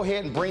 Let's go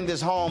ahead and bring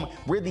this home.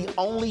 We're the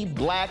only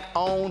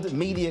Black-owned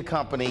media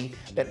company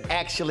that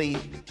actually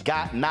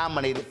got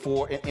nominated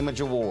for an Image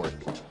Award.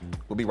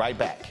 We'll be right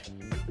back.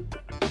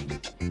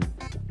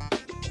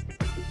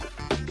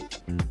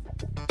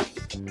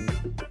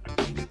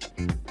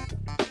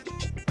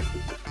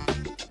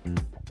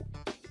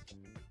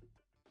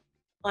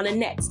 On a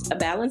Next, A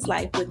Balanced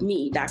Life with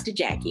me, Dr.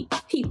 Jackie.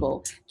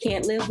 People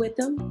can't live with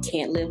them,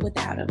 can't live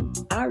without them.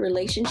 Our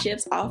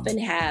relationships often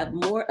have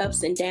more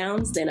ups and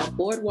downs than a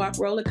boardwalk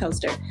roller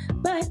coaster,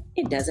 but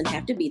it doesn't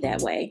have to be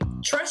that way.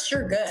 Trust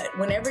your gut.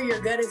 Whenever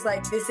your gut is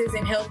like, this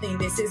isn't healthy,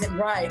 this isn't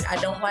right, I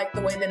don't like the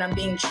way that I'm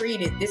being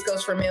treated. This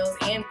goes for males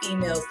and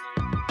females.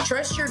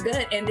 Trust your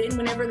gut, and then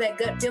whenever that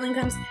gut feeling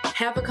comes,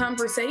 have a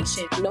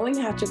conversation. Knowing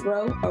how to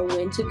grow or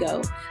when to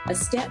go. A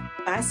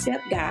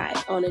step-by-step guide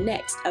on a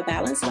Next, A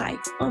Balanced Life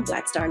on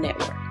Black Star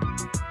Network.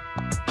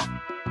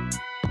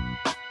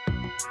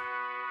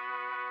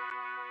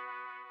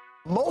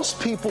 Most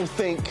people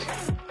think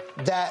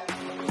that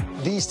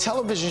these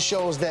television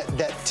shows that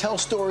tell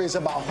stories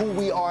about who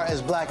we are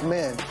as Black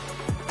men,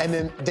 and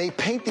then they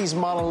paint these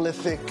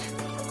monolithic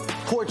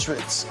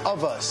portraits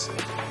of us.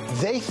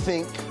 They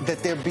think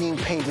that they're being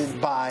painted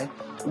by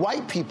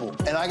white people.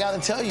 And I got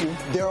to tell you,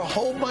 there are a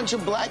whole bunch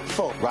of black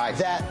folk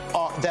that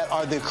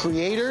are the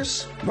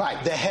creators,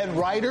 the head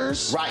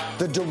writers,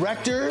 the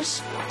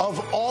directors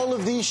of all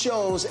of these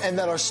shows, and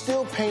that are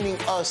still painting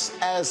us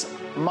as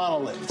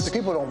monoliths. The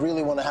people don't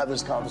really want to have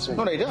this conversation.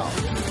 No, they don't.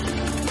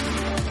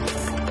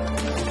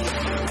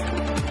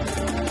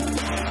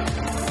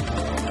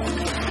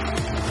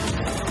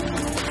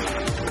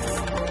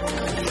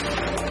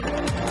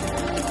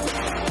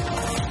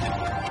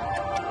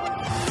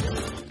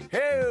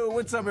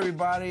 What's up,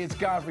 everybody? It's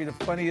Godfrey, the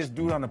funniest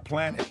dude on the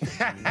planet.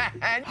 Hi,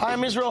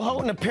 I'm Israel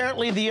Houghton.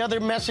 Apparently, the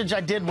other message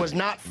I did was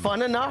not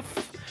fun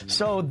enough.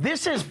 So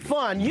this is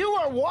fun. You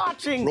are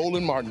watching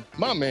Roland Martin,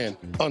 my man,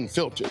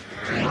 Unfiltered.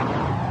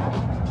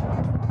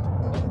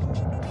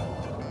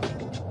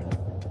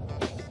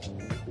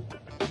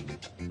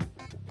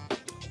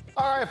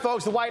 All right,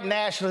 folks, the white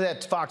nationalists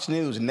at Fox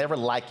News never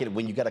like it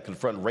when you got to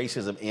confront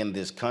racism in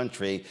this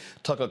country.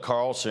 Tucker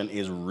Carlson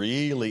is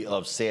really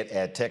upset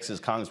at Texas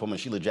Congresswoman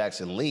Sheila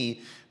Jackson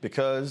Lee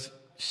because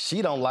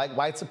she don't like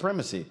white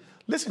supremacy.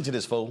 Listen to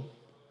this fool.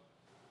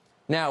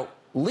 Now,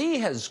 Lee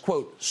has,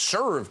 quote,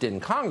 served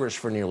in Congress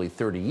for nearly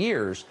 30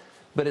 years,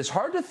 but it's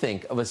hard to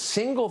think of a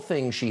single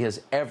thing she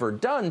has ever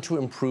done to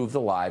improve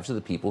the lives of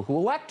the people who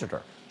elected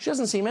her. She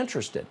doesn't seem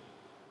interested.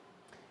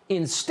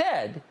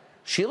 Instead,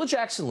 Sheila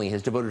Jackson Lee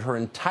has devoted her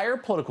entire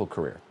political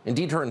career,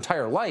 indeed her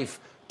entire life,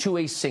 to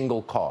a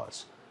single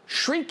cause,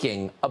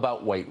 shrieking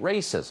about white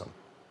racism.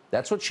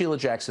 That's what Sheila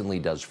Jackson Lee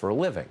does for a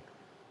living.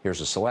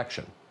 Here's a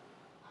selection.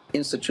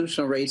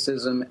 Institutional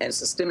racism and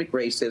systemic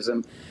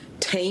racism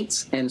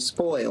taints and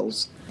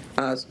spoils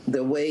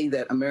the way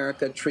that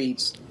America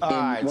treats, All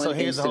right, so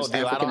here's the whole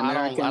deal.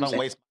 I don't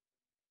waste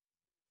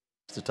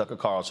to Tucker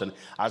Carlson.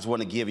 I just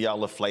want to give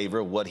y'all a flavor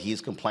of what he's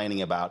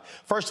complaining about.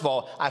 First of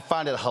all, I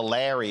find it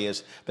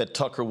hilarious that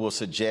Tucker will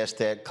suggest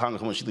that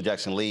Congresswoman Sheila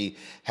Jackson Lee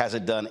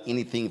hasn't done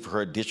anything for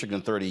her district in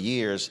 30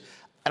 years.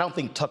 I don't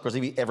think Tucker's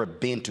ever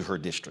been to her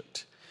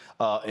district.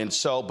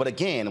 But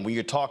again, when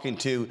you're talking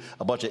to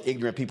a bunch of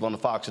ignorant people on the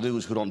Fox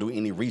News who don't do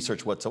any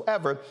research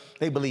whatsoever,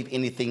 they believe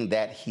anything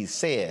that he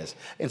says.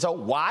 And so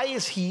why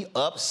is he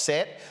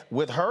upset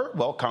with her?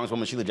 Well,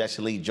 Congresswoman Sheila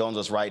Jackson Lee joins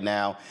us right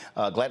now.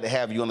 Glad to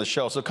have you on the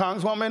show. So,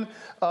 Congresswoman,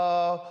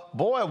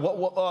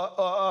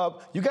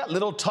 you got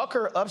little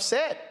Tucker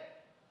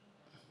upset.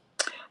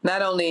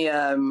 Not only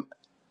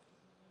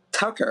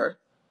Tucker,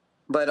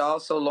 but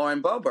also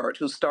Lauren Boebert,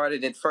 who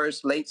started it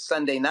first late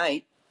Sunday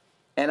night.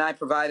 And I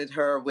provided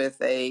her with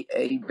a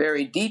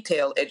very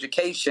detailed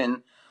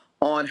education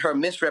on her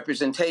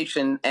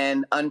misrepresentation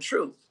and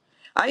untruth.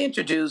 I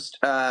introduced,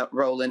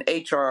 Roland,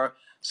 H.R.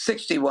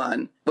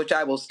 61, which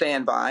I will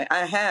stand by.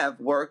 I have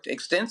worked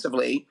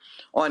extensively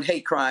on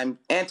hate crime,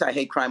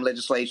 anti-hate crime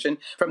legislation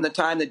from the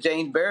time that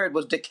James Barrett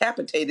was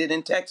decapitated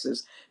in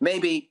Texas.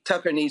 Maybe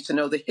Tucker needs to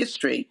know the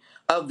history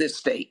of this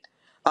state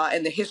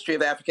and the history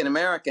of African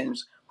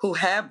Americans who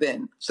have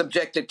been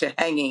subjected to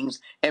hangings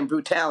and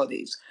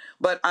brutalities.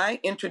 But I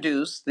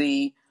introduced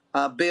the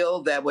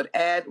bill that would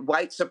add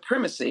white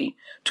supremacy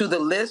to the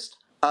list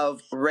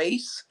of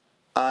race,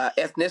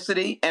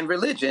 ethnicity, and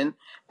religion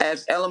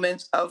as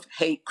elements of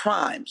hate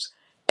crimes.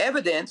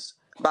 Evidenced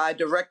by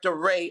Director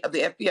Wray of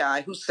the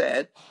FBI, who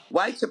said,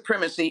 white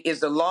supremacy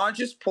is the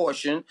largest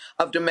portion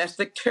of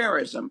domestic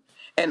terrorism.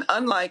 And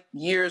unlike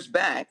years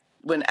back,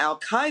 when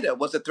Al-Qaeda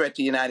was a threat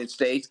to the United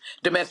States,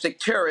 domestic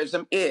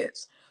terrorism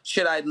is.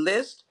 Should I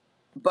list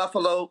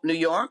Buffalo, New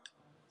York?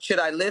 Should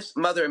I list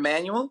Mother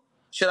Emanuel?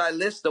 Should I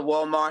list the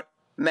Walmart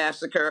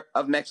massacre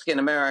of Mexican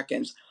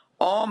Americans?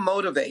 All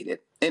motivated,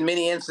 in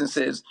many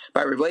instances,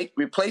 by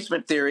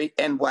replacement theory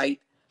and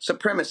white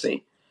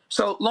supremacy.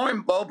 So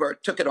Lauren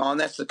Boebert took it on,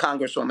 that's the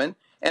Congresswoman,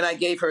 and I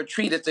gave her a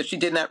treatise that she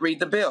did not read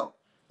the bill.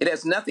 It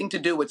has nothing to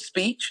do with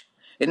speech.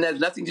 It has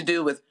nothing to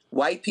do with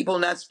white people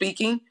not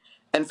speaking.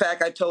 In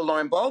fact, I told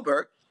Lauren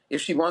Boebert, if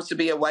she wants to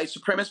be a white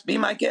supremacist, be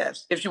my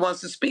guest. If she wants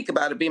to speak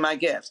about it, be my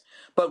guest.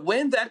 But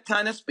when that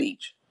kind of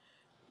speech,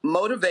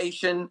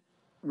 motivation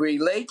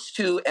relates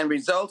to and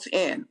results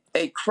in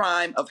a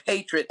crime of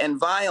hatred and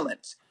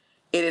violence,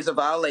 it is a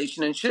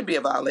violation and should be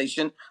a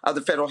violation of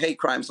the federal hate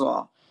crimes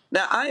law.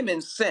 Now, I am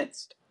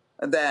incensed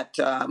that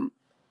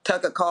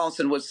Tucker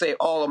Carlson would say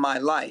all of my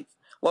life.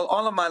 Well,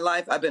 all of my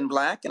life I've been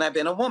black and I've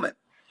been a woman.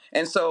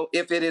 And so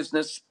if it is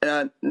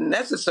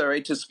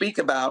necessary to speak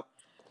about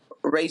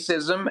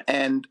racism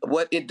and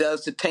what it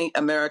does to taint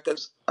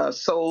America's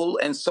soul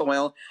and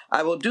soil,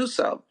 I will do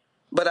so.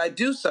 But I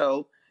do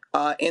so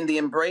in the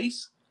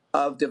embrace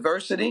of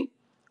diversity,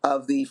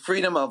 of the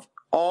freedom of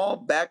all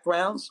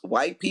backgrounds,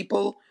 white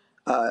people,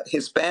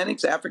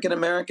 Hispanics, African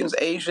Americans,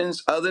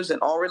 Asians, others, and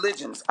all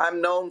religions.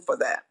 I'm known for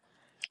that.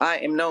 I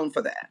am known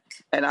for that.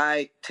 And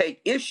I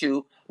take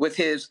issue with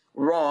his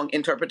wrong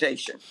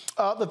interpretation.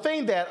 The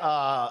thing that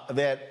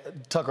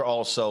Tucker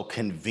also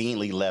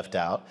conveniently left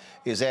out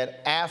is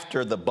that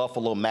after the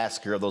Buffalo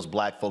massacre of those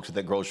black folks at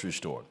that grocery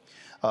store,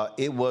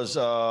 it was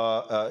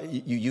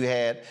you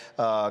had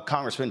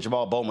Congressman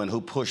Jamal Bowman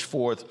who pushed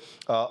forth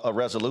a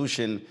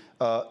resolution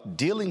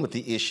dealing with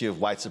the issue of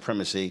white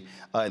supremacy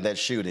in that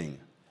shooting.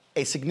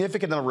 a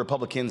significant number of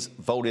Republicans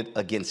voted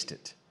against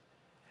it.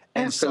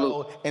 And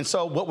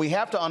so what we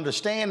have to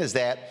understand is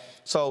that,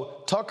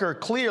 so Tucker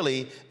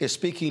clearly is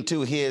speaking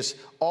to his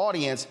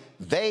audience.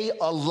 They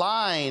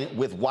align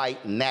with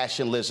white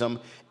nationalism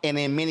and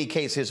in many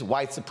cases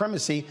white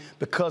supremacy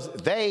because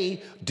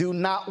they do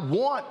not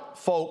want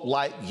folk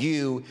like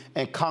you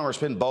and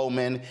Congressman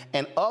Bowman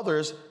and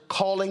others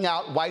calling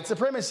out white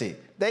supremacy.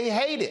 They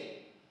hate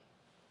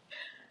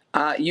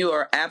it. You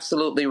are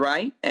absolutely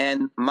right.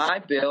 And my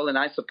bill, and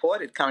I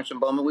supported Congressman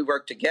Bowman, we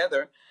worked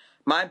together,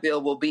 my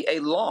bill will be a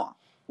law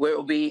where it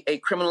will be a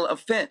criminal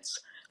offense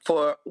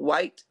for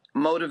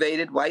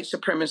white-motivated white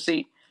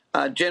supremacy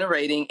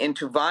generating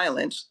into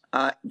violence,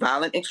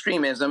 violent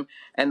extremism,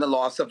 and the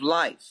loss of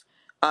life.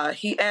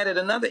 He added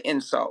another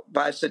insult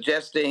by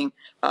suggesting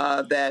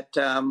that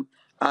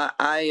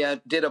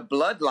I did a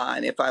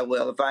bloodline, if I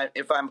will.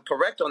 If I'm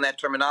correct on that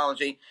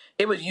terminology,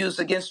 it was used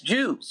against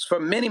Jews for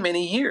many,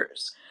 many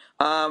years.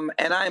 And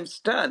I am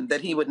stunned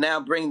that he would now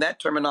bring that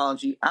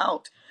terminology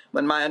out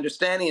when my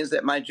understanding is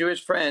that my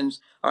Jewish friends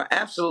are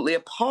absolutely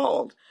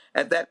appalled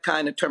at that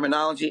kind of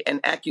terminology and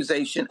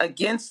accusation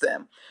against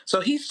them.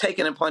 So he's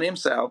taken upon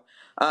himself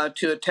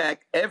to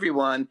attack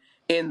everyone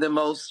in the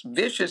most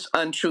vicious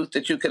untruth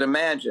that you could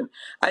imagine.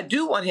 I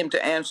do want him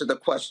to answer the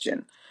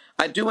question.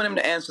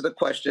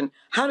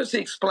 How does he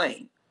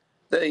explain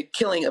the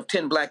killing of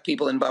 10 black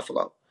people in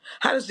Buffalo?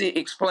 How does he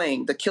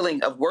explain the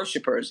killing of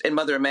worshipers in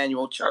Mother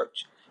Emanuel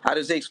Church? How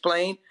does he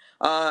explain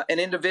an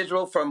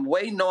individual from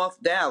way north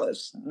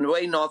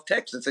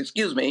Texas,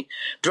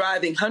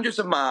 driving hundreds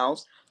of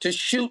miles to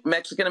shoot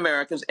Mexican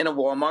Americans in a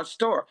Walmart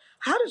store?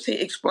 How does he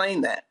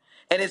explain that?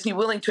 And is he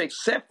willing to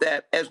accept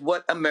that as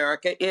what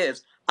America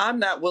is? I'm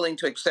not willing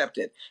to accept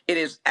it. It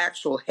is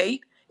actual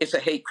hate. It's a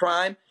hate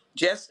crime,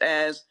 just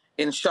as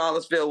in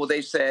Charlottesville where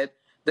they said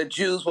the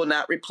Jews will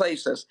not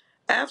replace us.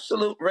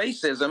 Absolute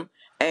racism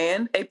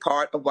and a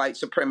part of white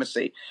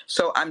supremacy.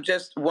 So I'm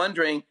just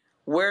wondering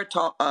where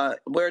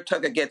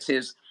Tucker gets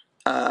his,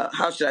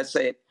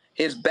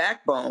 his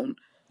backbone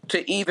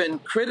to even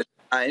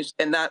criticize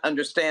and not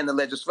understand the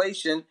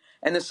legislation,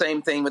 and the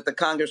same thing with the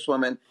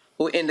Congresswoman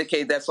who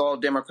indicate that's all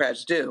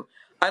Democrats do.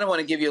 I don't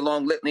want to give you a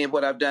long litany of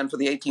what I've done for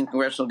the 18th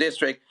Congressional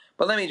District,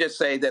 but let me just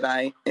say that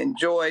I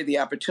enjoy the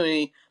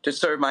opportunity to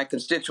serve my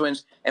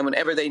constituents, and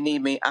whenever they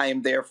need me, I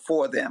am there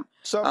for them.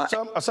 So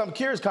I'm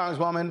curious,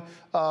 Congresswoman,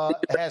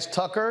 has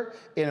Tucker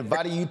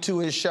invited you to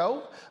his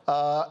show,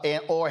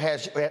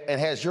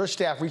 has your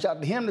staff reached out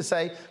to him to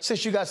say,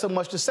 since you got so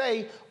much to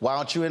say, why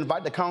don't you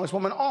invite the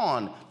Congresswoman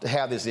on to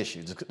have this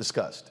issue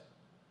discussed?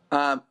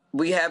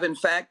 We have, in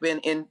fact, been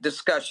in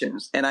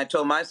discussions, and I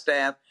told my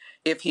staff,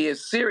 if he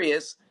is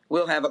serious,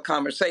 we'll have a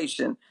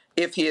conversation.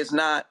 If he is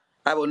not,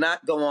 I will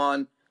not go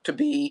on to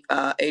be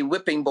a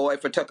whipping boy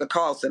for Tucker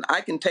Carlson.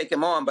 I can take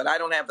him on, but I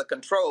don't have the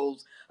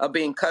controls of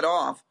being cut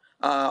off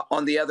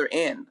on the other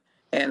end.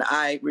 And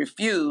I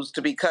refuse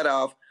to be cut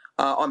off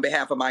on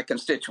behalf of my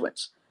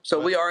constituents.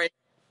 So we are in.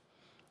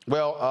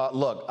 Well,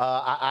 look,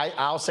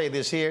 I'll say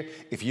this here.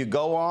 If you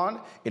go on,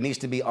 it needs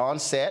to be on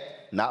set,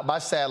 not by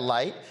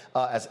satellite,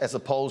 as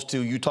opposed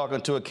to you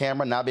talking to a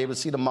camera, not be able to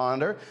see the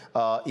monitor,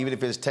 even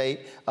if it's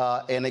taped.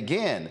 And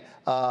again,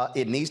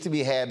 it needs to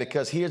be had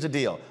because here's the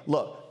deal.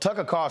 Look,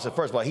 Tucker Carlson,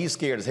 first of all, he's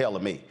scared as hell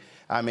of me.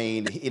 I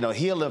mean, you know,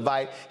 he's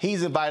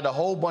invited a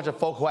whole bunch of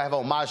folk who I have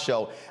on my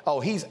show. Oh,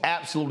 he's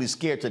absolutely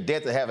scared to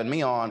death of having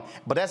me on.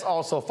 But that's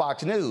also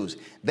Fox News.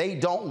 They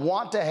don't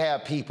want to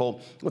have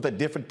people with a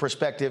different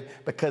perspective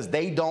because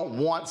they don't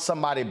want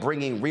somebody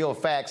bringing real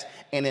facts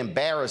and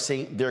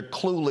embarrassing their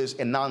clueless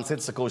and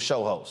nonsensical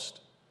show host.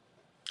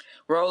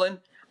 Roland,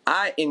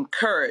 I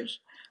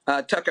encourage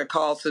Tucker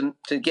Carlson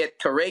to get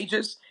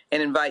courageous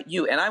and invite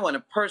you. And I want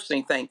to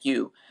personally thank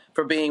you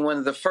for being one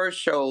of the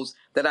first shows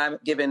that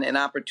I've given an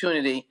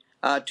opportunity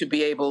to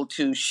be able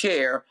to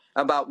share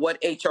about what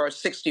H.R.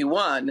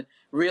 61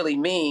 really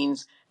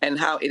means and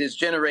how it has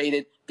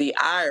generated the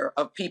ire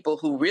of people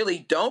who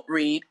really don't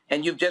read,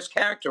 and you've just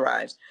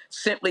characterized,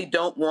 simply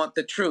don't want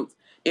the truth.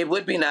 It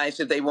would be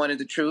nice if they wanted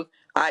the truth.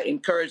 I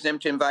encourage them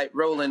to invite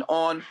Roland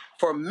on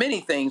for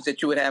many things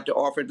that you would have to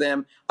offer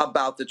them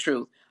about the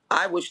truth.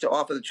 I wish to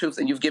offer the truth,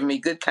 and you've given me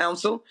good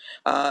counsel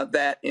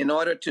that in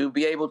order to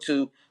be able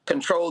to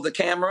control the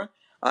camera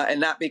and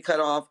not be cut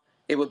off,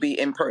 it would be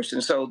in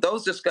person. So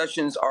those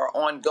discussions are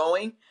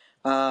ongoing.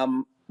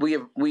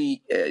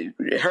 We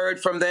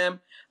heard from them,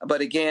 but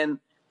again,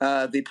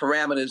 the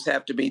parameters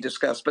have to be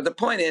discussed. But the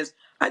point is,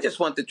 I just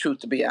want the truth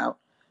to be out.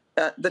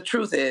 The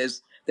truth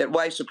is that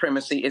white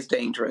supremacy is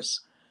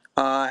dangerous,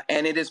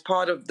 and it is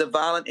part of the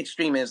violent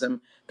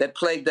extremism that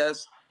plagued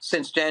us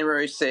since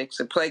January 6th.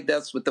 It plagued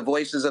us with the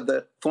voices of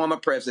the former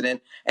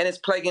president, and it's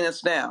plaguing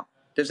us now.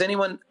 Does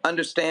anyone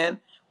understand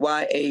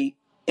why a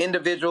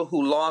individual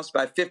who lost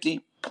by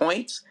 50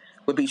 points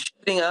would be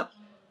shooting up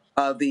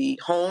the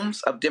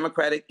homes of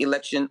Democratic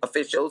election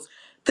officials?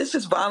 This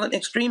is violent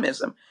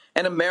extremism,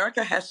 and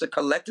America has to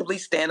collectively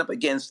stand up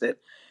against it.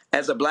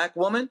 As a black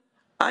woman,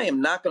 I am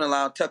not going to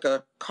allow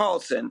Tucker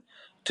Carlson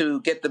to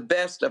get the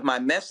best of my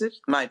message,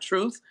 my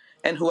truth,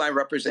 and who I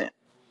represent.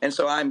 And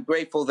so I'm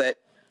grateful that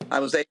I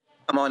was able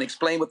to come on and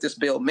explain what this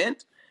bill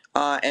meant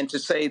and to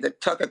say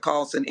that Tucker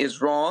Carlson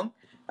is wrong.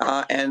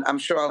 And I'm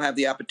sure I'll have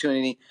the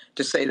opportunity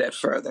to say that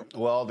further.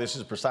 Well, this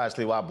is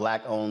precisely why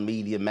black-owned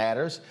media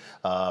matters,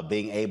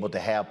 being able to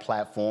have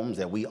platforms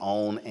that we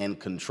own and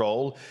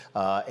control.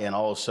 And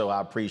also,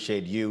 I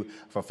appreciate you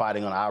for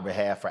fighting on our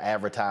behalf for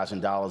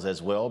advertising dollars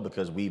as well,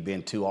 because we've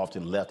been too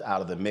often left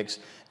out of the mix.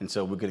 And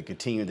so we're going to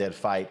continue that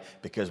fight,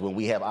 because when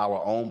we have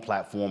our own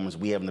platforms,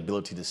 we have an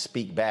ability to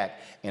speak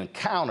back and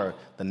counter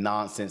the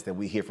nonsense that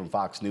we hear from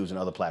Fox News and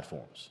other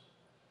platforms.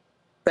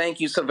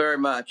 Thank you so very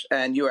much.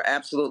 And you are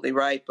absolutely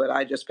right. But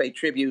I just pay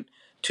tribute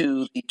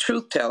to the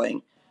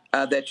truth-telling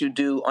that you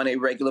do on a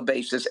regular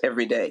basis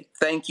every day.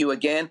 Thank you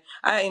again.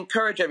 I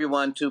encourage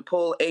everyone to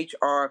pull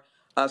H.R.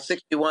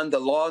 61, the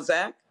Laws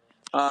Act.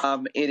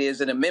 It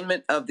is an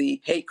amendment of the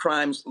hate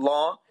crimes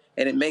law,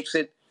 and it makes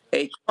it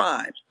a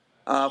crime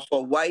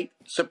for white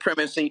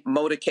supremacy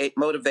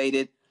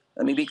motivated,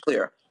 let me be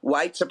clear,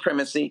 white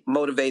supremacy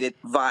motivated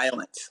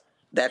violence.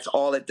 That's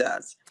all it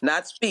does.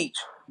 Not speech,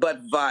 but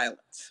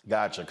violence.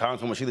 Gotcha.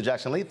 Congresswoman Sheila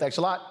Jackson Lee, thanks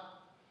a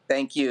lot.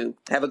 Thank you.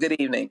 Have a good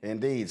evening.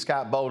 Indeed.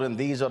 Scott Bolden,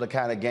 these are the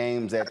kind of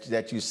games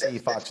that you see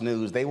Fox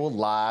News. They will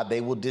lie,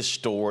 they will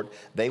distort,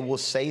 they will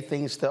say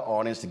things to the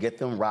audience to get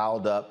them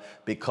riled up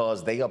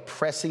because they are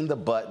pressing the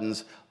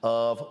buttons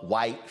of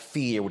white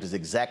fear, which is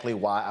exactly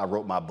why I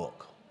wrote my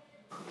book.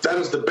 That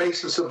is the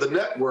basis of the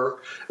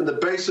network and the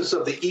basis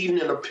of the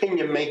evening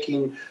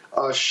opinion-making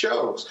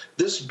shows.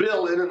 This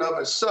bill in and of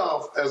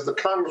itself, as the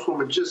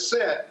Congresswoman just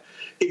said,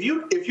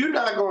 if you're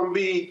not going to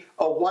be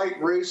a white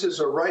racist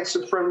or white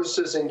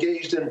supremacist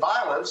engaged in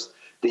violence,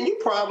 then you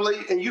probably,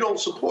 and you don't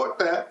support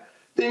that,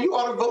 then you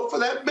ought to vote for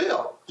that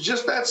bill. It's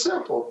just that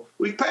simple.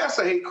 We passed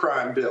a hate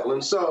crime bill.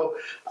 And so,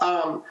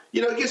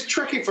 it gets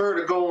tricky for her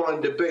to go on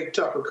and debate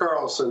Tucker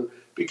Carlson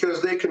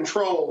because they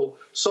control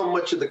so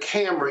much of the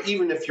camera,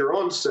 even if you're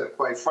on set,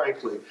 quite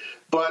frankly.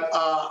 But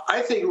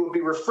I think it would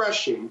be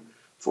refreshing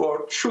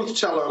for a truth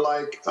teller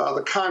like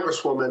the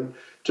Congresswoman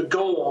to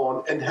go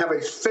on and have a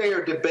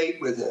fair debate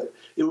with him.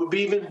 It would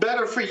be even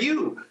better for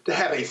you to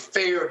have a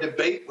fair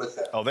debate with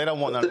him. Oh, they don't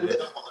want none of this.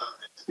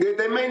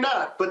 They may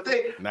not, but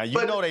they... Now,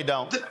 you know they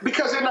don't.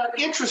 Because they're not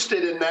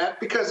interested in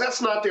that, because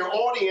that's not their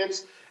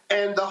audience,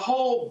 and the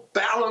whole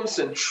balance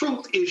and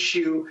truth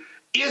issue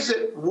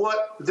isn't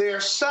what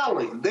they're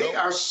selling. They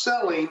are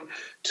selling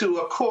to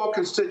a core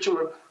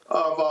constituent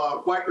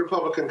of white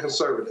Republican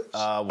conservatives.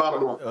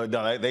 Bottom line.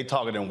 No, they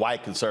talking in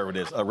white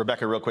conservatives.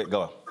 Rebecca, real quick,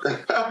 go.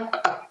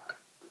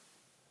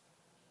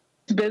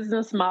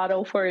 Business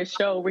model for his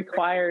show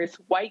requires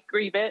white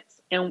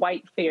grievance and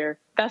white fear.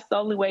 That's the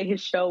only way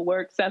his show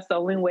works. That's the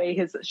only way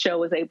his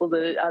show is able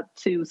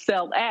to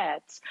sell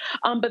ads.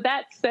 But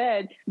that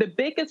said, the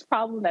biggest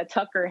problem that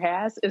Tucker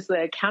has is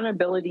the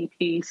accountability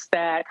piece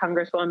that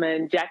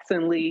Congresswoman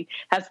Jackson Lee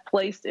has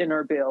placed in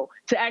her bill,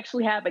 to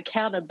actually have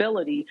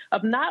accountability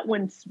of not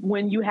when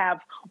you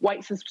have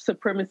white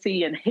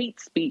supremacy and hate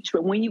speech,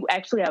 but when you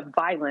actually have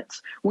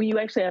violence, when you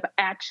actually have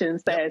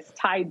actions that is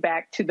tied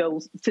back to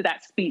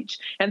that speech.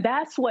 And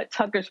that's what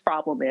Tucker's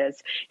problem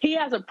is. He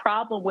has a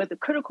problem with the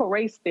critical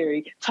race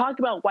theory, talking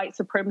about white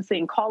supremacy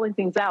and calling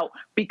things out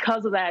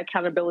because of that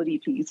accountability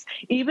piece.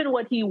 Even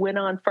when he went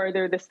on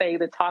further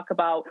to talk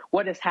about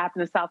what has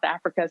happened in South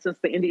Africa since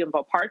the ending of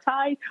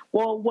apartheid.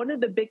 Well, one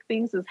of the big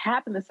things that's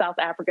happened in South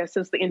Africa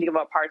since the ending of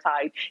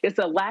apartheid is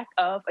a lack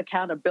of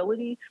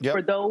accountability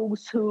for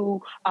those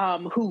who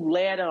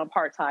led on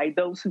apartheid,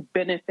 those who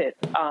benefit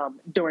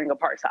during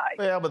apartheid.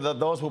 Yeah, but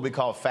those will be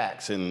called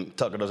facts, and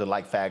Tucker doesn't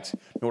like facts,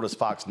 nor does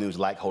Fox News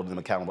like holding them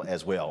accountable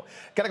as well.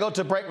 Got to go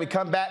to a break. We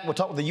come back. We'll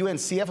talk with the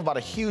UNCF about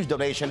a huge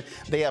donation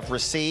they have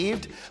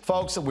received.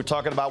 Folks, we're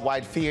talking about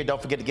white fear. Don't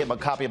forget to get them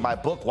a copy of my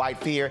book, White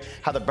Fear,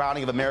 How the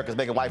Browning of America is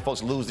Making White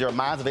Folks Lose Their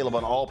Minds, available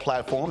on all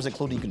platforms,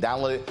 including you can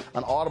download it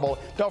on Audible.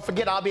 Don't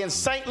forget, I'll be in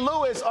St.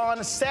 Louis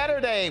on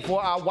Saturday for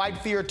our White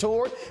Fear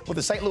Tour with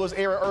the St. Louis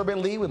Area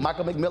Urban League with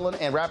Michael McMillan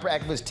and rapper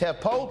activist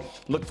Tev Poe.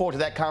 Look forward to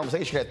that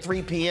conversation at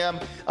 3 p.m.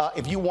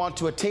 If you want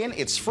to attend,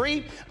 it's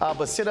free,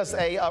 but send us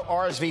a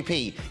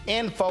RSVP.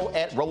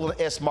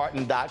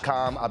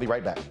 info@RolandSMartin.com. I'll be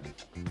right back.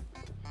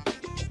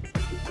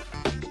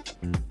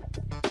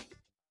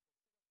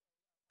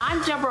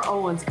 I'm Deborah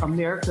Owens,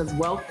 America's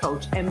Wealth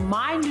Coach, and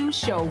my new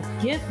show,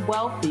 Get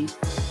Wealthy,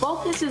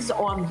 focuses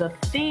on the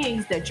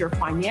things that your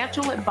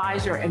financial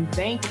advisor and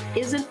bank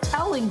isn't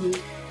telling you,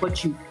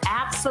 but you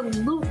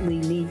absolutely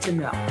need to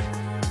know.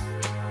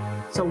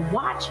 So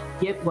watch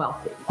Get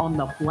Wealthy on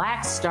the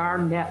Black Star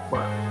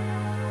Network.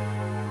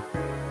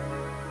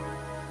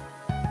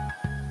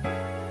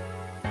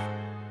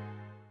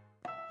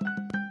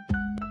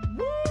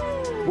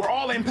 We're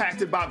all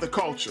impacted by the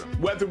culture,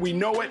 whether we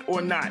know it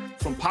or not.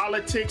 From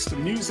politics to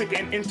music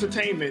and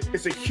entertainment,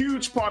 it's a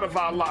huge part of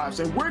our lives,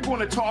 and we're going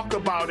to talk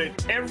about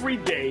it every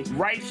day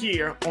right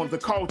here on The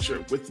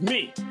Culture with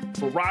me,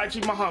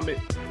 Faraji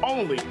Muhammad,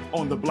 only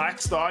on the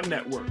Black Star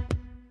Network.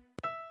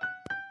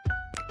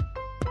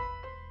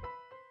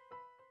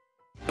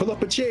 Pull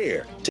up a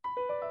chair.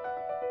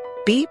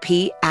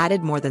 BP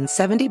added more than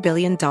 $70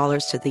 billion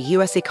to the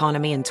U.S.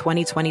 economy in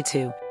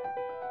 2022.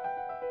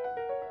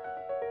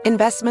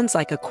 Investments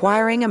like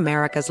acquiring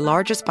America's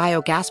largest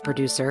biogas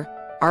producer,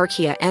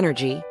 Archaea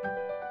Energy,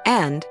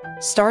 and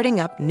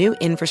starting up new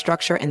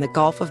infrastructure in the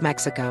Gulf of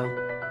Mexico.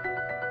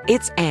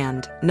 It's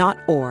and, not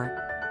or.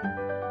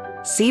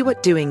 See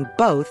what doing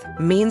both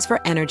means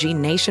for energy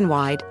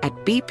nationwide at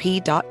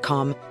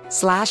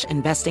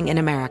bp.com/investing in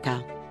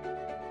America.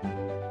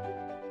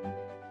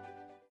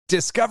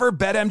 Discover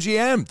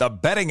BetMGM, the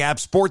betting app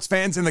sports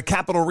fans in the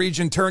capital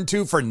region turn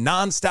to for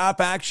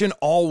nonstop action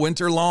all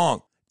winter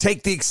long.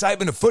 Take the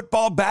excitement of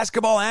football,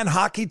 basketball, and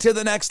hockey to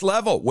the next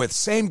level with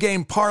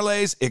same-game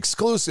parlays,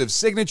 exclusive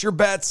signature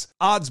bets,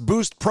 odds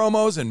boost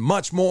promos, and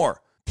much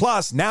more.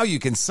 Plus, now you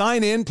can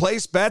sign in,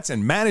 place bets,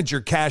 and manage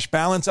your cash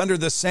balance under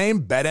the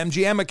same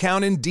BetMGM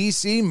account in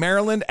D.C.,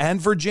 Maryland, and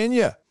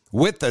Virginia.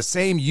 With the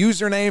same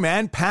username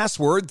and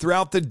password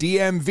throughout the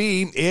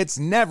DMV, it's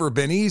never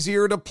been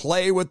easier to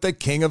play with the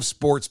king of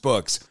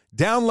sportsbooks.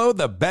 Download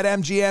the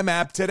BetMGM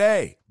app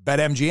today.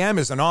 BetMGM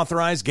is an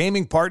authorized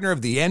gaming partner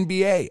of the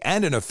NBA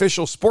and an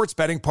official sports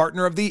betting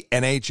partner of the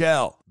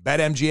NHL.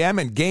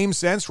 BetMGM and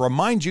GameSense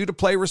remind you to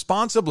play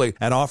responsibly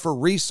and offer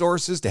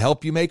resources to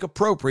help you make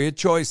appropriate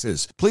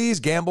choices.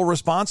 Please gamble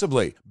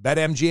responsibly.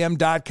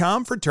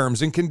 BetMGM.com for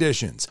terms and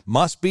conditions.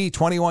 Must be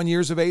 21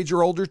 years of age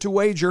or older to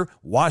wager.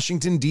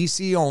 Washington,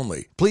 D.C.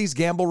 only. Please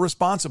gamble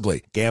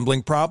responsibly.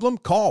 Gambling problem?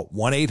 Call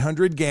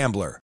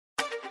 1-800-GAMBLER.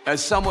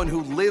 As someone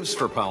who lives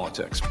for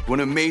politics, when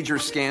a major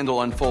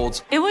scandal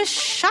unfolds, It was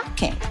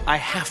shocking. I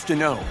have to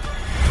know,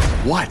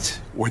 what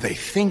were they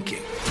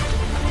thinking?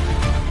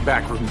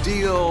 Backroom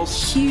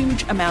deals,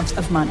 Huge amounts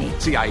of money.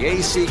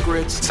 CIA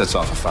secrets, Sets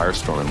off a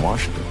firestorm in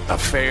Washington.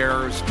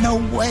 affairs, No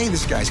way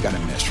this guy's got a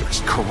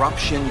mistress.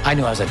 corruption. I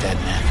knew I was a dead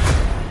man.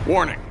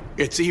 Warning,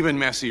 it's even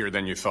messier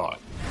than you thought.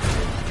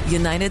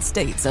 United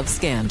States of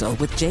Scandal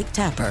with Jake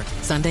Tapper,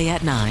 Sunday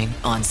at 9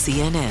 on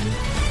CNN.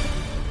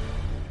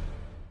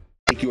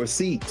 Take your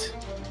seat.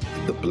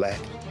 The Black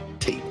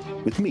Tape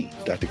with me,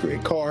 Dr.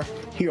 Greg Carr,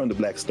 here on the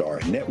Black Star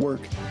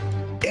Network.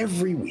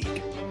 Every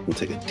week, we'll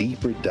take a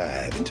deeper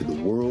dive into the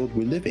world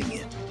we're living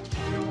in.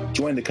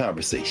 Join the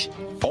conversation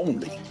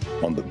only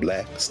on the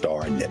Black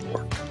Star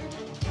Network.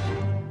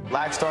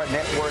 Black Star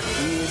Network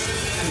is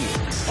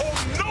here.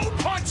 Oh, no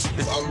punch!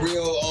 I'm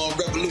real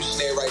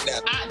revolutionary right now.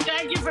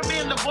 Thank you for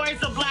being the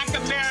voice of Black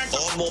America.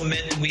 All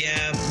momentum we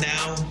have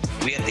now,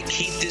 we have to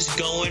keep this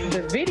going.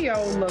 The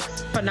video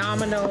looks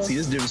phenomenal. See,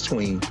 this difference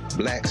between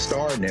Black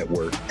Star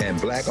Network and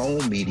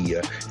Black-owned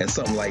media and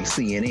something like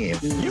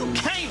CNN. You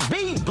can't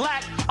be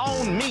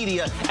Black-owned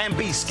media and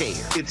be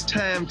scared. It's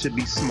time to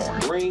be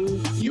smart.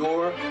 Bring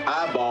your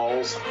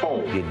eyeballs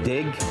home. You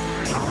dig?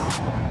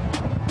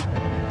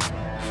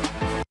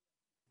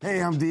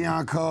 Hey, I'm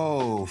Deion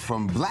Cole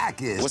from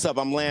Blackest. What's up?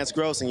 I'm Lance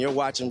Gross, and you're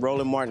watching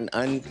Roland Martin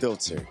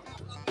Unfiltered.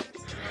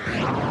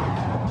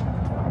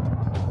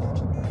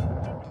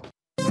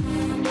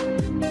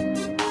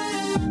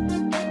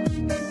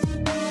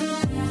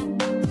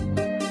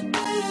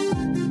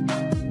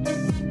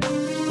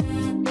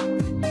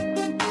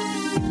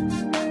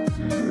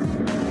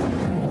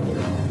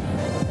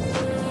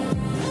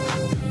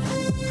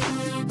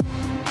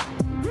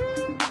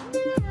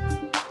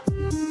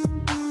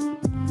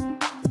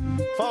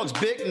 Folks,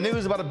 big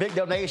news about a big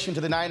donation to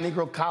the United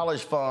Negro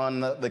College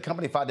Fund. The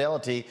company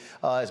Fidelity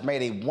has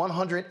made a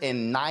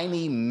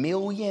 $190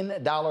 million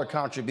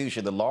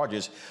contribution, the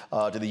largest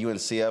to the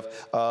UNCF,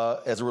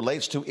 as it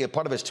relates to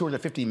part of its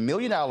 $250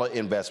 million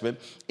investment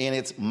in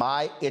its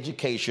My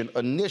Education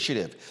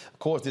initiative. Of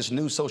course, this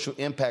new social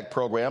impact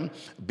program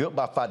built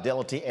by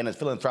Fidelity and its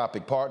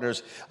philanthropic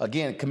partners,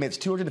 again, commits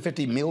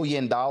 $250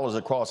 million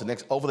across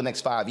over the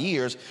next 5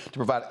 years to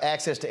provide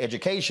access to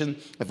education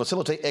and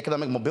facilitate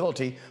economic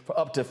mobility for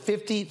up to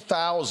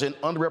 50,000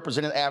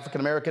 underrepresented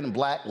African American,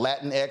 Black,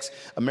 Latinx,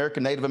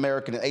 American, Native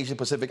American, and Asian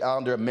Pacific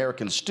Islander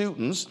American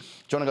students.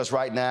 Joining us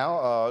right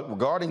now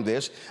regarding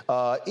this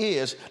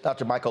is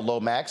Dr. Michael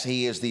Lomax.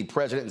 He is the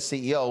president and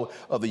CEO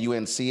of the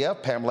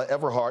UNCF. Pamela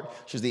Everhart,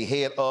 she's the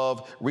head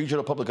of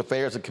Regional Public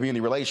Affairs and Community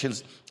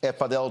Relations at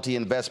Fidelity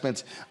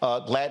Investments.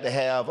 Glad to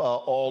have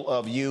all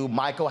of you.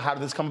 Michael, how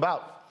did this come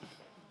about?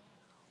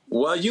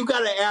 Well, you got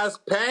to ask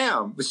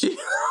Pam.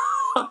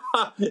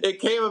 It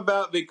came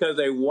about because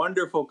a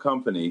wonderful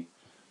company,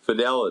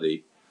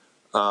 Fidelity,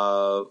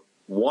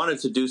 wanted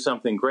to do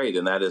something great,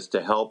 and that is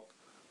to help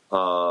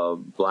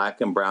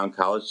Black and brown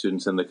college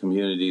students in the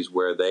communities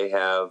where they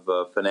have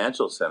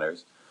financial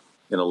centers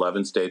in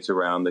 11 states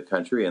around the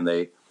country. And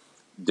they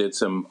did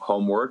some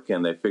homework,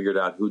 and they figured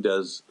out who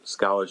does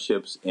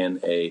scholarships in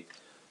a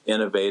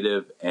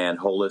innovative and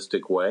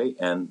holistic way.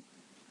 And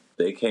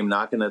they came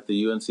knocking at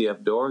the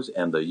UNCF doors,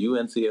 and the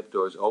UNCF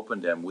doors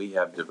opened, and we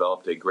have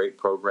developed a great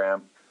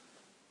program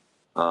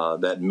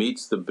that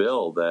meets the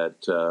bill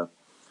that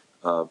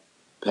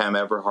Pam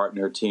Everhart and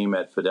her team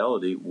at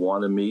Fidelity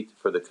want to meet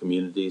for the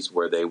communities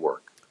where they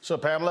work. So,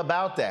 Pamela,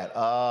 about that,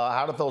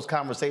 how did those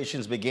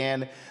conversations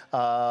begin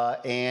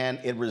and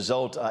it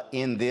result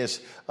in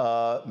this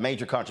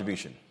major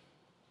contribution?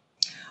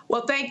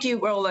 Well, thank you,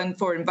 Roland,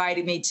 for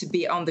inviting me to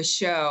be on the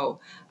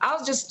show.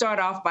 I'll just start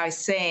off by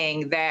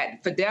saying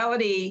that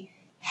Fidelity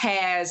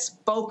has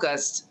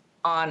focused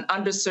on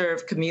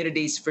underserved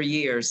communities for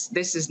years.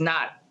 This is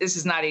not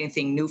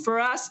anything new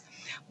for us,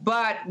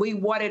 but we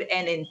wanted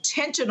an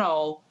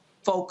intentional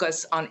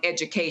focus on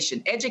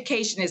education.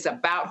 Education is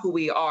about who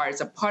we are. It's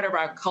a part of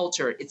our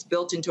culture. It's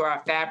built into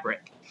our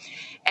fabric.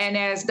 And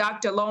as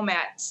Dr.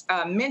 Lomax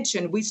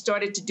mentioned, we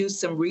started to do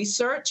some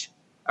research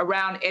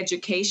around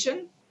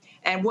education.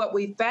 And what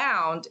we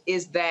found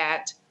is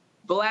that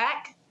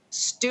Black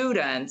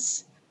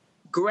students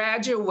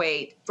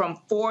graduate from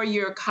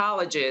four-year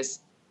colleges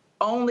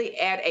only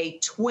at a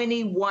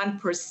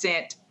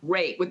 21%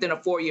 rate within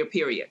a four-year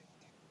period.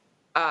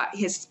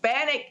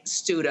 Hispanic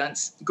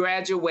students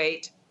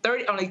graduate,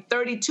 only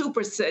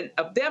 32%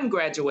 of them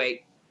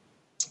graduate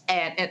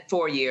at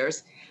 4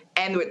 years.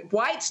 And with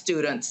white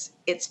students,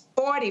 it's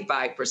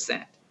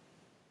 45%.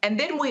 And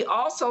then we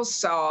also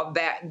saw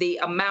that the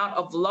amount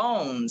of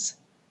loans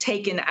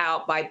taken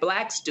out by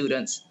Black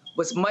students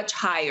was much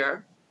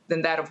higher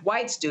than that of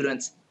white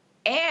students.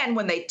 And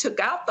when they took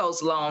out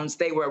those loans,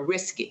 they were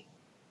risky.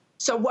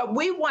 So what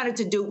we wanted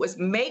to do was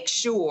make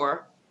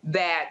sure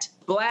that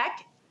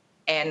Black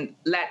and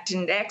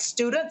Latinx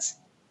students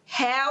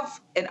have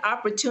an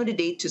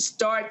opportunity to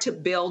start to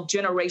build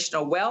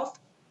generational wealth.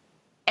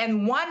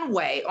 And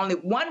only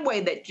one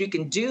way that you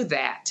can do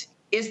that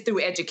is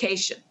through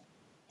education.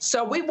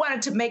 So we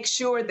wanted to make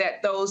sure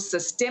that those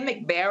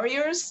systemic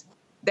barriers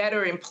that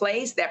are in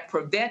place that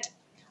prevent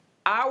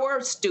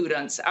our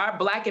students, our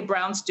Black and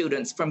brown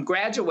students, from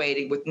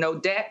graduating with no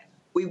debt,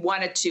 we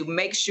wanted to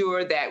make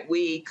sure that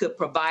we could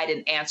provide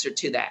an answer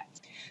to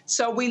that.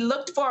 So we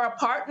looked for a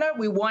partner.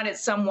 We wanted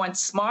someone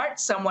smart,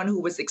 someone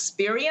who was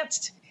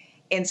experienced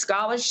in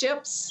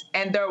scholarships,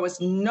 and there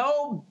was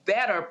no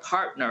better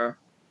partner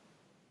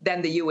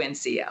than the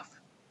UNCF.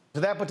 To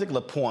that particular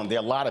point, there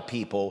are a lot of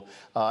people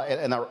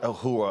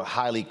who are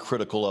highly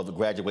critical of the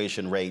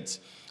graduation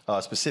rates,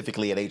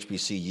 specifically at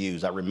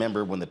HBCUs. I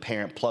remember when the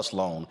Parent Plus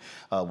loan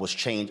was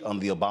changed under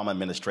the Obama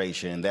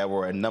administration. There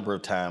were a number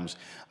of times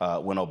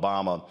when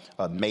Obama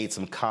made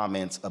some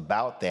comments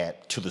about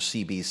that to the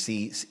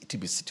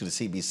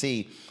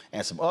CBC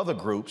and some other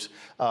groups,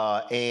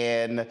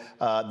 and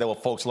there were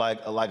folks like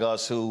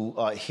us who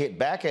hit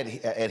back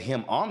at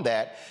him on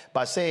that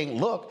by saying,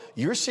 look,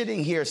 you're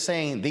sitting here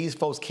saying these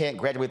folks can't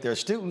graduate their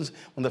students,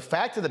 when the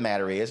fact of the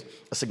matter is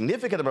a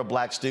significant number of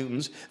Black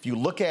students, if you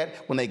look at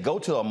when they go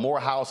to a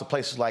Morehouse or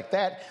places like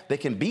that, they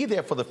can be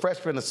there for the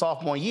freshman and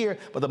sophomore year,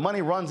 but the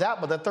money runs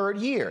out by the third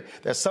year.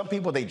 There's some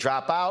people, they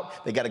drop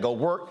out, they got to go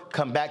work,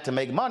 come back to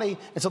make money.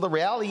 And so the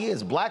reality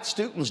is Black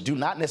students do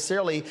not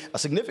necessarily, a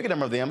significant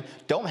number of them,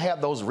 don't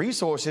have those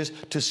resources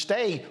to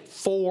stay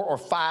 4 or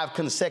 5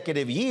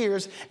 consecutive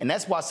years. And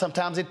that's why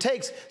sometimes it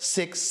takes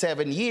 6,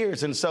 7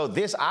 years. And so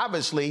this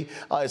obviously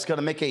is going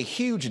to make a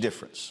huge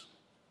difference.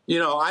 You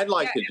know, I'd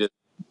like to just,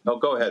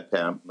 go ahead,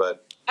 Pam,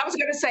 but. I was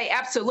going to say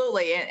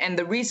absolutely. And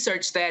the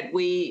research that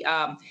we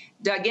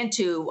dug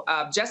into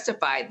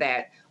justified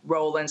that,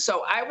 Roland.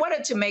 So I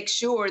wanted to make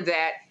sure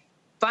that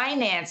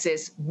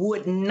finances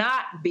would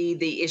not be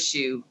the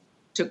issue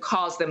to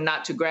cause them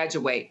not to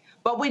graduate.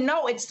 But we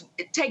know it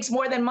takes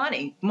more than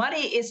money.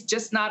 Money is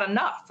just not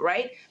enough,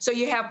 right? So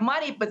you have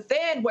money, but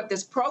then what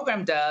this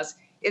program does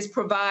is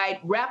provide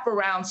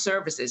wraparound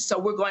services. So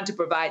we're going to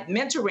provide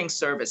mentoring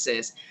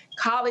services,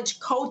 college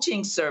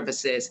coaching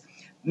services,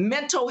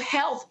 mental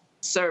health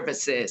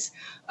services.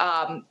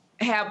 We're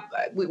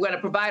going to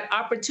provide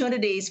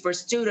opportunities for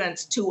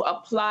students to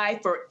apply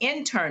for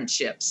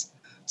internships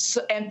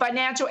and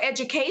financial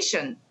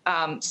education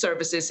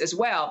services as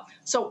well.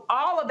 So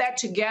all of that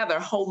together,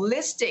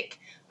 holistic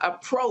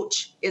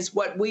approach is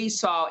what we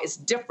saw is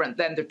different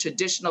than the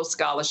traditional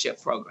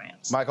scholarship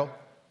programs. Michael?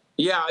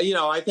 Yeah, you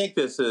know, I think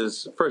this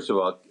is, first of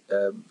all,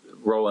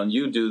 Roland,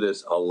 you do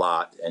this a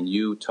lot, and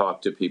you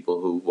talk to people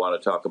who want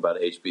to talk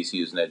about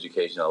HBCUs and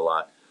education a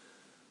lot.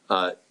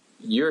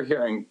 You're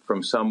hearing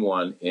from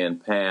someone in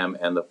Pam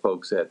and the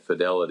folks at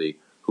Fidelity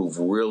who've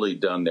really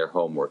done their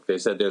homework. They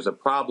said there's a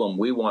problem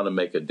we want to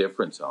make a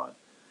difference on,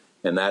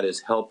 and that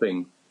is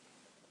helping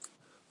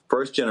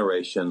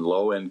first-generation,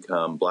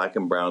 low-income, Black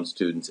and brown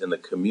students in the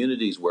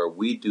communities where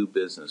we do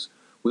business.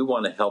 We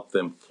want to help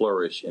them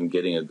flourish in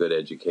getting a good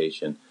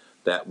education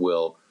that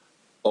will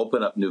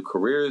open up new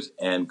careers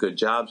and good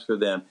jobs for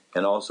them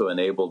and also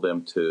enable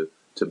them to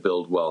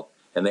build wealth.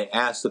 And they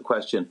ask the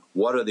question,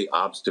 what are the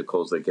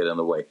obstacles that get in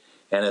the way?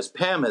 And as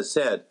Pam has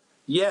said,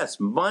 yes,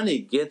 money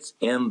gets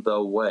in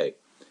the way.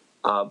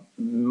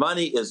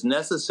 Money is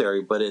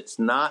necessary, but it's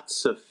not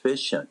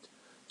sufficient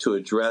to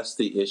address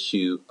the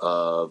issue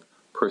of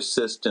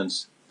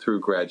persistence through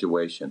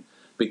graduation,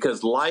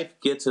 because life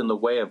gets in the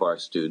way of our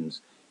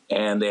students,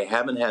 and they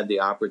haven't had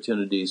the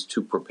opportunities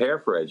to prepare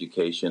for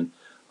education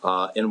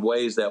in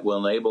ways that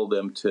will enable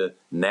them to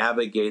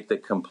navigate the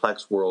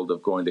complex world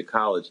of going to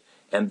college.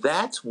 And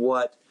that's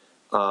what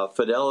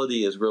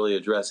Fidelity is really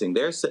addressing.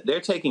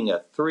 They're taking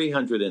a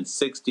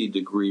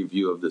 360-degree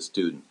view of the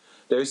student.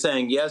 They're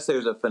saying, yes,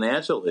 there's a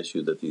financial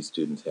issue that these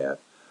students have,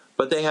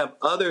 but they have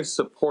other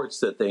supports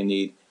that they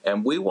need.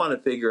 And we want to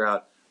figure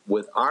out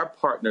with our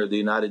partner, the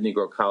United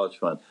Negro College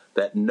Fund,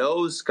 that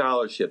knows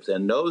scholarships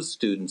and knows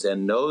students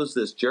and knows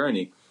this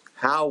journey,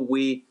 how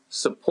we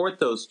support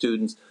those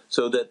students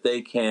so that they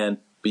can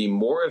be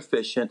more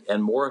efficient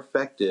and more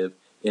effective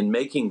in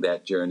making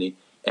that journey.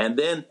 And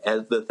then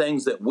as the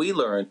things that we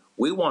learn,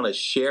 we want to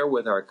share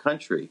with our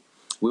country.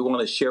 We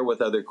want to share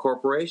with other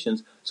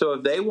corporations. So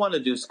if they want to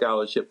do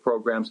scholarship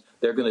programs,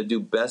 they're going to do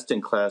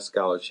best-in-class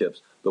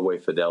scholarships the way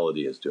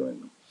Fidelity is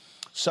doing them.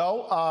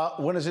 So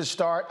when does it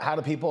start? How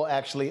do people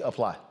actually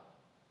apply?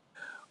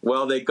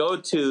 Well, they go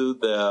to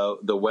the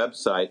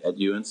website at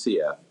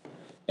UNCF,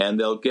 and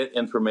they'll get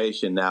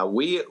information. Now,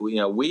 we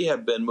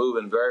have been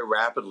moving very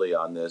rapidly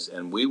on this,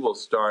 and we will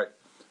start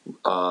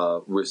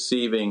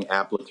receiving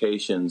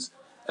applications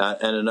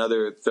in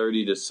another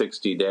 30 to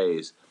 60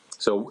 days.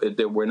 So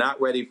we're not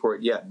ready for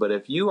it yet. But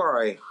if you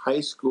are a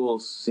high school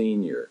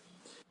senior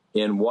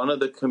in one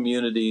of the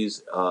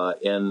communities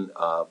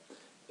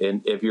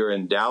if you're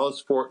in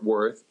Dallas-Fort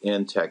Worth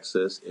in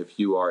Texas, if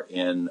you are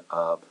in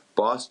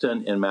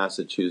Boston in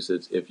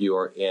Massachusetts, if you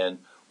are in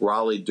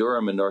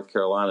Raleigh-Durham in North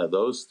Carolina,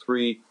 those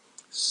 3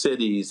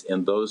 cities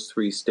in those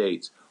 3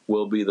 states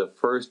will be the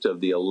first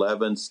of the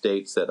 11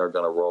 states that are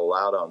going to roll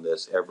out on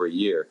this every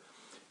year.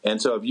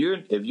 And so if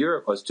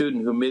you're a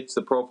student who meets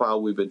the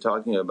profile we've been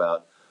talking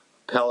about,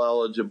 Pell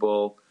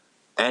eligible,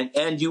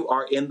 and you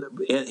are in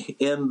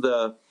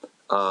the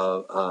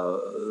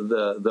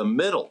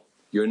middle.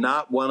 You're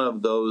not one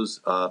of those,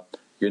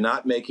 you're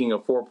not making a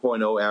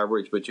 4.0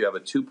 average, but you have a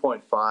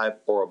 2.5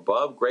 or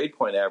above grade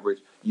point average.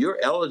 You're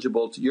going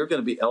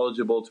to be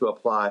eligible to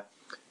apply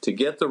to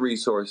get the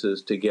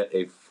resources to get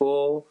a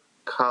full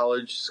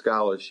college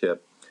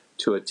scholarship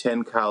to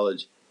attend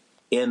college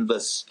in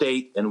the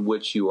state in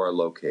which you are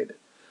located.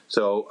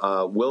 So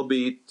we'll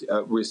be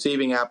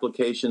receiving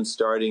applications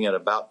starting in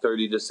about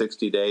 30 to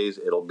 60 days.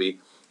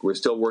 We're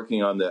still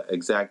working on the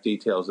exact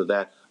details of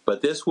that.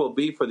 But this will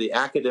be for the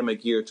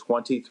academic year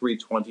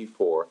 23-24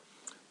 for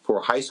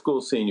high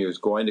school seniors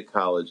going to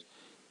college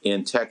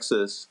in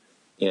Texas,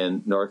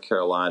 in North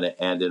Carolina,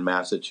 and in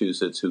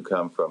Massachusetts who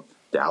come from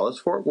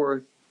Dallas-Fort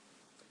Worth,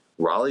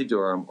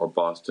 Raleigh-Durham, or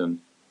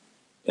Boston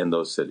in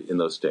those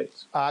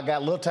states. I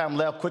got a little time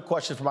left. Quick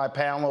question for my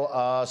panel.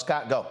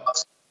 Scott, go.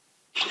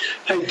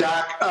 Hey,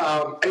 Doc.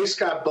 A.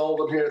 Scott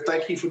Bolden here.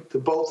 Thank you to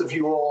both of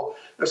you all.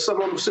 As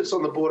someone who sits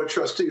on the Board of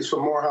Trustees for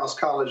Morehouse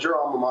College, your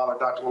alma mater,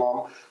 Dr.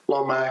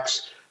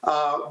 Lomax,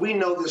 we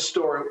know this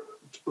story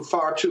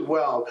far too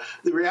well.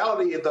 The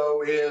reality,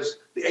 though, is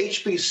the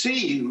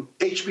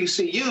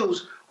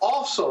HBCUs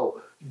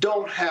also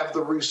don't have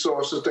the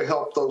resources to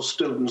help those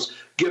students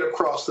get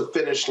across the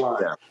finish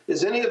line. Yeah.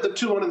 Is any of the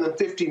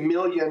 $250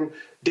 million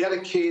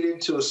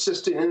dedicated to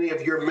assisting any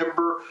of your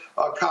member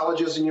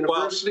colleges and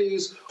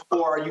universities,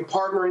 or are you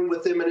partnering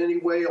with them in any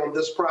way on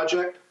this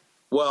project?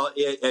 Well,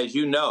 as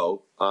you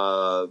know,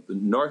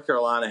 North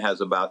Carolina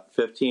has about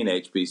 15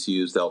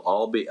 HBCUs. They'll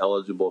all be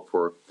eligible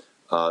for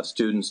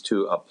students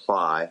to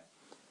apply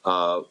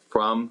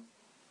from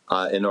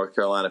in North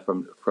Carolina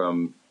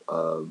from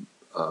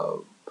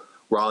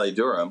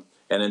Raleigh-Durham,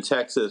 and in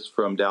Texas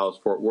from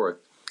Dallas-Fort Worth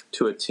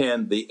to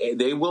attend.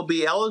 They will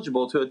be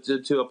eligible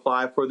to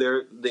apply for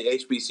the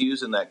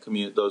HBCUs in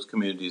those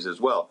communities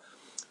as well.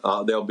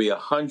 There'll be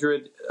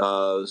 100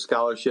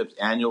 scholarships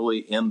annually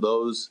in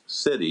those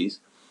cities.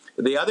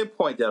 The other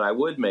point that I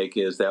would make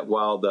is that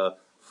while the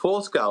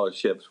full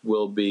scholarships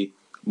will be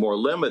more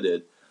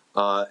limited,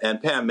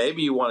 and Pam,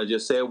 maybe you want to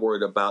just say a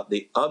word about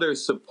the other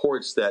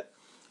supports that,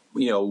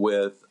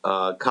 with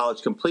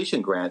college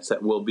completion grants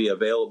that will be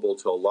available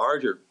to a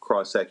larger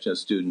cross-section of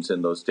students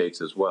in those states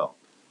as well.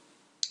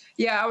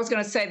 Yeah, I was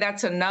going to say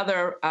that's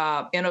another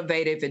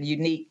innovative and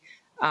unique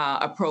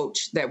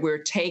approach that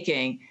we're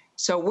taking.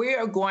 So we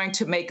are going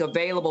to make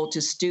available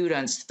to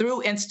students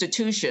through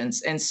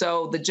institutions. And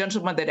so the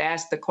gentleman that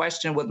asked the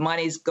question, would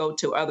monies go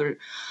to other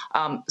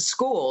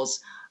schools?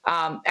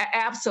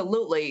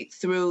 Absolutely,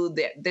 through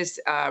this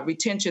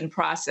retention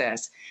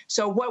process.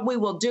 So what we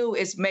will do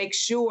is make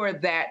sure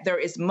that there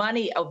is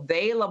money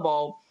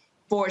available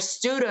for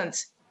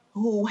students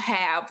who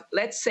have,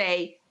 let's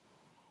say,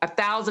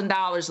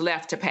 $1,000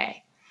 left to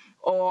pay,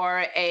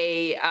 or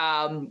a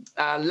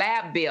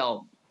lab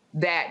bill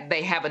that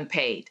they haven't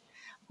paid.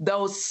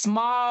 Those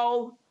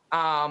small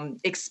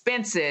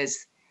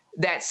expenses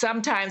that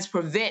sometimes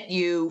prevent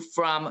you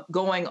from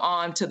going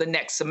on to the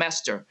next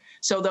semester.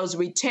 So those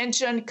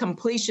retention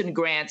completion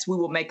grants we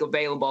will make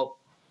available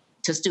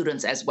to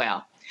students as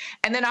well.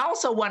 And then I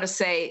also want to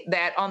say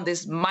that on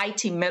this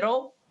Mighty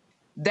Middle,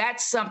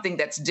 that's something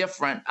that's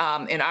different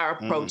in our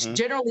approach. Mm-hmm.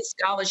 Generally,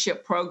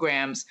 scholarship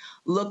programs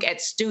look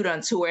at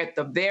students who are at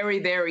the very,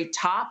 very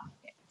top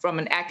from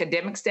an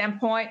academic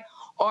standpoint,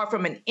 or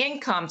from an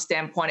income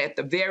standpoint at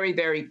the very,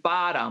 very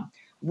bottom.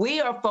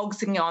 We are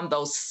focusing on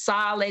those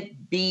solid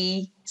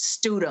B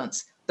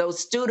students, those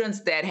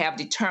students that have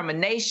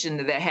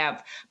determination, that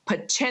have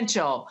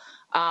potential,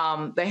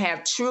 that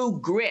have true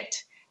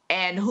grit,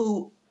 and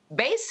who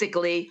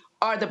basically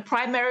are the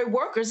primary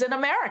workers in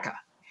America.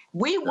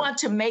 We want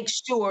to make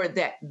sure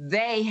that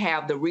they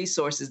have the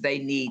resources they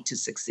need to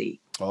succeed.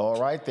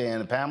 All right,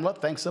 then. Pamela,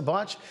 thanks a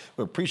bunch.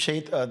 We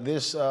appreciate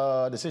this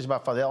decision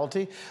about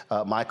Fidelity.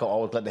 Michael,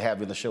 always glad to have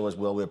you on the show as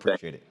well. We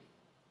appreciate it.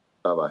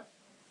 Bye-bye.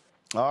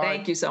 All right.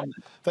 Thank you so much.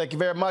 Thank you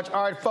very much.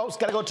 All right, folks,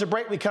 got to go to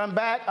break. We come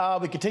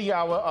back. We continue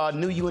our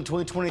New You in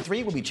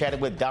 2023. We'll be chatting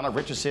with Donna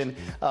Richardson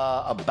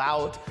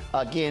about,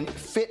 again,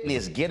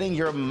 fitness, getting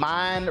your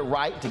mind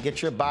right to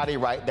get your body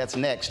right. That's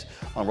next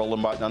on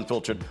Roland Martin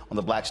Unfiltered on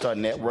the Black Star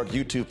Network.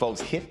 You too,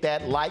 folks, hit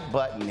that like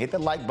button. Hit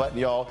that like button,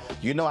 y'all.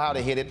 You know how to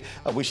hit it.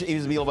 We should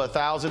easily be over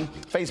 1,000.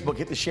 Facebook,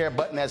 hit the share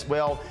button as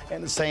well.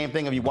 And the same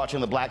thing if you're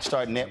watching the Black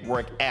Star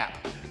Network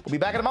app. We'll be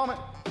back in a moment.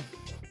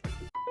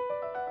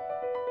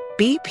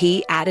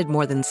 BP added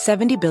more than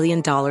 $70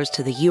 billion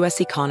to the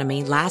U.S.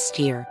 economy last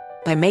year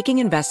by making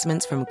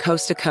investments from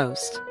coast to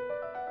coast.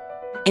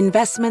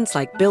 Investments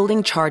like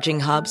building charging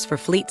hubs for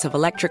fleets of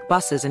electric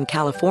buses in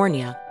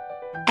California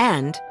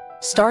and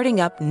starting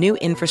up new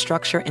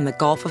infrastructure in the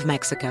Gulf of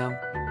Mexico.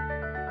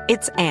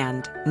 It's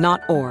and,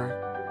 not or.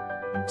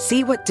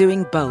 See what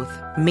doing both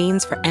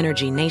means for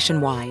energy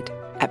nationwide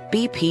at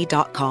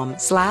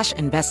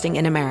bp.com/investing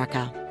in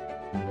America.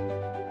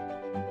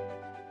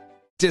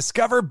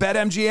 Discover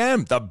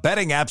BetMGM, the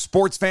betting app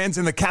sports fans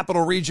in the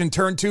capital region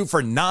turn to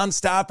for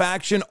nonstop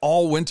action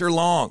all winter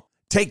long.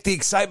 Take the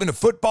excitement of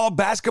football,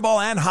 basketball,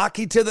 and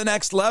hockey to the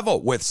next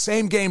level with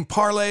same-game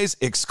parlays,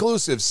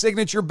 exclusive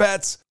signature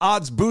bets,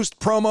 odds boost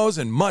promos,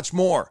 and much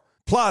more.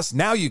 Plus,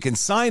 now you can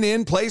sign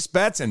in, place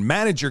bets, and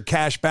manage your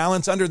cash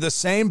balance under the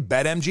same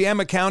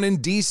BetMGM account in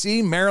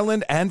D.C.,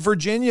 Maryland, and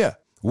Virginia.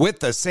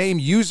 With the same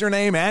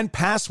username and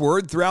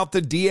password throughout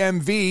the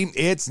DMV,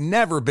 it's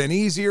never been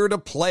easier to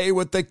play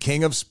with the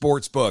king of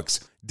sportsbooks.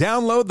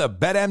 Download the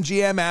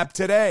BetMGM app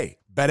today.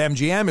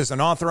 BetMGM is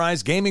an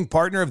authorized gaming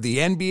partner of the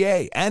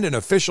NBA and an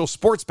official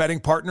sports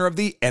betting partner of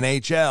the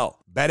NHL.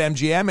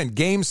 BetMGM and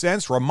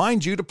GameSense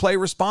remind you to play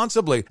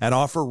responsibly and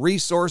offer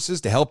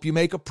resources to help you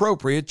make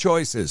appropriate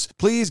choices.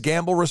 Please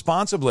gamble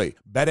responsibly.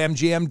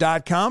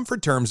 BetMGM.com for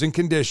terms and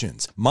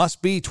conditions.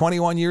 Must be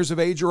 21 years of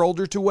age or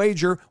older to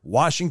wager.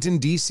 Washington,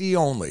 D.C.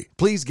 only.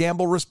 Please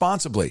gamble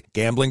responsibly.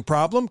 Gambling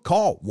problem?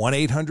 Call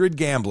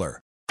 1-800-GAMBLER.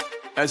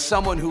 As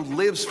someone who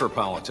lives for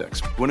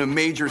politics, when a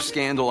major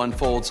scandal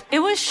unfolds, It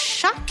was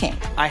shocking.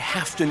 I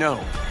have to know,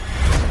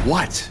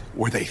 what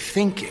were they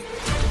thinking?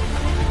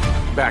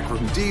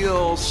 Backroom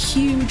deals,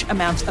 Huge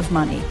amounts of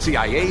money.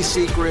 CIA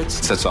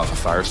secrets, Sets off a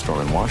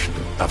firestorm in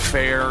Washington.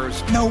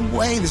 affairs, No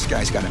way this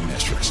guy's got a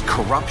mistress.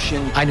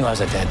 corruption. I knew I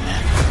was a dead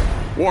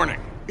man. Warning,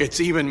 it's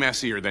even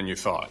messier than you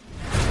thought.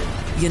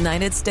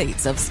 United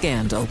States of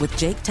Scandal with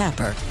Jake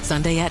Tapper,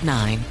 Sunday at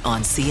 9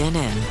 on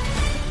CNN.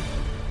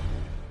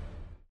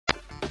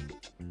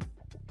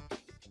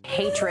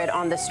 Hatred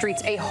on the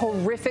streets, a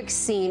horrific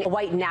scene, a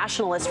white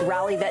nationalist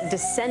rally that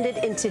descended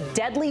into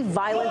deadly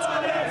violence.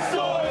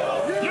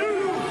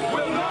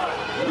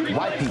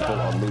 White people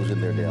are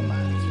losing their damn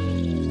minds.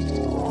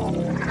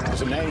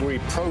 As an angry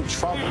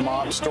pro-Trump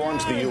mob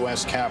storms the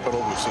U.S.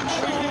 Capitol, we've seen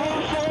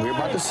shooting. We're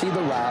about to see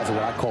the rise of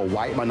what I call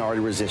white minority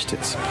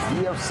resistance.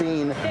 We have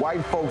seen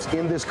white folks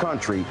in this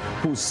country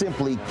who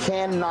simply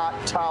cannot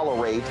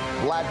tolerate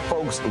black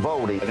folks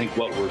voting. I think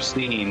what we're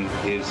seeing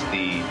is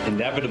the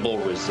inevitable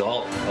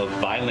result of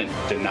violent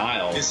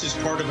denial. This is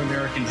part of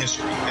American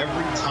history.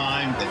 Every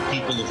time that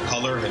people of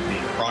color have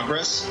made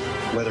progress,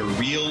 whether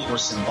real or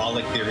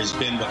symbolic, there has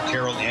been what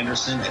Carol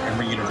Anderson at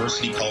Emory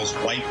University calls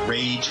white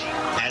rage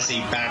as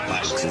a backlash.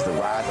 This is the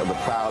rise of the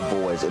Proud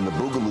Boys and the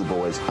Boogaloo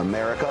Boys.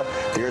 America,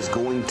 there's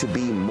going to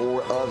be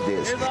more of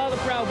this. Here's all the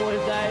Proud Boys,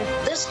 guys.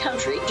 This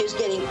country is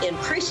getting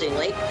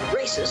increasingly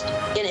racist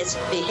in its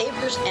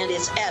behaviors and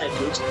its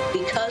attitudes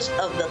because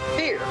of the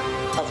fear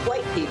of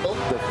white people.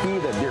 The fear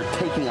that they're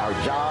taking our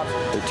jobs,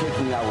 they're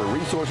taking our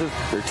resources,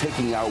 they're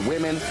taking our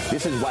women.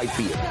 This is white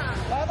fear.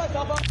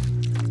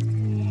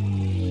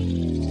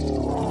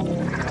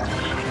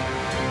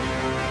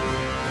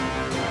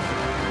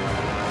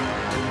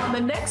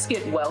 On the next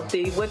Get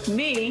Wealthy with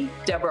me,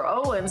 Deborah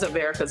Owens,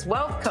 America's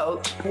Wealth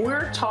Coach,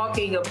 we're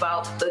talking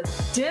about the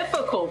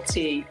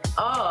difficulty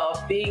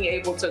of being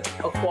able to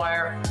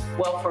acquire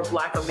wealth for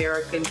Black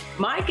Americans.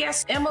 My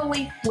guest,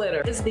 Emily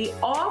Flitter, is the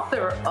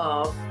author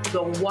of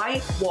The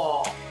White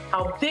Wall: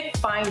 How Big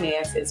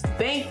Finance is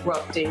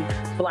Bankrupting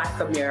Black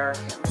America.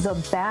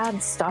 The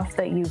bad stuff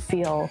that you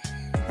feel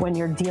when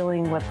you're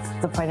dealing with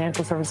the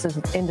financial services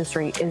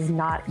industry is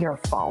not your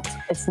fault.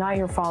 It's not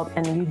your fault,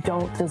 and you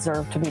don't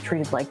deserve to be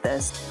treated like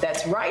this.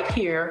 That's right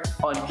here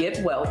on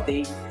Get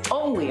Wealthy,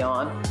 only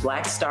on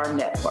Black Star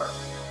Network.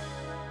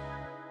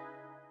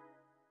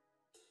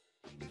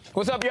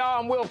 What's up,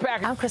 y'all? I'm Will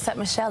Packer. I'm Chrisette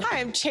Michelle. Hi,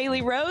 I'm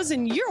Chaley Rose,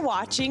 and you're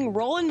watching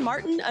Roland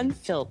Martin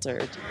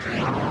Unfiltered.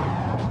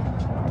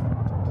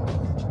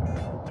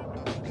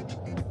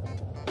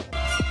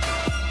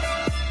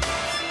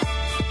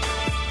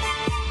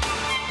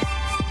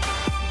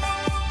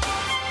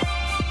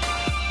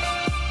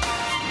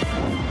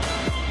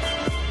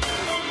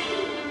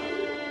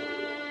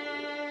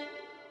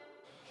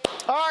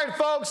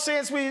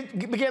 since we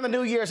began the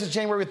new year, since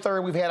January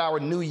 3rd, we've had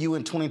our New You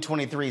in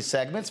 2023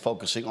 segments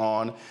focusing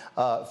on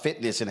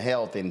fitness and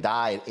health and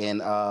diet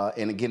and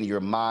again,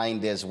 your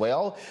mind as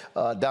well.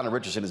 Donna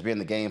Richardson has been in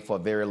the game for a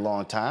very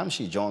long time.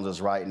 She joins us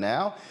right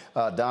now.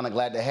 Donna,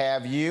 glad to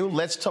have you.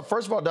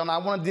 First of all, Donna, I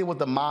want to deal with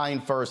the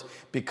mind first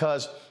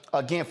because,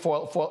 again, at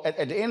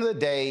the end of the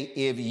day,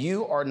 if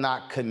you are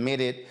not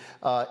committed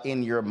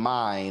in your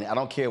mind, I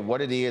don't care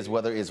what it is,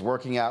 whether it's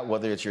working out,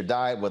 whether it's your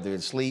diet, whether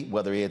it's sleep,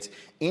 whether it's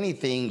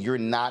anything, you're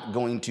not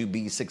going to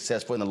be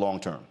successful in the long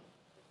term.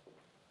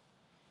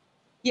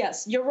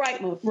 Yes, you're right,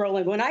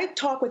 Roland. When I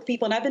talk with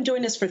people, and I've been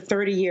doing this for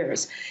 30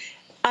 years,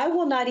 I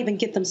will not even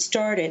get them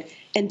started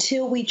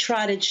until we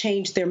try to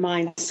change their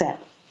mindset.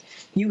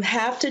 You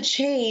have to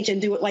change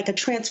and do it like a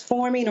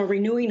transforming or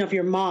renewing of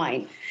your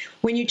mind.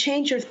 When you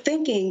change your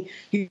thinking,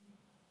 you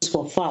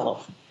will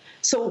follow.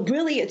 So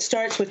really it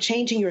starts with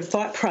changing your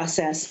thought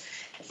process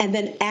and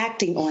then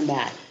acting on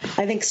that.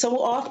 I think so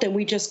often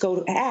we just go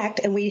to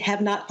act and we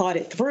have not thought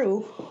it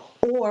through,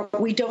 or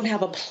we don't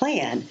have a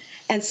plan.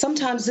 And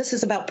sometimes this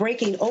is about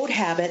breaking old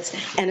habits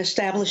and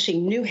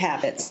establishing new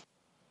habits.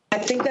 I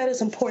think that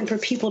is important for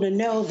people to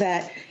know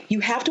that you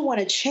have to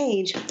want to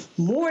change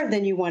more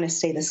than you want to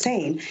stay the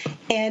same.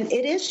 And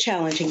it is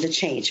challenging to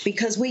change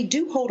because we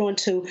do hold on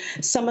to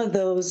some of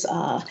those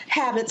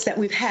habits that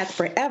we've had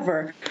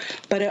forever.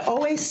 But I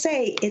always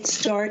say it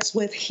starts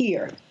with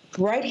here,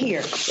 right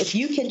here. If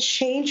you can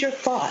change your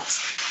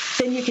thoughts,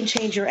 then you can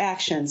change your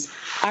actions.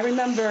 I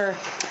remember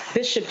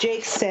Bishop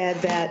Jakes said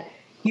that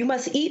you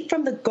must eat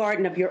from the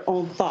garden of your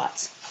own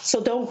thoughts.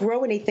 So don't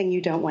grow anything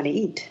you don't want to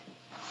eat.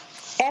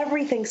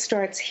 Everything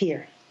starts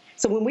here.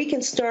 So when we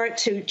can start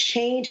to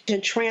change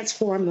and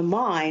transform the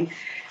mind,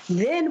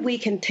 then we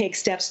can take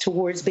steps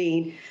towards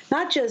being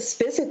not just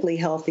physically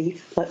healthy,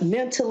 but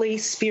mentally,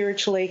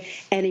 spiritually,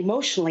 and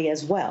emotionally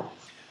as well.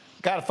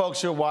 Got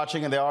folks who are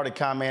watching and they're already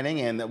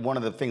commenting, and one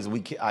of the things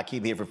I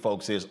keep hearing from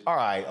folks is, all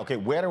right, okay,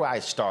 where do I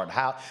start?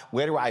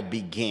 Where do I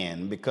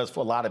begin? Because for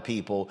a lot of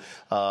people,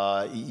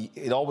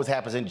 it always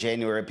happens in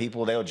January.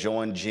 They'll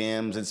join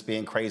gyms and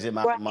spend crazy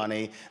amount of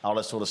money, all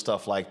that sort of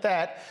stuff like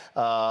that.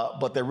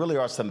 But there really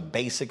are some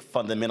basic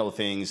fundamental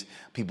things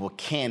people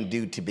can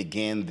do to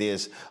begin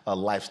this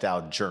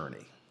lifestyle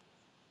journey.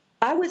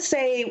 I would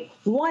say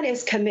one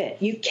is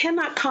commit. You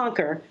cannot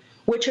conquer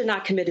what you're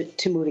not committed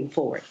to moving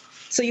forward.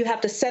 So you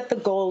have to set the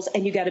goals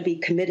and you got to be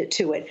committed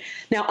to it.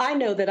 Now, I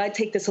know that I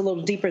take this a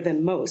little deeper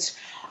than most.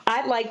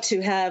 I'd like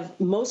to have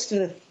most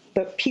of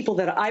the people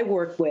that I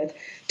work with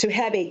to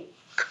have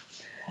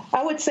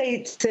I would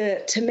say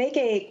to make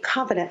a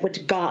covenant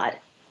with God.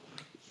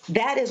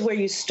 That is where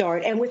you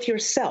start, and with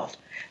yourself,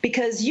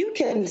 because you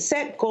can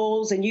set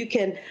goals and you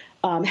can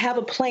have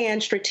a plan,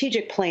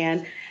 strategic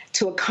plan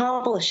to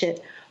accomplish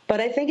it.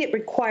 But I think it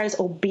requires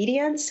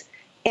obedience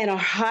and a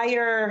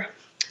higher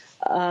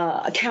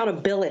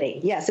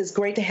accountability. Yes, it's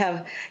great to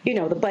have,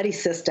 the buddy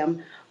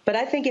system, but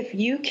I think if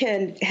you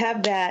can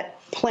have that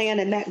plan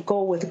and that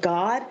goal with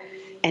God,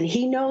 and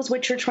He knows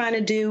what you're trying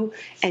to do,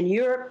 and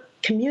you're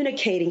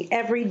communicating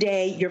every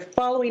day, you're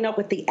following up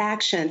with the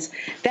actions,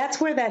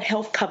 that's where that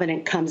health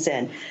covenant comes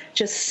in.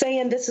 Just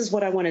saying, this is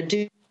what I want to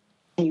do.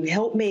 You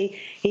help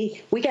me.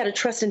 We got to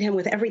trust in Him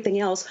with everything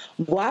else.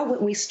 Why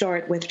wouldn't we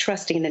start with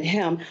trusting in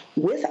Him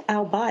with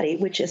our body,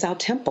 which is our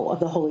temple of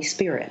the Holy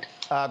Spirit?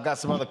 I've got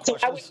some other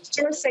questions. So I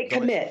would first say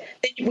commit.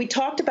 We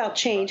talked about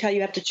change, how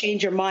you have to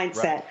change your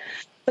mindset. Right.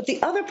 But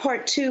the other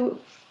part, too,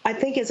 I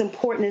think is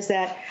important is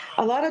that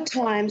a lot of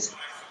times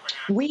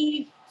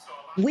we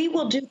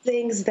will do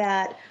things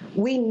that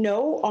we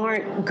know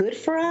aren't good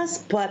for us,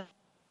 but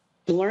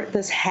learned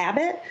this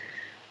habit,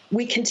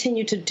 we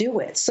continue to do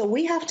it. So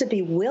we have to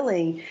be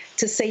willing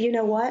to say, you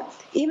know what,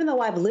 even though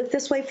I've lived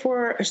this way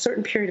for a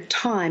certain period of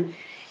time,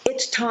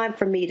 it's time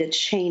for me to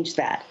change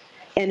that.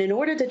 And in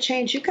order to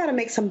change, you've got to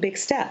make some big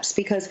steps,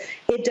 because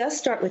it does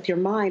start with your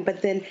mind,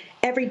 but then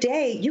every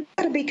day you've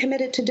got to be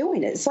committed to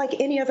doing it. It's like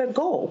any other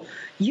goal.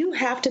 You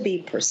have to be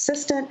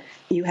persistent.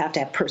 You have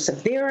to have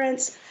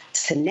perseverance,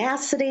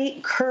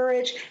 tenacity,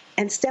 courage,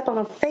 and step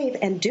on faith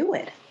and do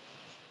it.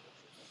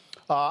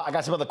 I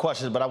got some other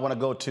questions, but I want to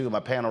go to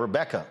my panel.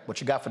 Rebecca, what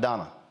you got for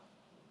Donna?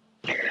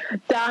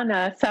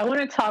 Donna, so I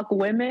want to talk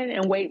women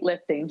and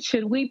weightlifting.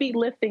 Should we be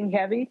lifting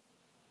heavy?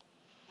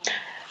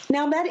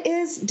 Now, that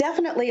is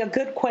definitely a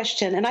good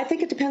question, and I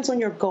think it depends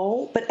on your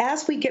goal. But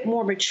as we get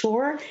more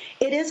mature,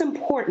 it is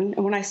important,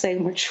 and when I say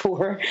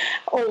mature,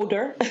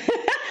 older,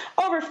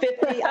 over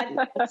 50,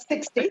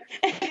 60,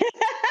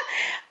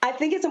 I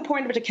think it's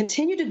important to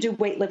continue to do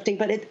weightlifting,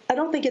 but I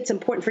don't think it's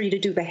important for you to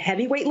do the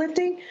heavy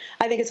weightlifting.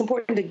 I think it's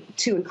important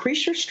to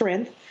increase your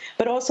strength,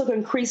 but also to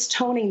increase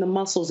toning the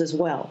muscles as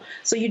well.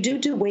 So you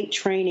do weight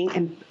training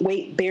and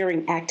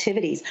weight-bearing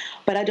activities,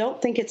 but I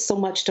don't think it's so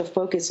much to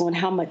focus on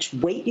how much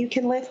weight you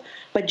can lift,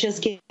 but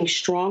just getting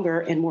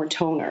stronger and more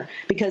toner.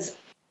 Because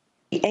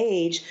with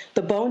age,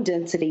 the bone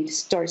density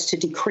starts to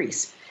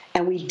decrease,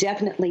 and we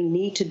definitely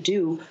need to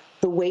do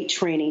the weight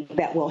training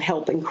that will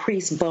help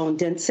increase bone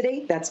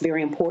density. That's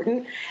very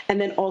important. And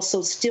then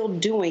also still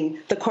doing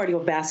the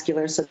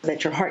cardiovascular so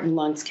that your heart and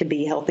lungs can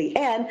be healthy.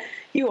 And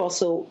you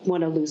also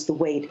want to lose the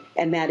weight,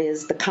 and that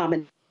is the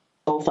common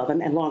both of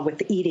them, along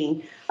with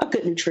eating a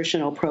good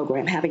nutritional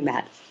program, having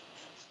that.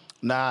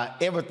 Nah,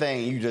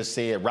 everything you just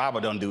said,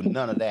 Robert don't do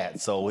none of that.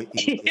 So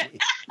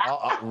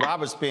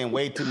Robert spend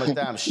way too much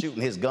time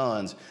shooting his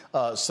guns.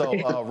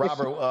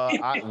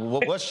 Robert,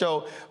 what's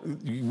your?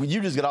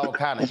 You just get all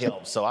kind of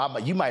help. So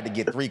you might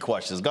get 3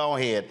 questions. Go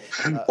ahead.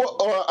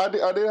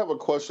 I did have a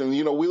question.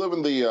 You know, we live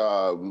in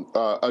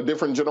a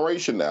different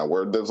generation now,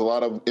 where there's a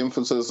lot of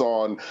emphasis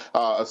on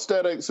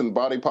aesthetics and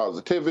body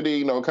positivity.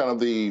 You know, kind of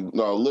the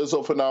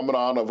Lizzo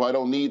phenomenon of I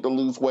don't need to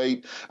lose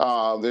weight.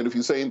 And if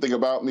you say anything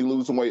about me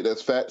losing weight,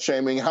 that's fat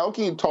shaming. How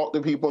can you talk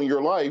to people in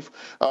your life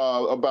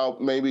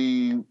about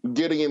maybe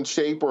getting in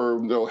shape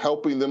or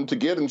helping them to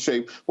get in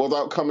shape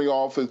without coming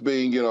off as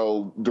being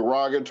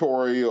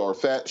derogatory or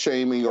fat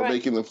shaming or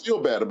making them feel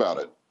bad about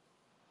it?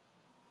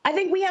 I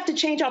think we have to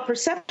change our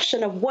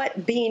perception of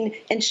what being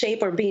in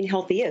shape or being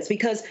healthy is,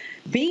 because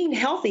being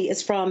healthy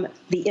is from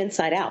the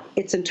inside out.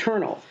 It's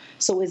internal.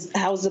 So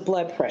how's the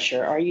blood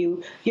pressure? Are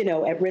you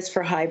at risk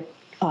for high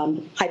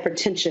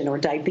hypertension or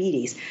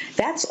diabetes?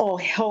 That's all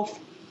health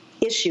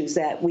issues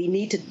that we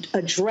need to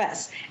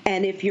address.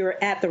 And if you're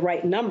at the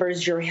right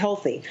numbers, you're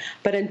healthy.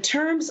 But in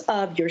terms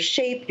of your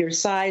shape, your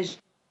size,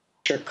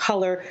 your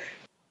color,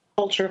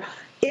 culture,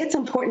 it's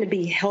important to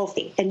be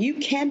healthy. And you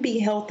can be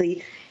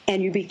healthy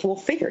and you be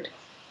full-figured.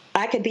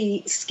 I could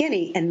be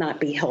skinny and not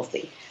be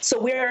healthy.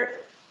 So we're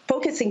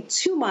focusing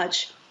too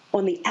much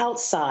on the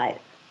outside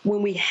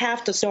when we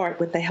have to start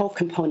with the health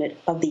component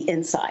of the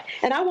inside.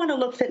 And I want to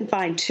look fit and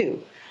fine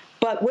too.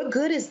 But what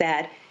good is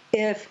that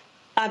if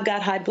I've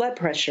got high blood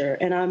pressure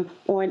and I'm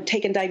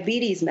taking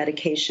diabetes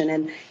medication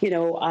and,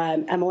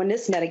 I'm on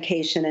this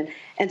medication.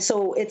 And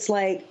so it's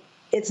like,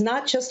 it's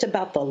not just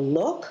about the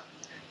look.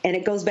 And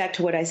it goes back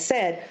to what I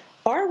said.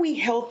 Are we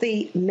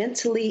healthy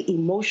mentally,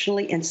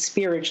 emotionally, and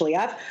spiritually?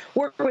 I've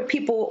worked with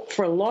people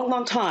for a long,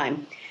 long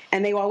time,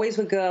 and they always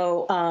would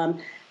go,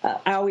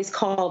 I always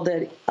call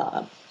the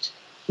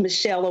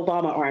Michelle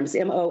Obama arms,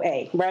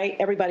 MOA, right?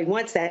 Everybody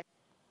wants that.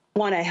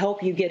 Want to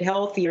help you get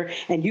healthier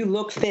and you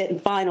look fit and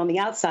fine on the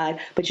outside,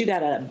 but you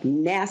got a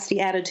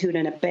nasty attitude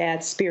and a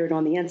bad spirit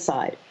on the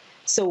inside.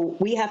 So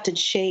we have to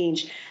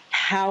change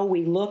how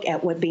we look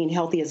at what being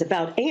healthy is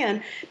about.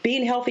 And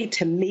being healthy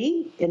to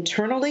me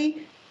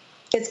internally,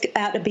 it's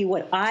got to be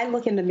what I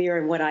look in the mirror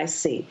and what I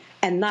see,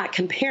 and not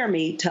compare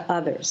me to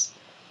others.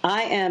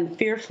 I am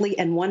fearfully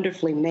and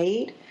wonderfully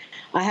made.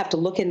 I have to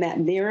look in that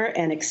mirror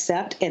and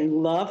accept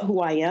and love who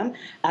I am.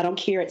 I don't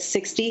care at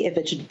 60 if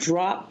it's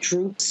drop,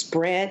 droop,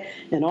 spread,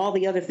 and all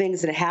the other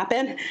things that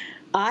happen.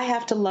 I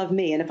have to love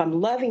me. And if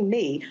I'm loving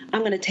me,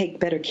 I'm going to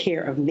take better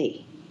care of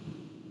me.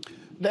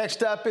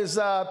 Next up is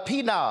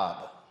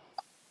P-Knob.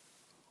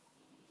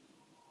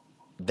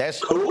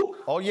 That's cool.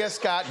 Oh, yes,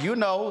 Scott.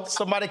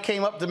 Somebody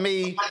came up to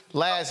me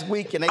last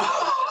week and they...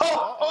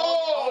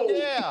 Oh,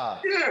 yeah.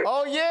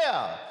 Oh,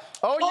 yeah.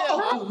 Oh,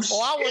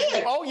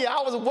 yeah.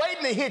 I was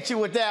waiting to hit you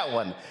with that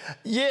one.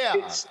 Yeah.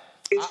 It's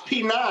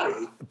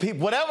P-Naughty.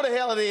 Whatever the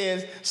hell it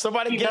is,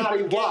 somebody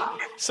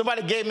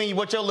gave me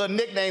what your little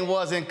nickname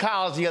was in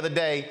college the other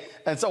day.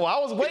 And so I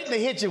was waiting to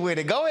hit you with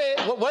it. Go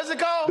ahead. What's it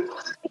called?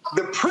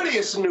 The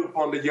prettiest snoop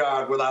on the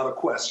yard, without a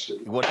question.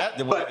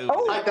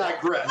 I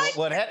digress.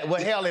 Well,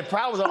 hell, it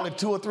probably was only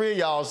 2 or 3 of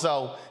y'all,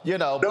 so, There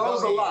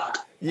was a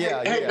lot.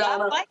 Yeah. Hey,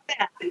 Donna. I like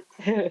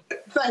that.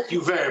 Thank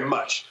you very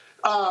much.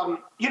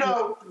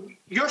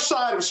 Your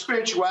side of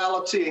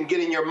spirituality and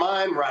getting your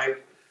mind right,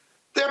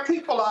 there are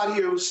people out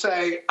here who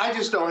say, I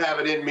just don't have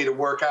it in me to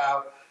work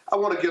out. I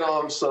want to get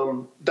on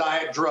some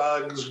diet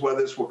drugs,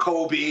 whether it's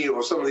Wegovy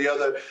or some of the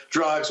other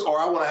drugs, or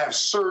I want to have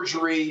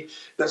surgery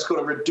that's going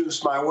to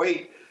reduce my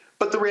weight.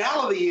 But the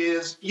reality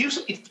is,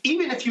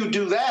 even if you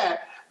do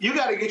that, you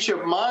got to get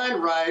your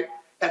mind right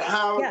and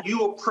how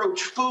you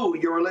approach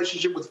food, your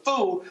relationship with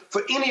food,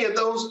 for any of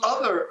those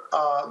other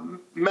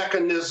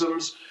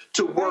mechanisms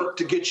to work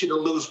to get you to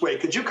lose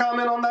weight. Could you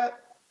comment on that?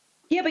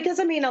 Yeah, because,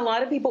 a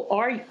lot of people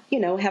are,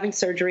 having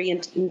surgery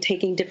and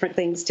taking different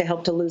things to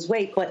help to lose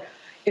weight. But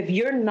if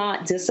you're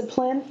not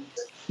disciplined,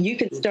 you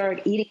can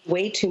start eating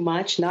way too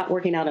much, not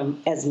working out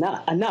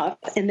enough,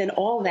 and then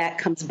all that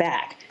comes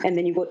back. And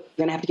then you're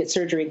going to have to get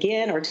surgery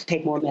again or to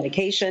take more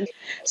medication.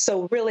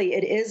 So really,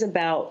 it is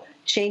about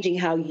changing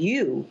how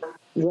you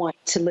want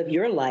to live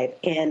your life.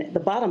 And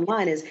the bottom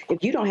line is,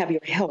 if you don't have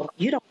your health,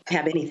 you don't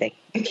have anything.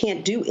 You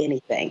can't do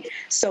anything.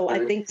 So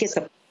I think it's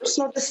a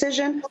personal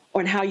decision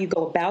on how you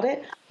go about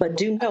it, but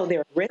do know there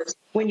are risks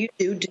when you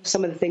do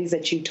some of the things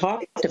that you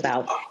talked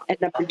about.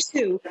 And number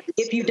 2,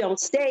 if you don't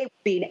stay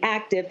being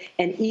active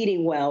and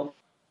eating well,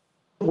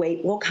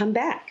 weight will come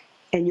back.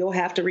 And you'll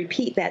have to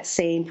repeat that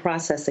same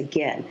process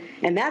again.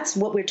 And that's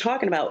what we're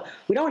talking about.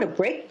 We don't want to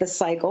break the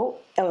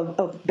cycle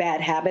of bad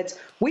habits.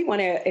 We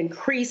want to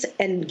increase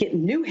and get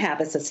new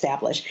habits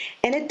established.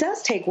 And it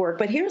does take work.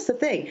 But here's the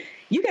thing.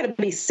 You got to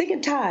be sick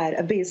and tired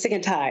of being sick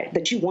and tired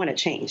that you want to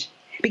change.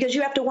 because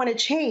you have to want to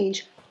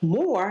change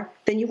more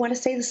than you want to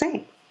stay the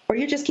same, or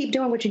you just keep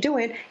doing what you're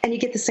doing and you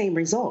get the same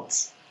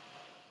results.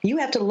 You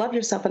have to love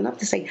yourself enough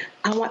to say,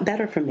 I want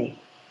better for me.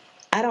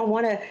 I don't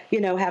want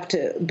to, have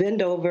to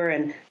bend over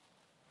and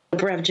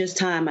breath just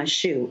tying my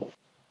shoe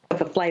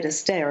up a flight of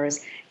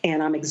stairs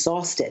and I'm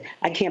exhausted.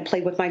 I can't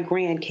play with my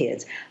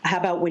grandkids. How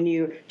about when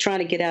you're trying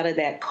to get out of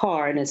that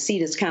car and the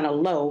seat is kind of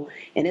low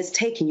and it's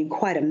taking you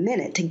quite a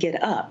minute to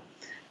get up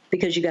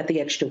because you got the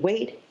extra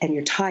weight and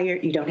you're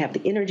tired, you don't have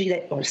the energy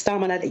or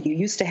stamina that you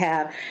used to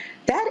have.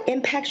 That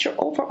impacts your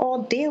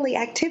overall daily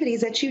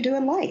activities that you do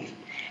in life.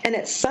 And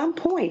at some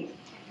point,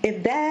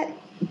 if that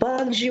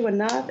bugs you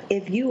enough,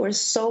 if you are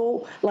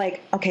so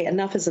like, okay,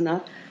 enough is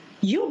enough,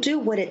 you'll do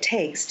what it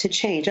takes to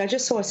change. I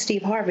just saw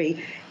Steve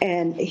Harvey,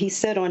 and he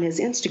said on his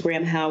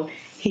Instagram how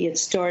he had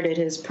started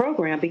his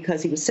program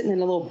because he was sitting in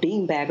a little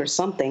beanbag or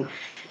something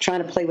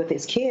trying to play with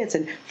his kids.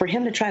 And for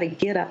him to try to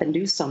get up and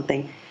do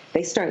something,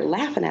 they started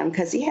laughing at him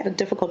because he had a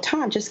difficult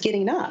time just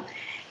getting up.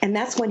 And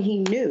that's when he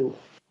knew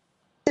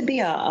to be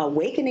a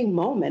awakening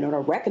moment or a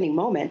reckoning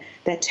moment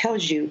that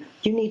tells you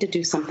you need to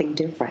do something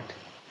different.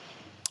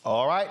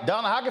 All right,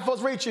 Donna, how can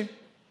folks reach you?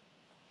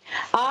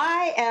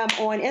 I am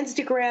on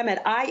Instagram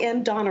at I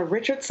am Donna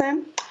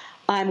Richardson.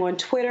 I'm on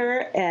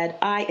Twitter at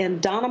I am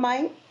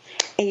Dynamite.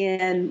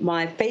 And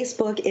my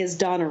Facebook is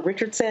Donna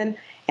Richardson.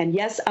 And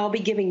yes, I'll be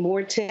giving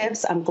more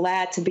tips. I'm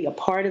glad to be a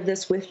part of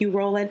this with you,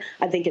 Roland.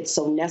 I think it's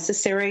so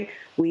necessary.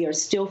 We are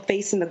still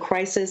facing the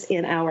crisis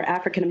in our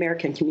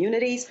African-American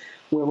communities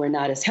where we're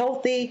not as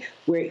healthy.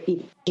 We're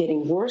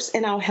getting worse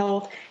in our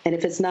health. And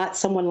if it's not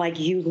someone like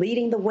you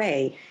leading the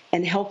way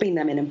and helping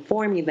them and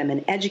informing them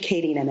and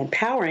educating them,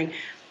 empowering,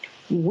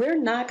 we're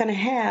not going to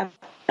have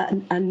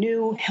a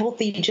new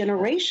healthy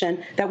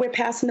generation that we're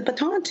passing the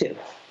baton to.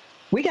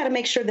 We got to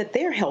make sure that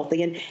they're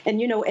healthy. And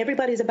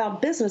everybody's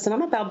about business, and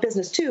I'm about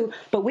business too,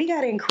 but we got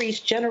to increase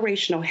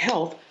generational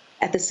health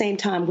at the same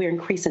time we're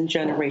increasing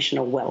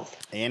generational wealth.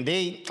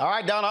 Indeed. All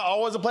right, Donna,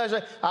 always a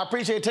pleasure. I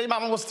appreciate it. Tell your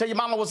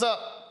mama what's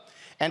up.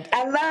 And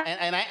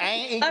I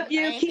ain't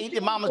eat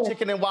your mama's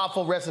chicken and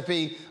waffle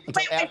recipe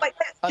until after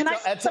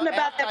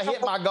I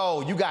hit my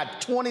goal. You got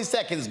 20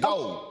 seconds.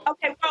 Go.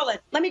 Okay, Roland,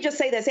 let me just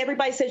say this.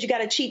 Everybody says you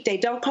got a cheat day.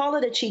 Don't call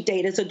it a cheat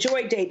day. It's a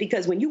joy day,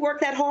 because when you work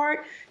that hard,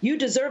 you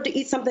deserve to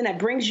eat something that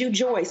brings you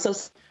joy. So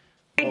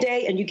every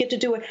day, and you get to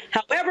do it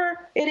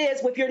however it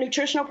is with your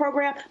nutritional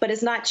program, but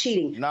it's not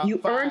cheating.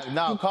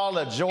 Call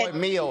it a joy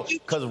meal,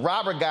 because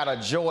Robert got a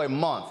joy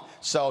month.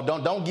 So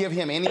don't give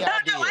him any ideas.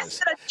 No, I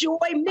said a joy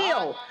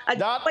meal.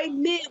 Joy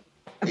meal.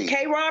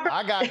 Okay, Robert?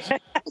 I got you.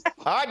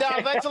 All right,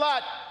 Don, thanks a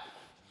lot.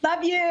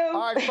 Love you.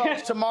 All right,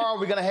 folks, tomorrow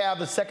we're going to have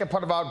the second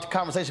part of our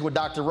conversation with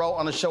Dr. Rowe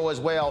on the show as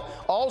well.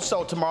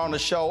 Also tomorrow on the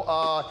show,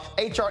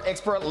 HR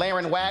expert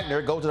Laren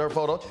Wagner, go to her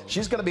photo.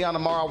 She's going to be on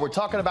tomorrow. We're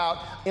talking about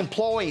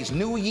employees,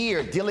 new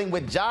year, dealing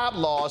with job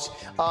loss,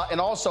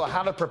 and also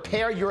how to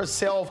prepare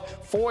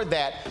yourself for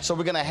that. So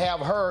we're going to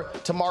have her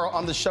tomorrow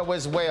on the show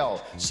as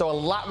well. So a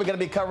lot we're going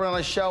to be covering on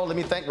the show. Let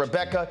me thank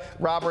Rebecca,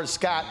 Robert,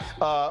 Scott.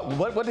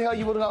 What the hell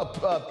you want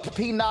to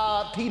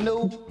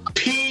know?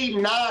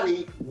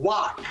 P-Naughty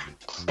Watt.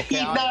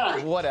 Okay,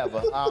 whatever.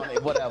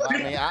 Whatever. I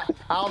mean, I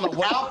don't know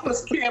what.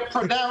 Alphas can't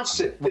pronounce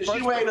it because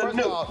you ain't a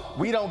new.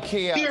 We don't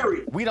care.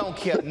 Period. We don't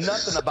care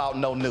nothing about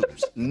no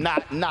news.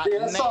 Not. Yeah,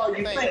 that's all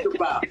you think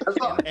about. That's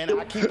all. And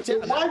I keep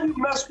telling. Why you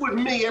mess with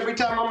me every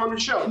time I'm on the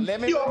show?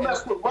 You don't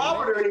mess with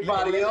Robert or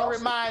anybody else. Let me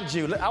remind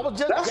you. I was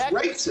just. That's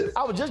racist.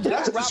 I was just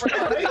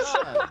Robert.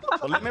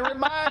 But let me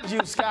remind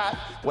you, Scott.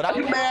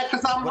 You mad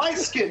because I'm light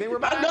skinned?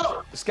 I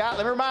know. Scott,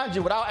 let me remind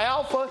you. Without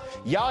Alpha,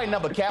 y'all ain't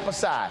number Kappa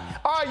Psi.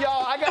 All right,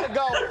 y'all. I gotta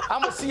go.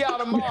 I'm gonna see y'all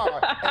tomorrow.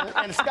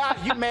 And Scott,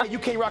 you mad you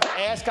can't rock an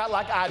ass Scott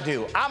like I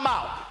do. I'm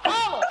out.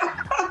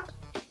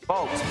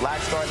 Folks, Black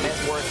Star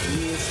Network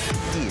is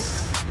here.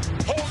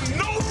 Oh,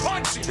 no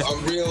punches!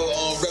 I'm real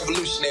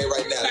revolutionary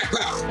right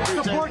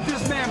now. Support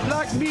this man,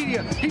 Black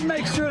Media. He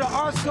makes sure that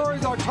our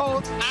stories are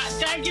told.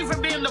 Thank you for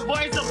being the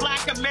voice of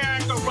Black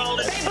America,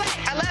 Roland. Stay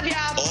black. I love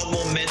y'all. All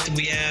momentum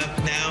we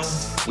have now,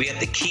 we have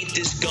to keep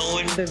this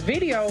going. The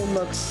video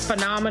looks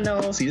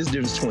phenomenal. See, there's a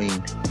difference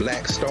between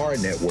Black Star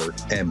Network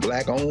and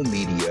Black-owned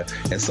media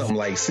and something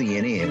like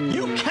CNN.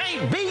 You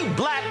can't be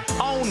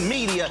Black-owned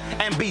media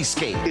and be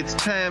scared. It's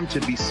time to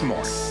be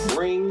smart.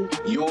 Bring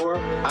your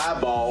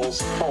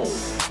eyeballs home.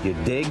 You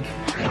dig?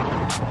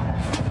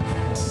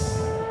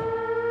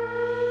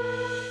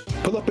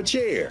 Pull up a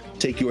chair.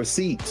 Take your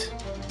seat.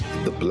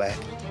 The Black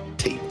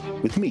Tape.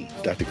 With me,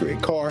 Dr.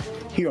 Greg Carr,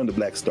 here on the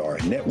Black Star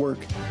Network.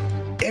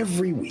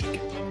 Every week,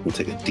 we'll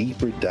take a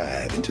deeper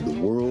dive into the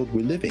world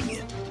we're living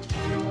in.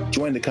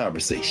 Join the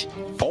conversation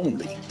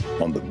only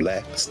on the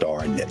Black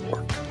Star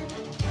Network.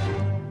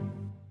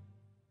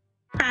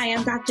 Hi,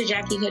 I'm Dr.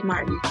 Jackie Hood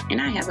Martin, and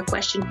I have a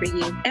question for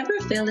you. Ever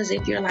feel as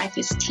if your life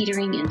is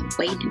teetering and the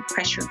weight and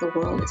pressure of the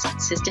world is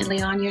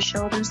consistently on your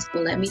shoulders?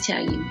 Well, let me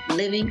tell you,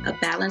 living a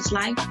balanced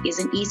life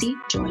isn't easy.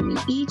 Join me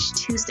each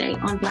Tuesday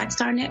on Black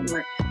Star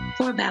Network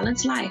for A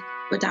Balanced Life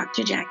with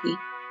Dr. Jackie.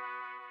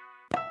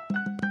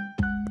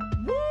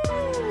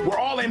 We're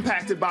all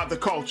impacted by the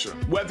culture,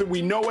 whether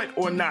we know it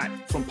or not.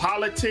 From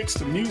politics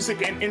to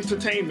music and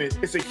entertainment,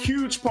 it's a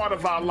huge part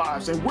of our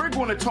lives, and we're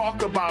going to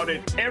talk about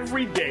it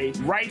every day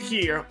right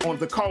here on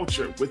The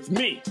Culture with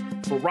me,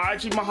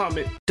 Faraji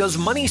Muhammad. Does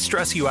money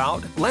stress you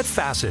out? Let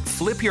Facet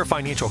flip your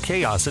financial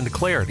chaos into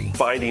clarity.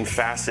 Finding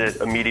Facet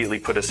immediately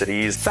put us at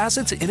ease.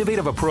 Facet's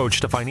innovative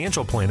approach to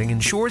financial planning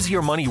ensures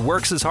your money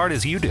works as hard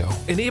as you do,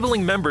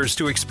 enabling members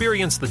to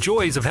experience the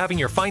joys of having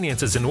your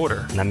finances in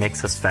order. And that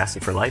makes us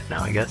Facet for life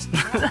now, I guess.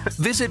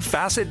 Visit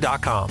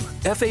Facet.com,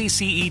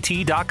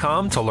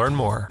 FACET.com to learn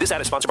more. This ad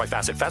is sponsored by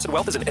Facet. Facet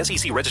Wealth is an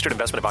SEC registered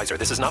investment advisor.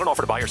 This is not an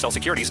offer to buy or sell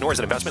securities, nor is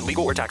it investment,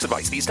 legal, or tax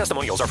advice. These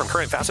testimonials are from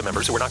current Facet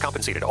members who are not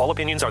compensated. All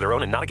opinions are their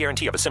own and not a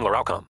guarantee of a similar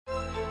outcome.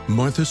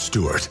 Martha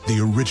Stewart, the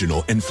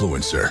original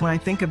influencer. When I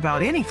think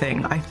about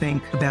anything, I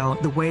think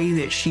about the way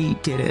that she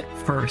did it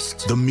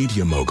first. The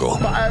media mogul.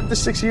 5 to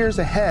 6 years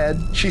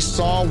ahead, she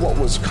saw what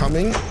was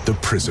coming. The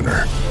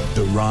prisoner.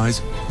 The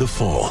rise, the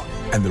fall,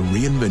 and the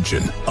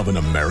reinvention of an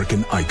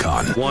American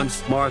icon.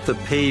 Once Martha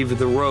paved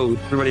the road,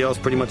 everybody else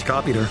pretty much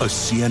copied her. A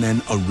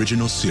CNN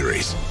original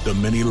series, The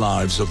Many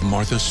Lives of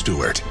Martha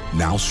Stewart,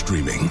 now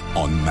streaming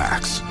on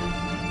Max.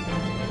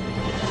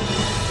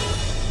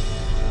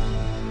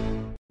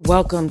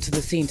 Welcome to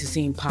the Scene to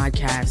Scene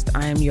podcast.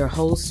 I am your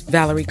host,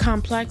 Valerie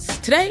Complex.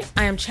 Today,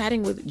 I am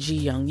chatting with Ji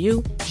Young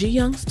Yoo. Ji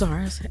Young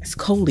stars as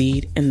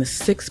co-lead in the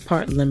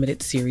 6-part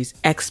limited series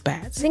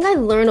Expats. I think I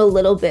learn a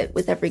little bit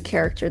with every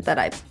character that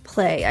I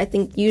play. I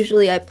think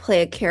usually I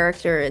play a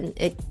character and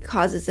it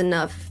causes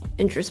enough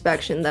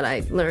introspection that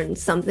I learn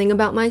something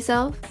about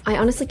myself. I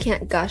honestly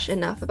can't gush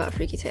enough about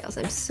Freaky Tales.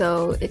 I'm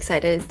so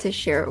excited to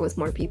share it with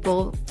more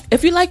people.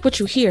 If you like what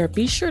you hear,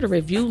 be sure to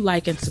review,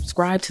 like, and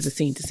subscribe to the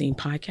Scene to Scene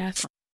podcast